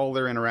 All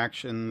their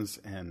interactions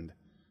and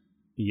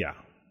yeah,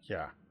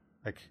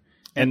 like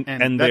and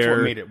that's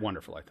what made it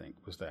wonderful. I think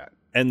was that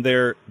and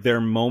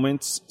their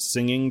moments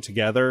singing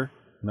together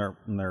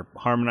and their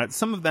harmonized.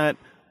 Some of that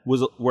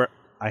was where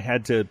I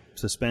had to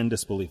suspend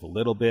disbelief a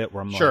little bit.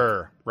 Where I'm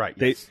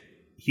right.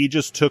 He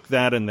just took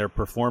that and they're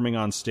performing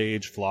on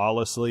stage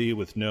flawlessly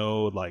with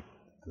no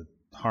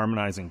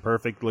harmonizing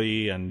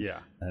perfectly and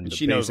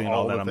she knows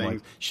all the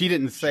things. She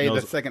didn't say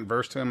the second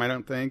verse to him, I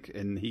don't think,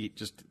 and he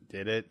just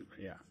did it.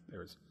 Yeah, there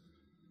was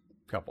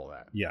a couple of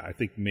that. Yeah, I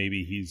think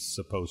maybe he's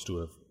supposed to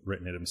have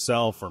written it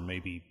himself, or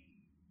maybe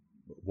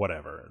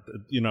whatever.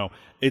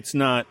 It's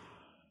not.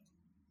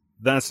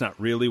 That's not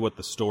really what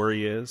the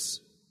story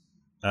is,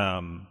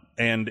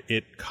 and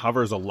it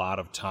covers a lot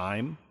of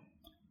time,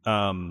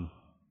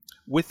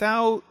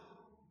 without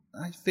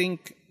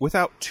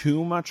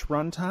too much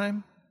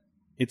runtime.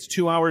 It's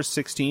 2 hours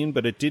 16,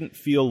 but it didn't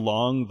feel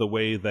long the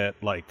way that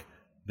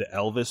the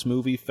Elvis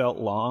movie felt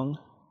long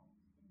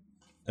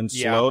and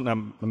slow.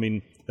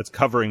 And it's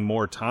covering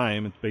more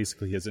time. It's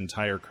basically his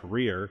entire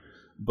career.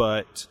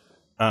 But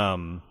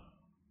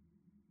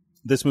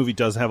this movie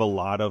does have a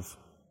lot of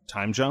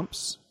time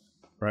jumps,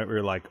 right? Where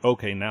you're like,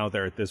 okay, now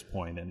they're at this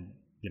point, and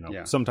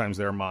sometimes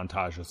there are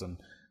montages and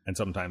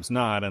sometimes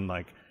not, and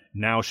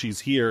now she's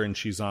here and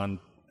she's on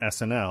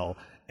SNL.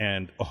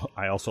 And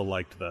I also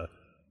liked the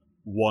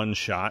one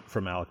shot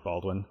from Alec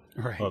Baldwin.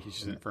 Right,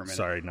 he's in it for a minute.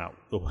 Sorry, not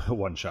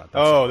one shot.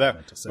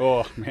 That's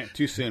man,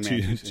 too soon,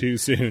 man. Too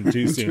soon.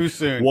 Too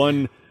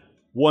soon.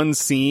 One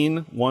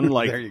scene,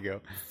 there you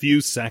go.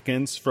 Few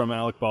seconds from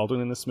Alec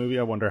Baldwin in this movie.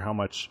 I wonder how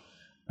much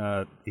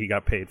he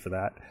got paid for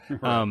that.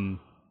 Right.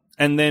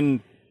 And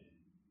then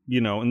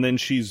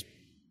she's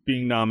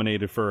being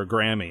nominated for a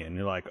Grammy, and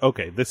you're like,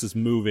 okay, this is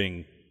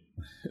moving.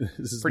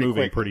 This is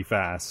moving pretty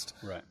fast.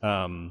 Right.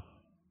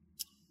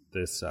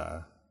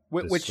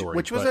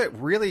 Which was a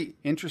really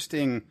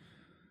interesting.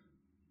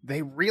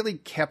 They really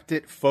kept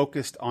it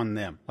focused on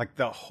them,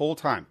 the whole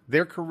time.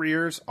 Their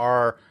careers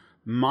are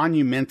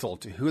monumental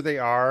to who they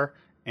are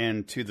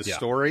and to the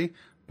story,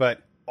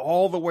 but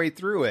all the way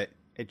through it,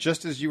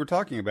 just as you were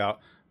talking about,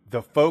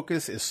 the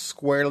focus is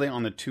squarely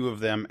on the two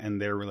of them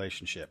and their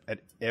relationship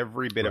at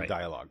every bit of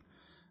dialogue.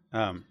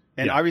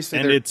 Obviously,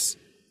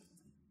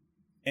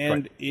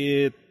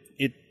 it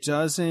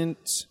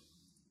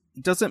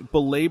doesn't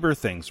belabor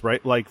things,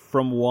 right?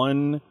 From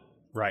one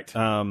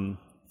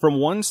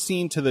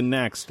scene to the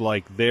next,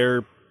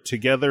 they're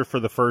together for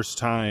the first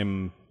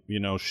time.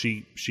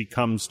 She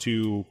comes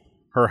to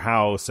her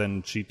house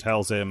and she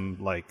tells him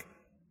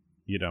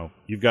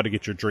you've got to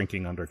get your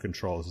drinking under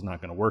control. This is not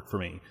going to work for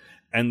me.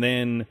 And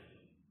then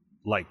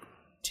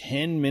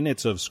 10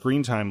 minutes of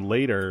screen time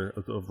later,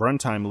 of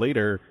runtime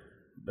later,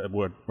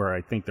 where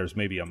I think there's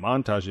maybe a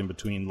montage in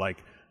between,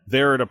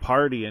 they're at a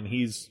party and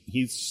he's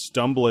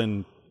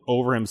stumbling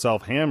over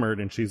himself,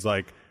 hammered, and she's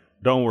like,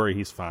 don't worry,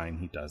 he's fine,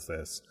 he does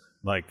this.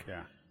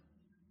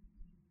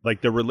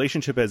 The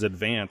relationship has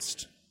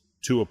advanced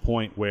to a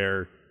point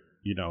where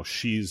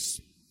she's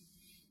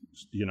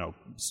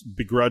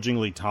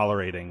begrudgingly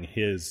tolerating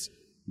his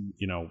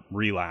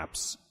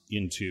relapse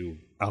into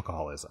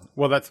alcoholism.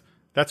 Well,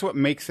 that's what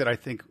makes it, I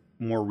think,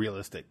 more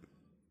realistic.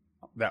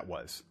 That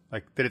was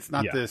that it's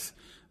not this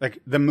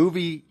the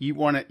movie you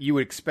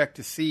would expect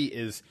to see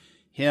is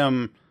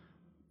him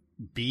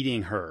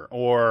beating her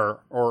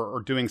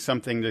or doing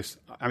something.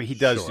 He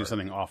does do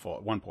something awful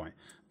at one point,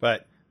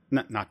 but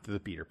not to the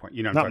beater point.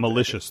 Not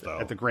malicious though.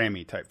 At the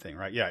Grammy type thing,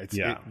 right? Yeah,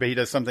 but he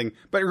does something.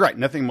 But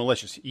nothing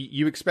malicious.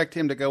 You expect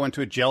him to go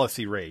into a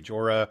jealousy rage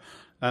or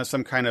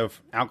some kind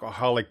of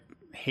alcoholic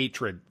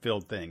hatred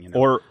filled thing,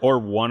 or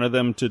one of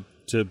them to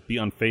be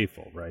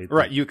unfaithful, right?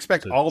 Right. You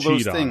expect all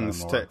those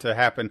things to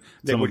happen.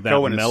 They would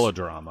go in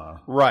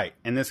melodrama, right?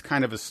 And this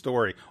kind of a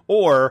story,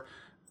 or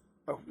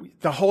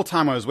the whole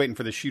time I was waiting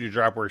for the shoe to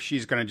drop, where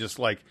she's going to just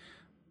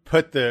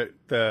put the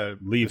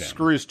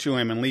screws to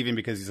him and leave him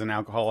because he's an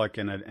alcoholic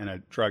and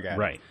a drug addict,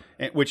 right?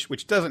 And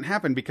which doesn't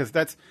happen, because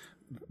that's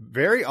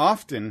very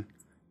often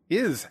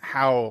is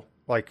how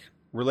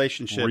real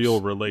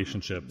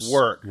relationships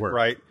work,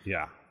 right?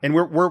 Yeah. And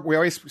we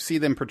always see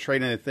them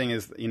portrayed in a thing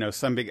as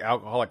some big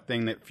alcoholic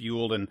thing that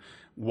fueled, and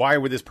why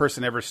would this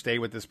person ever stay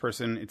with this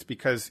person? It's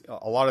because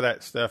a lot of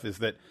that stuff is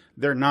that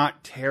they're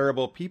not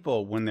terrible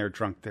people when they're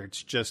drunk.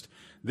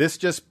 This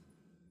just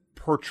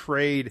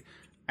portrayed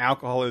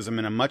alcoholism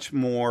in a much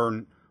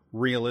more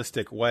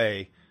realistic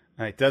way.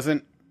 It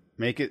doesn't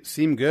make it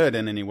seem good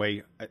in any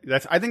way.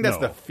 I think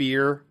that's No. the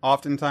fear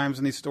oftentimes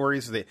in these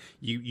stories, that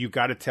you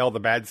got to tell the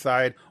bad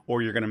side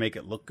or you're going to make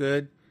it look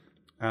good,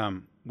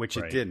 which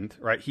it Right. didn't.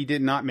 Right? He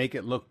did not make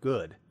it look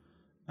good.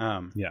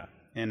 Yeah.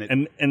 And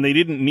it, And they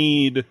didn't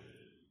need,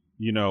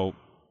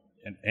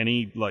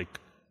 any like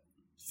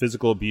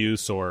physical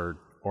abuse or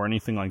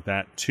anything like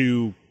that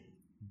to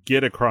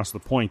get across the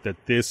point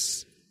that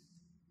this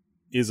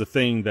is a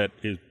thing that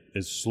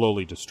is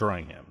slowly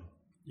destroying him.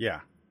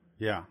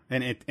 yeah,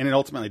 and it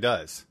ultimately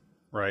does.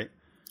 Right.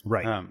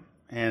 Right.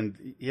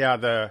 And yeah,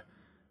 the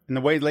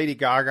way Lady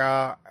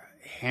Gaga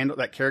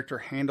that character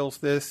handles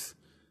this,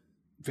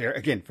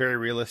 very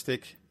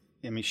realistic.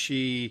 I mean,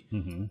 she,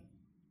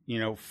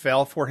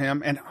 fell for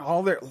him, and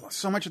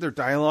so much of their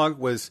dialogue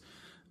was,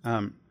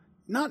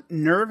 not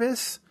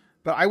nervous,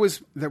 but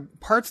the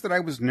parts that I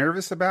was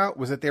nervous about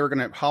was that they were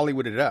going to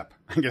Hollywood it up.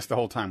 I guess the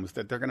whole time was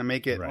that they're going to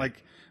make it Right.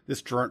 like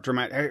this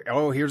dramatic. Hey,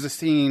 oh, here's a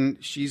scene.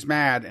 She's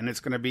mad, and it's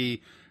going to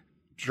be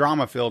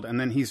drama filled, and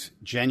then he's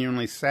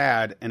genuinely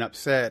sad and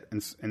upset,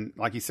 and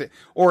like he said,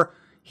 or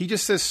he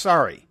just says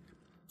sorry.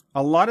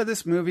 A lot of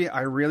this movie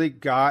I really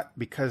got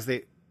because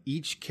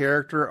each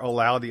character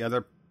allowed the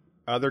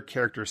other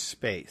character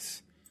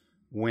space.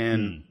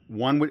 When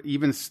one would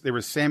there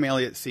was Sam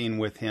Elliott scene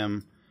with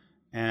him,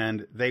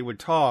 and they would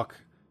talk,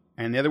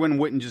 and the other one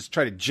wouldn't just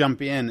try to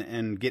jump in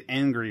and get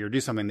angry or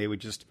do something. They would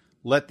just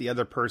let the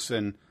other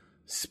person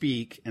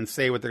speak and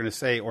say what they're going to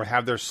say, or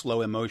have their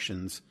slow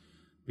emotions,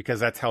 because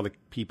that's how the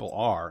people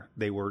are.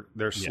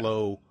 They're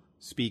slow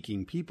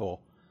speaking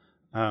people.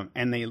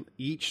 And they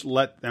each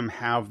let them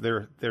have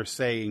their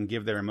say and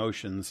give their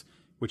emotions,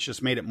 which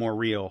just made it more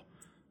real.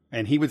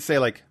 And he would say,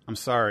 like, I'm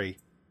sorry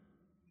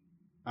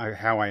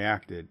how I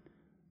acted.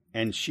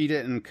 And she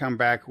didn't come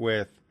back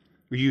with,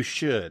 you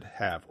should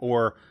have,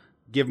 or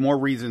give more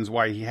reasons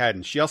why he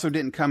hadn't. She also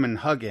didn't come and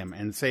hug him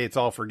and say it's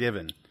all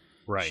forgiven.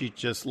 Right. She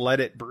just let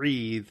it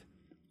breathe,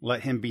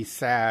 let him be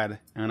sad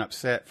and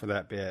upset for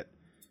that bit.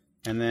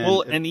 And then,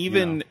 and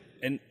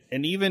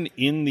even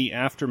in the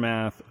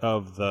aftermath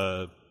of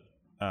the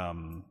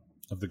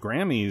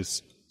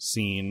Grammys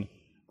scene,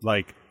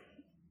 like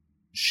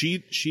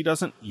she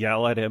doesn't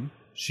yell at him.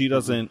 She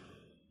doesn't,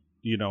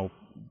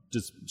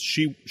 just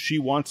she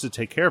wants to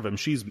take care of him.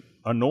 She's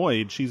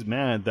annoyed. She's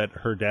mad that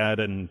her dad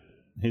and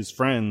his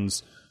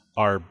friends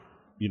are,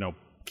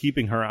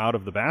 keeping her out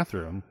of the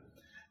bathroom.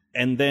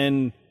 And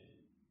then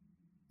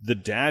the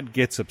dad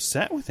gets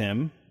upset with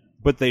him,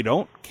 but they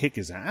don't kick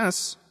his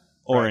ass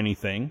or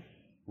anything.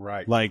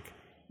 Right. Like,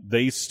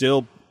 they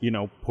still,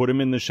 put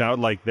him in the shower.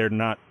 Like, they're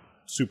not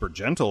super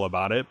gentle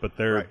about it, but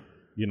they're,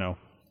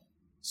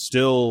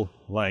 still,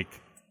 like,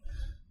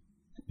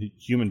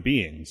 human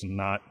beings and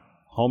not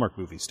Hallmark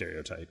movie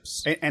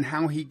stereotypes. And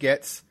how he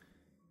gets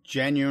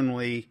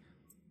genuinely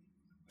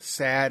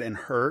sad and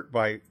hurt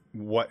by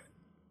what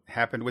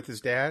happened with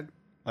his dad.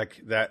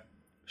 Like, that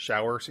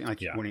shower scene,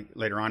 like when he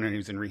later on, and he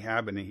was in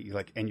rehab, and he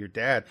and your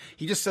dad,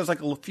 he just says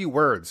like a few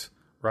words,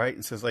 right?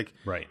 And says like,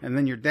 right. And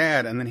then your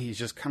dad, and then he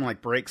just kind of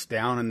like breaks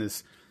down in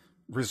this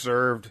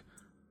reserved,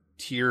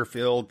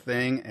 tear-filled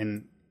thing,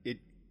 and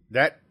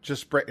that's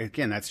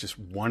just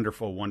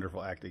wonderful,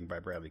 wonderful acting by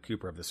Bradley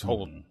Cooper of this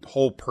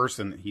whole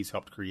person that he's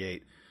helped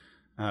create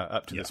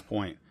up to this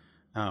point.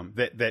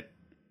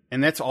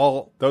 And that's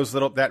all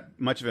that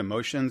much of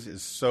emotions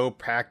is so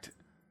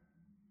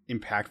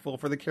impactful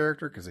for the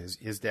character, because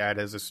his dad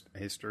has a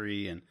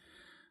history, and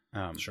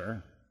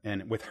sure,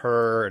 and with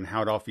her and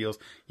how it all feels.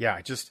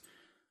 Yeah, just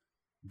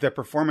the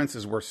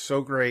performances were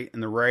so great,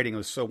 and the writing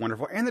was so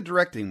wonderful, and the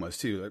directing was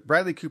too.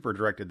 Bradley Cooper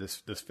directed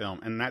this film,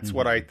 and that's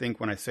what I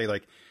think when I say,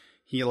 like,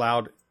 he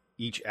allowed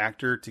each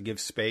actor to give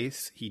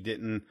space. He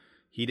didn't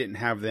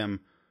have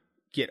them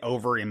get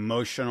over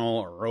emotional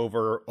or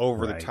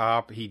over the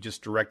top. He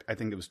just I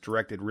think it was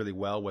directed really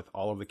well with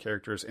all of the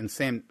characters. And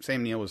Sam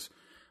Neill was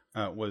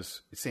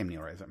Sam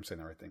Neill, right? I'm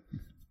saying the right thing.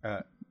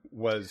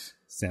 Was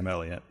Sam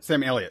Elliott.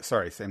 Sam Elliott.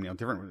 Sorry, Sam Neill.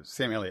 Different.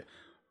 Sam Elliott.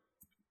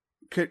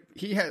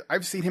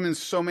 I've seen him in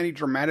so many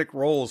dramatic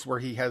roles where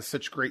he has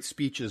such great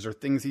speeches or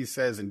things he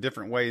says in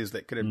different ways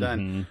that could have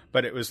done,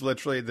 but it was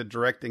literally the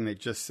directing that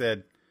just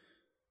said,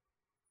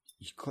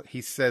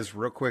 he says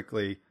real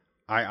quickly,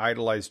 I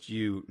idolized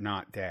you,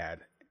 not Dad.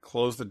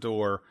 Close the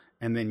door,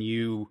 and then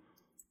you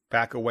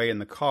back away in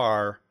the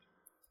car.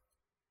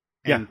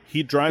 And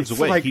he drives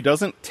away. Like he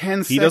doesn't 10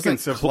 he seconds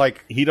doesn't of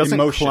like he doesn't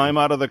emotion. climb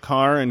out of the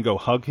car and go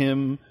hug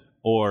him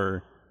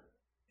or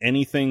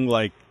anything,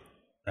 like,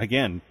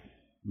 again,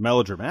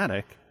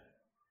 melodramatic.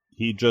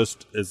 He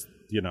just is,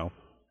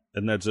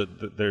 and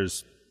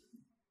there's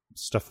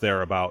stuff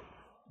there about,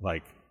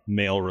 like,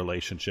 male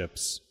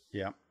relationships.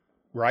 Yeah.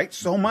 Right?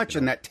 So much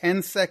in that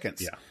 10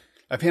 seconds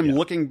of him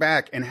looking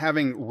back and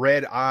having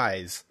red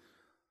eyes,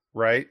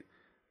 right?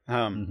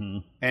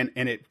 And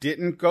it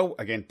didn't go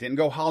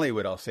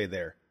Hollywood, I'll say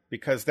there,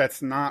 because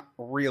that's not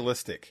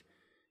realistic.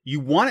 You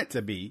want it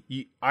to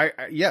be.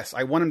 Yes,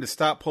 I want him to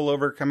stop, pull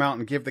over, come out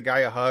and give the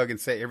guy a hug and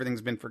say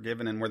everything's been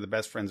forgiven and we're the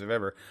best friends of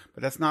ever.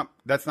 But that's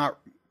not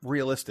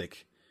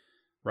realistic,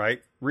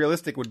 right?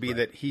 Realistic would be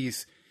that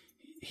he's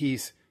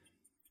he's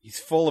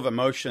full of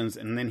emotions,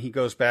 and then he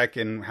goes back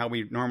and how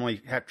we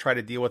normally try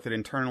to deal with it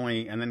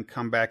internally, and then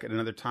come back at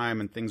another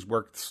time, and things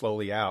work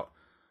slowly out.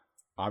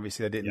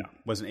 Obviously, that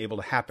wasn't able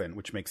to happen,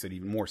 which makes it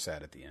even more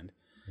sad at the end.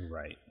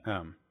 Right.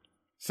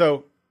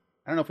 So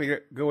I don't know if we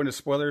go into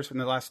spoilers in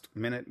the last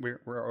minute.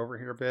 We're over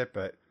here a bit,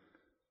 but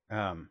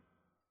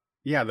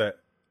yeah, the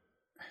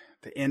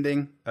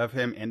ending of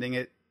him ending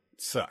it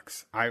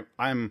sucks. I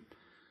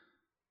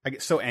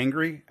get so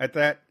angry at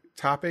that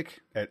topic,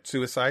 at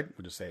suicide.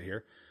 We'll just say it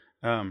here,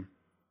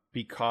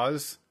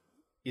 because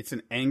it's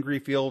an angry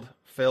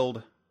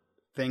filled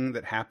thing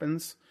that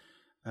happens.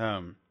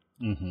 And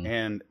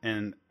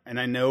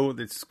I know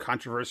that's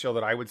controversial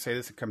that I would say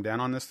this and come down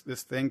on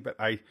this thing, but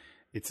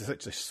it's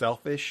such a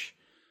selfish,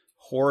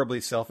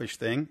 horribly selfish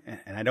thing.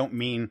 And I don't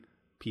mean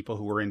people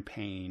who are in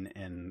pain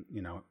and,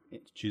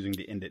 choosing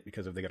to end it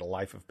because they got a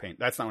life of pain.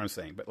 That's not what I'm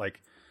saying. But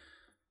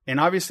and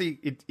obviously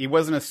it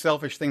wasn't a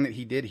selfish thing that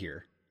he did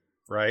here.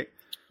 Right.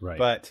 Right.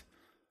 But,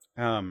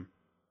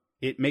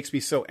 it makes me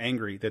so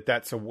angry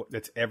that's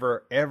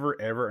ever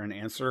an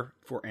answer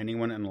for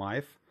anyone in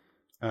life.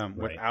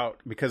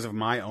 Because of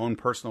my own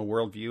personal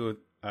worldview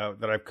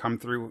that I've come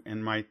through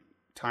in my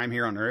time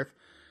here on Earth,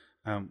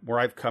 where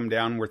I've come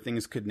down where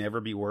things could never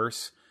be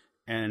worse.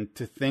 And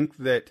to think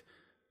that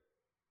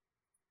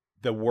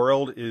the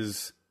world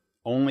is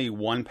only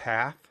one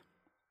path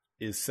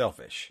is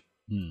selfish.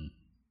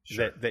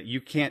 Sure. That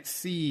you can't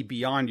see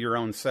beyond your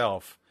own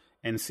self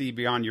and see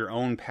beyond your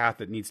own path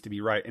that needs to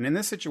be right. And in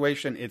this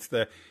situation, it's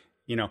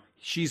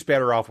she's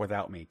better off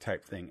without me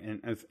type thing. And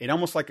it's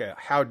almost like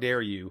how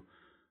dare you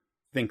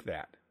think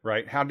that,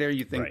 right? How dare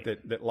you think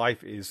that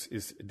life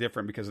is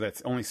different because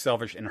that's only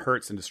selfish and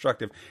hurts and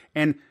destructive.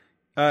 And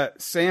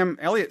Sam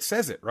Elliott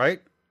says it,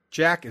 right?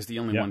 Jack is the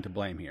only one to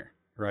blame here,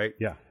 right?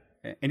 Yeah.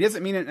 And it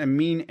doesn't mean it in a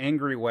mean,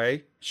 angry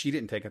way. She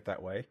didn't take it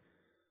that way.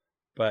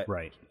 But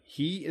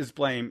he is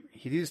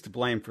to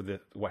blame for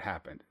what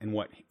happened and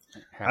what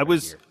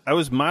happened here. I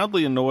was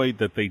mildly annoyed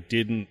that they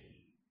didn't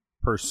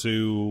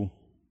pursue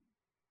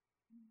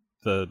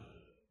the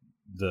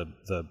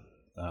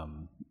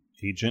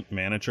agent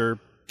manager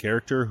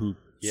character who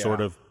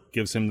sort of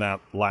gives him that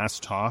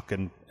last talk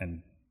and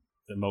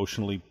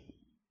emotionally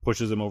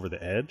pushes him over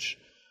the edge.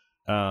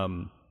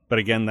 But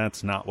again,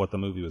 that's not what the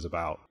movie was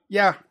about.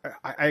 Yeah,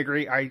 I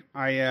agree.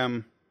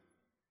 I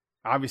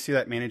obviously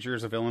that manager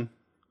is a villain,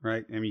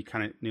 right? I mean, you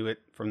kind of knew it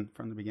from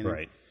the beginning.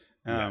 Right.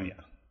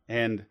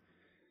 And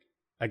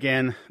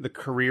again, the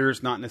career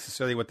is not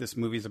necessarily what this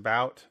movie's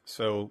about.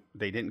 So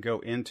they didn't go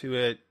into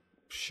it.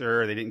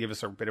 Sure. They didn't give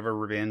us a bit of a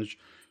revenge.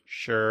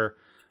 Sure.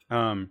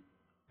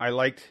 I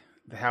liked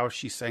how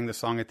she sang the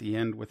song at the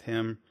end with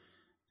him.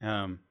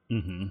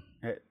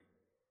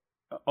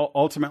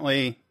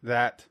 Ultimately,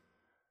 that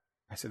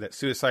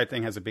suicide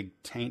thing has a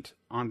big taint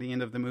on the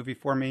end of the movie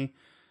for me.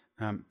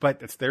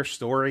 But it's their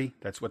story.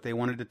 That's what they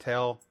wanted to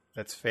tell.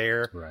 That's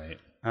fair. Right.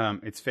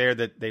 It's fair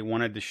that they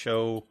wanted to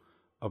show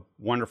a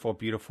wonderful,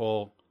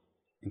 beautiful,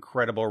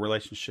 incredible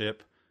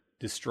relationship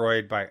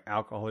destroyed by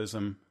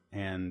alcoholism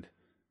and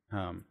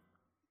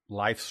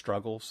life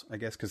struggles, I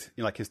guess, because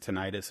his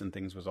tinnitus and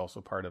things was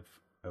also part of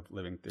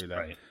living through that.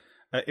 Right.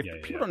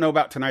 If people don't know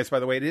about tinnitus, by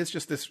the way, it is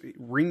just this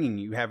ringing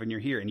you have in your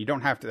ear, and you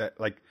don't have to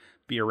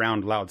be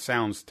around loud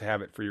sounds to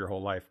have it for your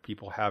whole life.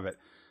 People have it,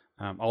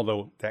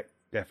 although that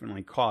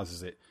definitely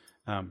causes it.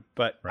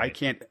 But I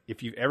can't.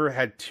 If you've ever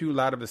had too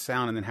loud of a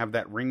sound and then have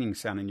that ringing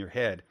sound in your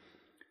head,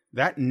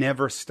 that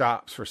never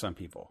stops for some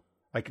people.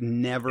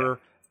 Never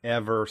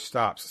ever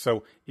stops.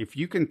 So if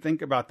you can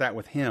think about that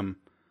with him,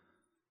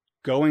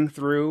 going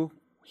through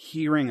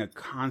hearing a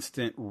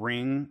constant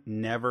ring,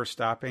 never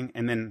stopping,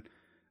 and then.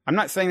 I'm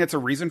not saying that's a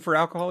reason for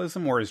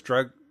alcoholism or his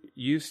drug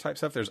use type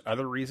stuff. There's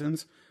other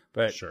reasons,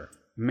 but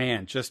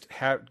man, just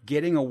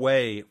getting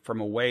away from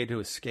a way to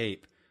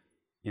escape,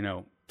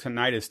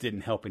 tinnitus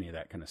didn't help any of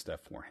that kind of stuff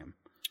for him.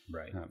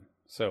 Right.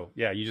 So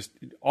yeah,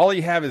 all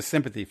you have is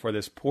sympathy for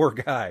this poor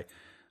guy,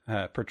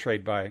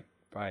 portrayed by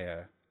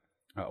a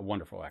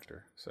wonderful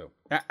actor. So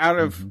out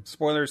of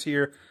spoilers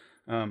here,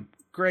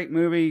 great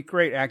movie,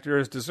 great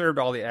actors, deserved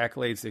all the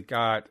accolades it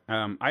got.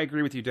 I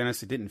agree with you,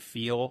 Dennis. It didn't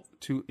feel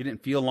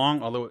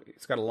long, although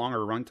it's got a longer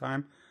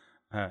runtime.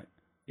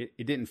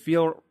 It didn't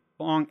feel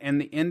long, and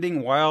the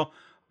ending, while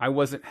I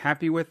wasn't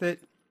happy with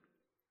it,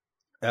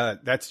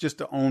 that's just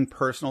the own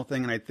personal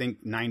thing, and I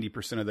think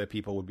 90% of the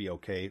people would be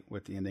okay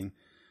with the ending.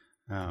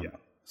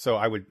 So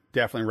I would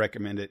definitely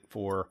recommend it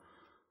for.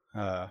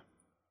 Man,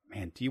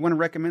 do you want to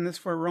recommend this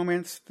for a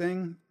romance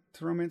thing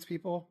to romance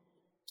people?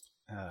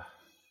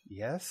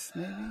 Yes,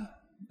 maybe.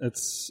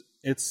 It's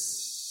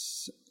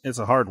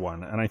a hard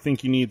one, and I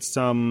think you need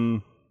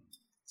some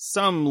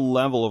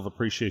level of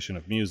appreciation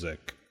of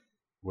music,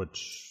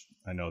 which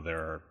I know there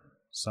are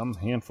some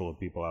handful of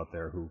people out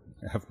there who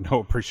have no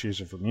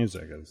appreciation for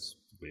music. It's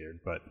weird,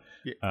 but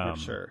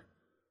sure.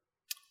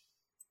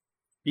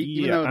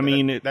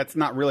 That's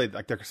not really,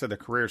 like I said, the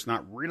career is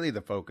not really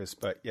the focus,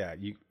 but yeah,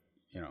 you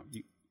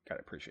got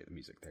to appreciate the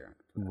music there.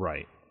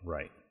 Right.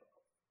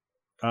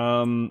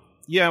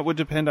 Yeah, it would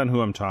depend on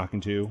who I'm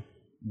talking to.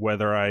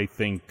 whether I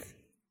think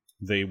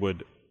they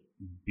would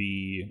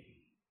be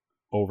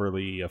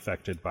overly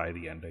affected by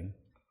the ending.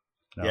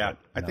 I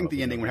think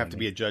the ending would have to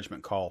be a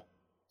judgment call.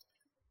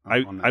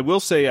 I will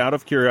say, out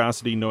of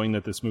curiosity, knowing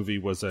that this movie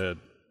was a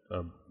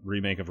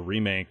remake of a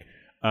remake,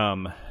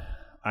 I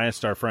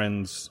asked our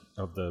friends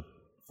of the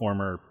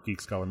former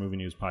Geek Scholar Movie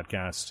News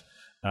podcast,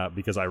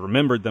 because I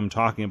remembered them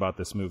talking about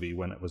this movie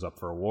when it was up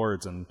for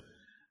awards and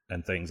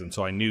things, and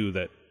so I knew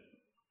that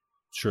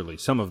surely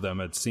some of them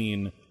had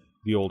seen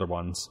the older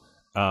ones.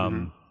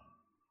 And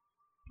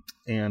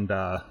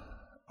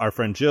our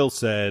friend Jill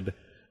said,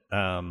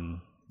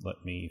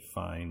 let me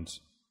find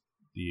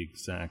the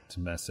exact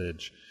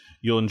message.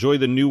 You'll enjoy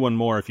the new one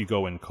more if you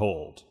go in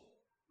cold.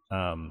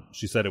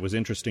 She said it was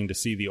interesting to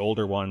see the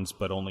older ones,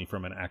 but only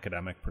from an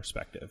academic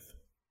perspective.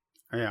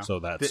 Yeah. So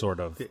that sort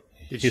of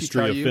did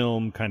history of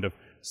film, kind of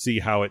see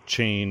how it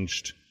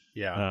changed.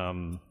 Yeah.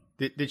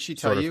 Did she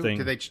tell you?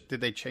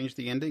 Did they change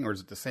the ending, or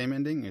is it the same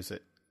ending? Is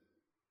it?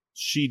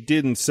 She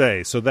didn't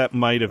say. So that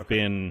might have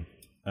been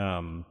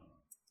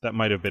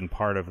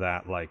part of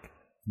that, like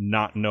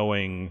not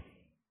knowing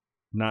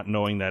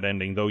that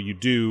ending. Though you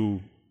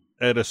do,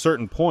 at a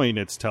certain point,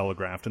 it's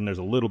telegraphed, and there's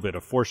a little bit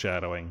of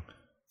foreshadowing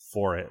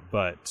for it.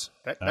 But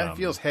that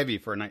feels heavy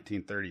for a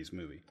 1930s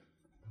movie.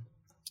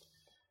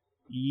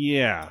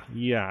 Yeah.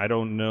 I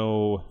don't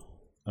know.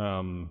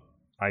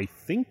 I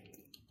think,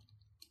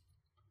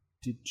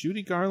 did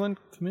Judy Garland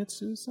commit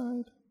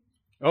suicide?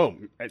 Oh,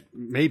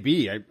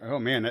 maybe. Oh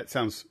man, that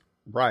sounds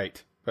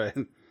right. But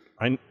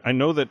I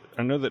know that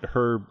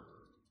her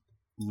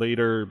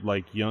later,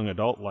 like, young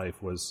adult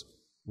life was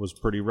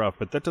pretty rough,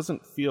 but that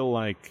doesn't feel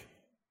like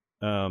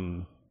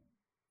I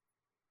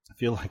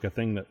feel like a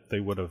thing that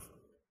they would have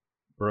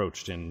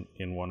broached in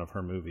one of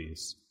her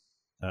movies.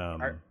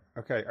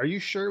 Okay, are you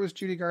sure it was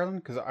Judy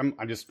Garland? Because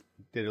I just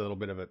did a little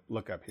bit of a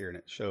look up here, and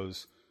it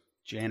shows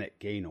Janet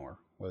Gaynor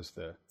was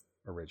the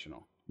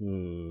original.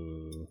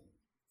 Ooh.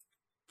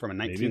 From a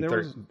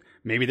 1930s.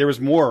 Maybe there was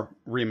more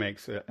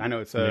remakes. I know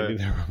it's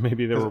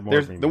maybe there were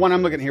more. Remakes. The one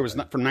I'm looking at here was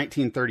from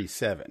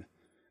 1937.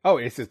 Oh,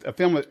 it's a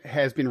film that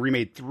has been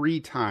remade 3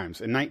 times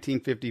in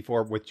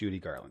 1954 with Judy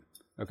Garland.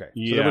 Okay,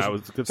 yeah,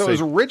 it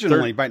was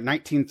originally by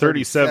 1937.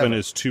 37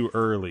 is too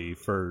early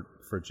for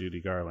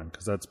Judy Garland,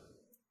 because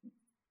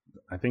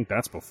I think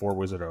that's before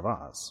Wizard of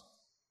Oz.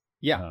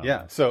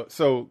 Yeah.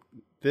 So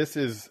this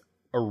is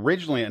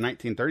originally a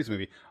 1930s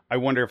movie. I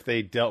wonder if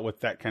they dealt with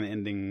that kind of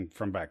ending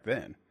from back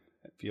then.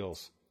 It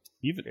feels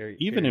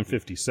even in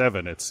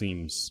 57, it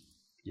seems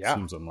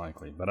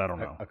unlikely, but I don't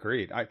know.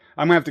 Agreed. I'm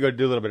gonna have to go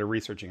do a little bit of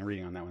researching and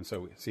reading on that one,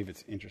 so see if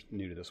it's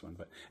new to this one.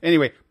 But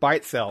anyway, by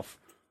itself,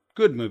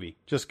 good movie.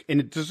 and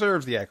it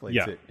deserves the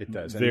accolades it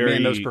does. And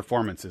man, those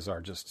performances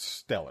are just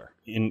stellar.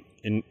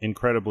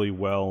 Incredibly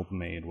well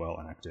made, well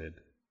acted,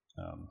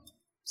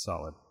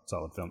 solid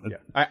film. Yeah.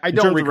 I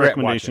don't regret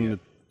watching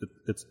it.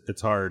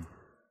 It's hard.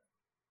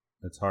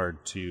 It's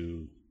hard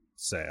to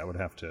say. I would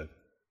have to.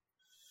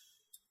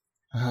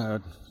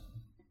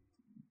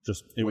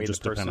 It would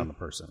just depend on the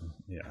person.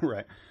 Yeah.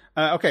 Right.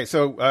 Okay.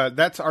 So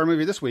that's our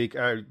movie this week.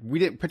 We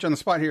didn't put you on the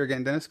spot here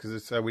again, Dennis,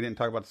 because we didn't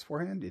talk about this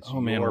beforehand. It's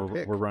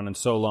we're running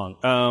so long.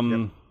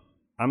 I'm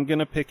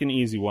gonna pick an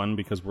easy one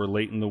because we're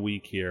late in the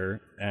week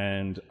here,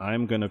 and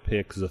I'm gonna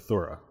pick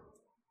Zathura.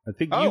 I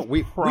think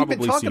we've been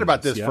talking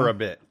about this for a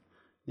bit.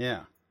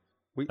 Yeah.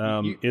 You've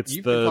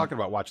been talking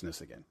about watching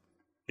this again.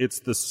 It's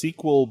the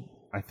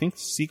sequel. I think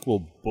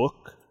sequel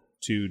book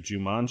to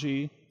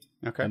Jumanji.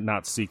 Okay.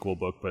 Not sequel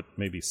book, but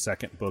maybe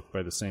second book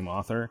by the same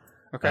author.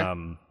 Okay.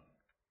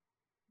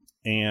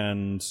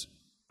 And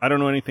I don't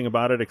know anything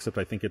about it, except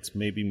I think it's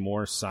maybe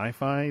more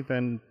sci-fi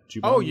than Jumanji.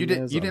 Oh, you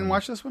didn't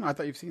watch this one? I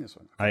thought you've seen this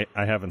one. I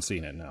haven't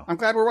seen it, no. I'm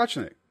glad we're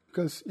watching it,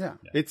 because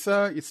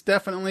it's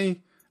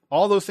definitely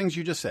all those things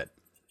you just said.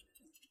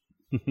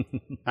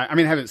 I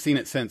mean, I haven't seen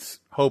it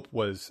since Hope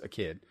was a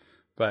kid,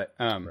 but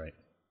right.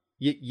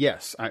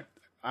 Yes,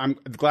 I'm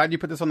glad you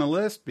put this on the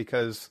list,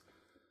 because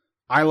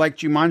I like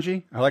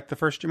Jumanji. I like the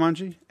first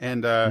Jumanji,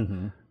 and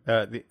I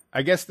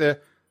guess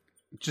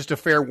just a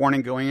fair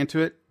warning going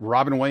into it: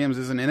 Robin Williams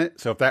isn't in it,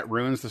 so if that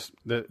ruins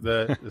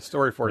the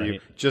story for right. you,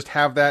 just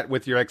have that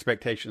with your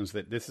expectations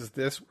that this is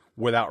this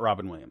without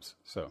Robin Williams.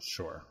 So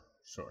sure,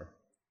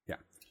 yeah.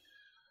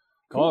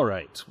 Cool. All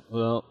right.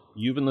 Well,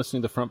 you've been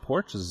listening to The Front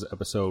Porch. This is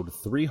episode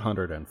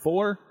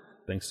 304.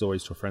 Thanks as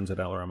always to our friends at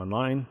LRM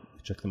Online.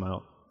 Check them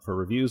out for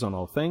reviews on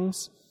all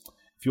things.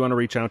 If you want to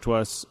reach out to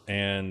us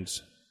and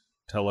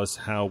tell us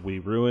how we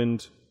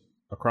ruined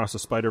Across the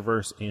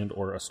Spider-Verse and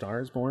or A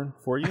Star is Born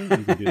for you, you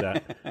can do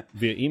that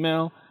via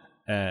email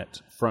at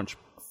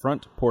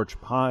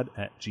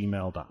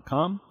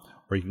frontporchpod@gmail.com,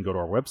 or you can go to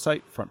our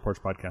website,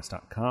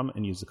 frontporchpodcast.com,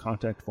 and use the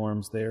contact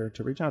forms there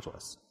to reach out to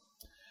us.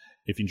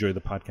 If you enjoy the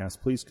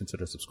podcast, please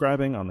consider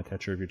subscribing on the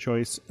catcher of your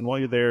choice. And while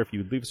you're there, if you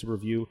would leave us a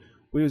review,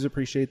 we always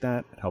appreciate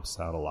that. It helps us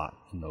out a lot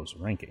in those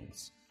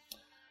rankings.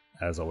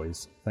 As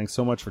always, thanks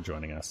so much for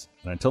joining us.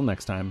 And until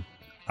next time,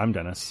 I'm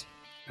Dennis.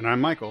 And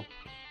I'm Michael.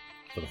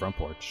 For The Front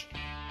Porch.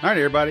 All right,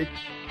 everybody.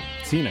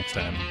 See you next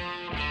time.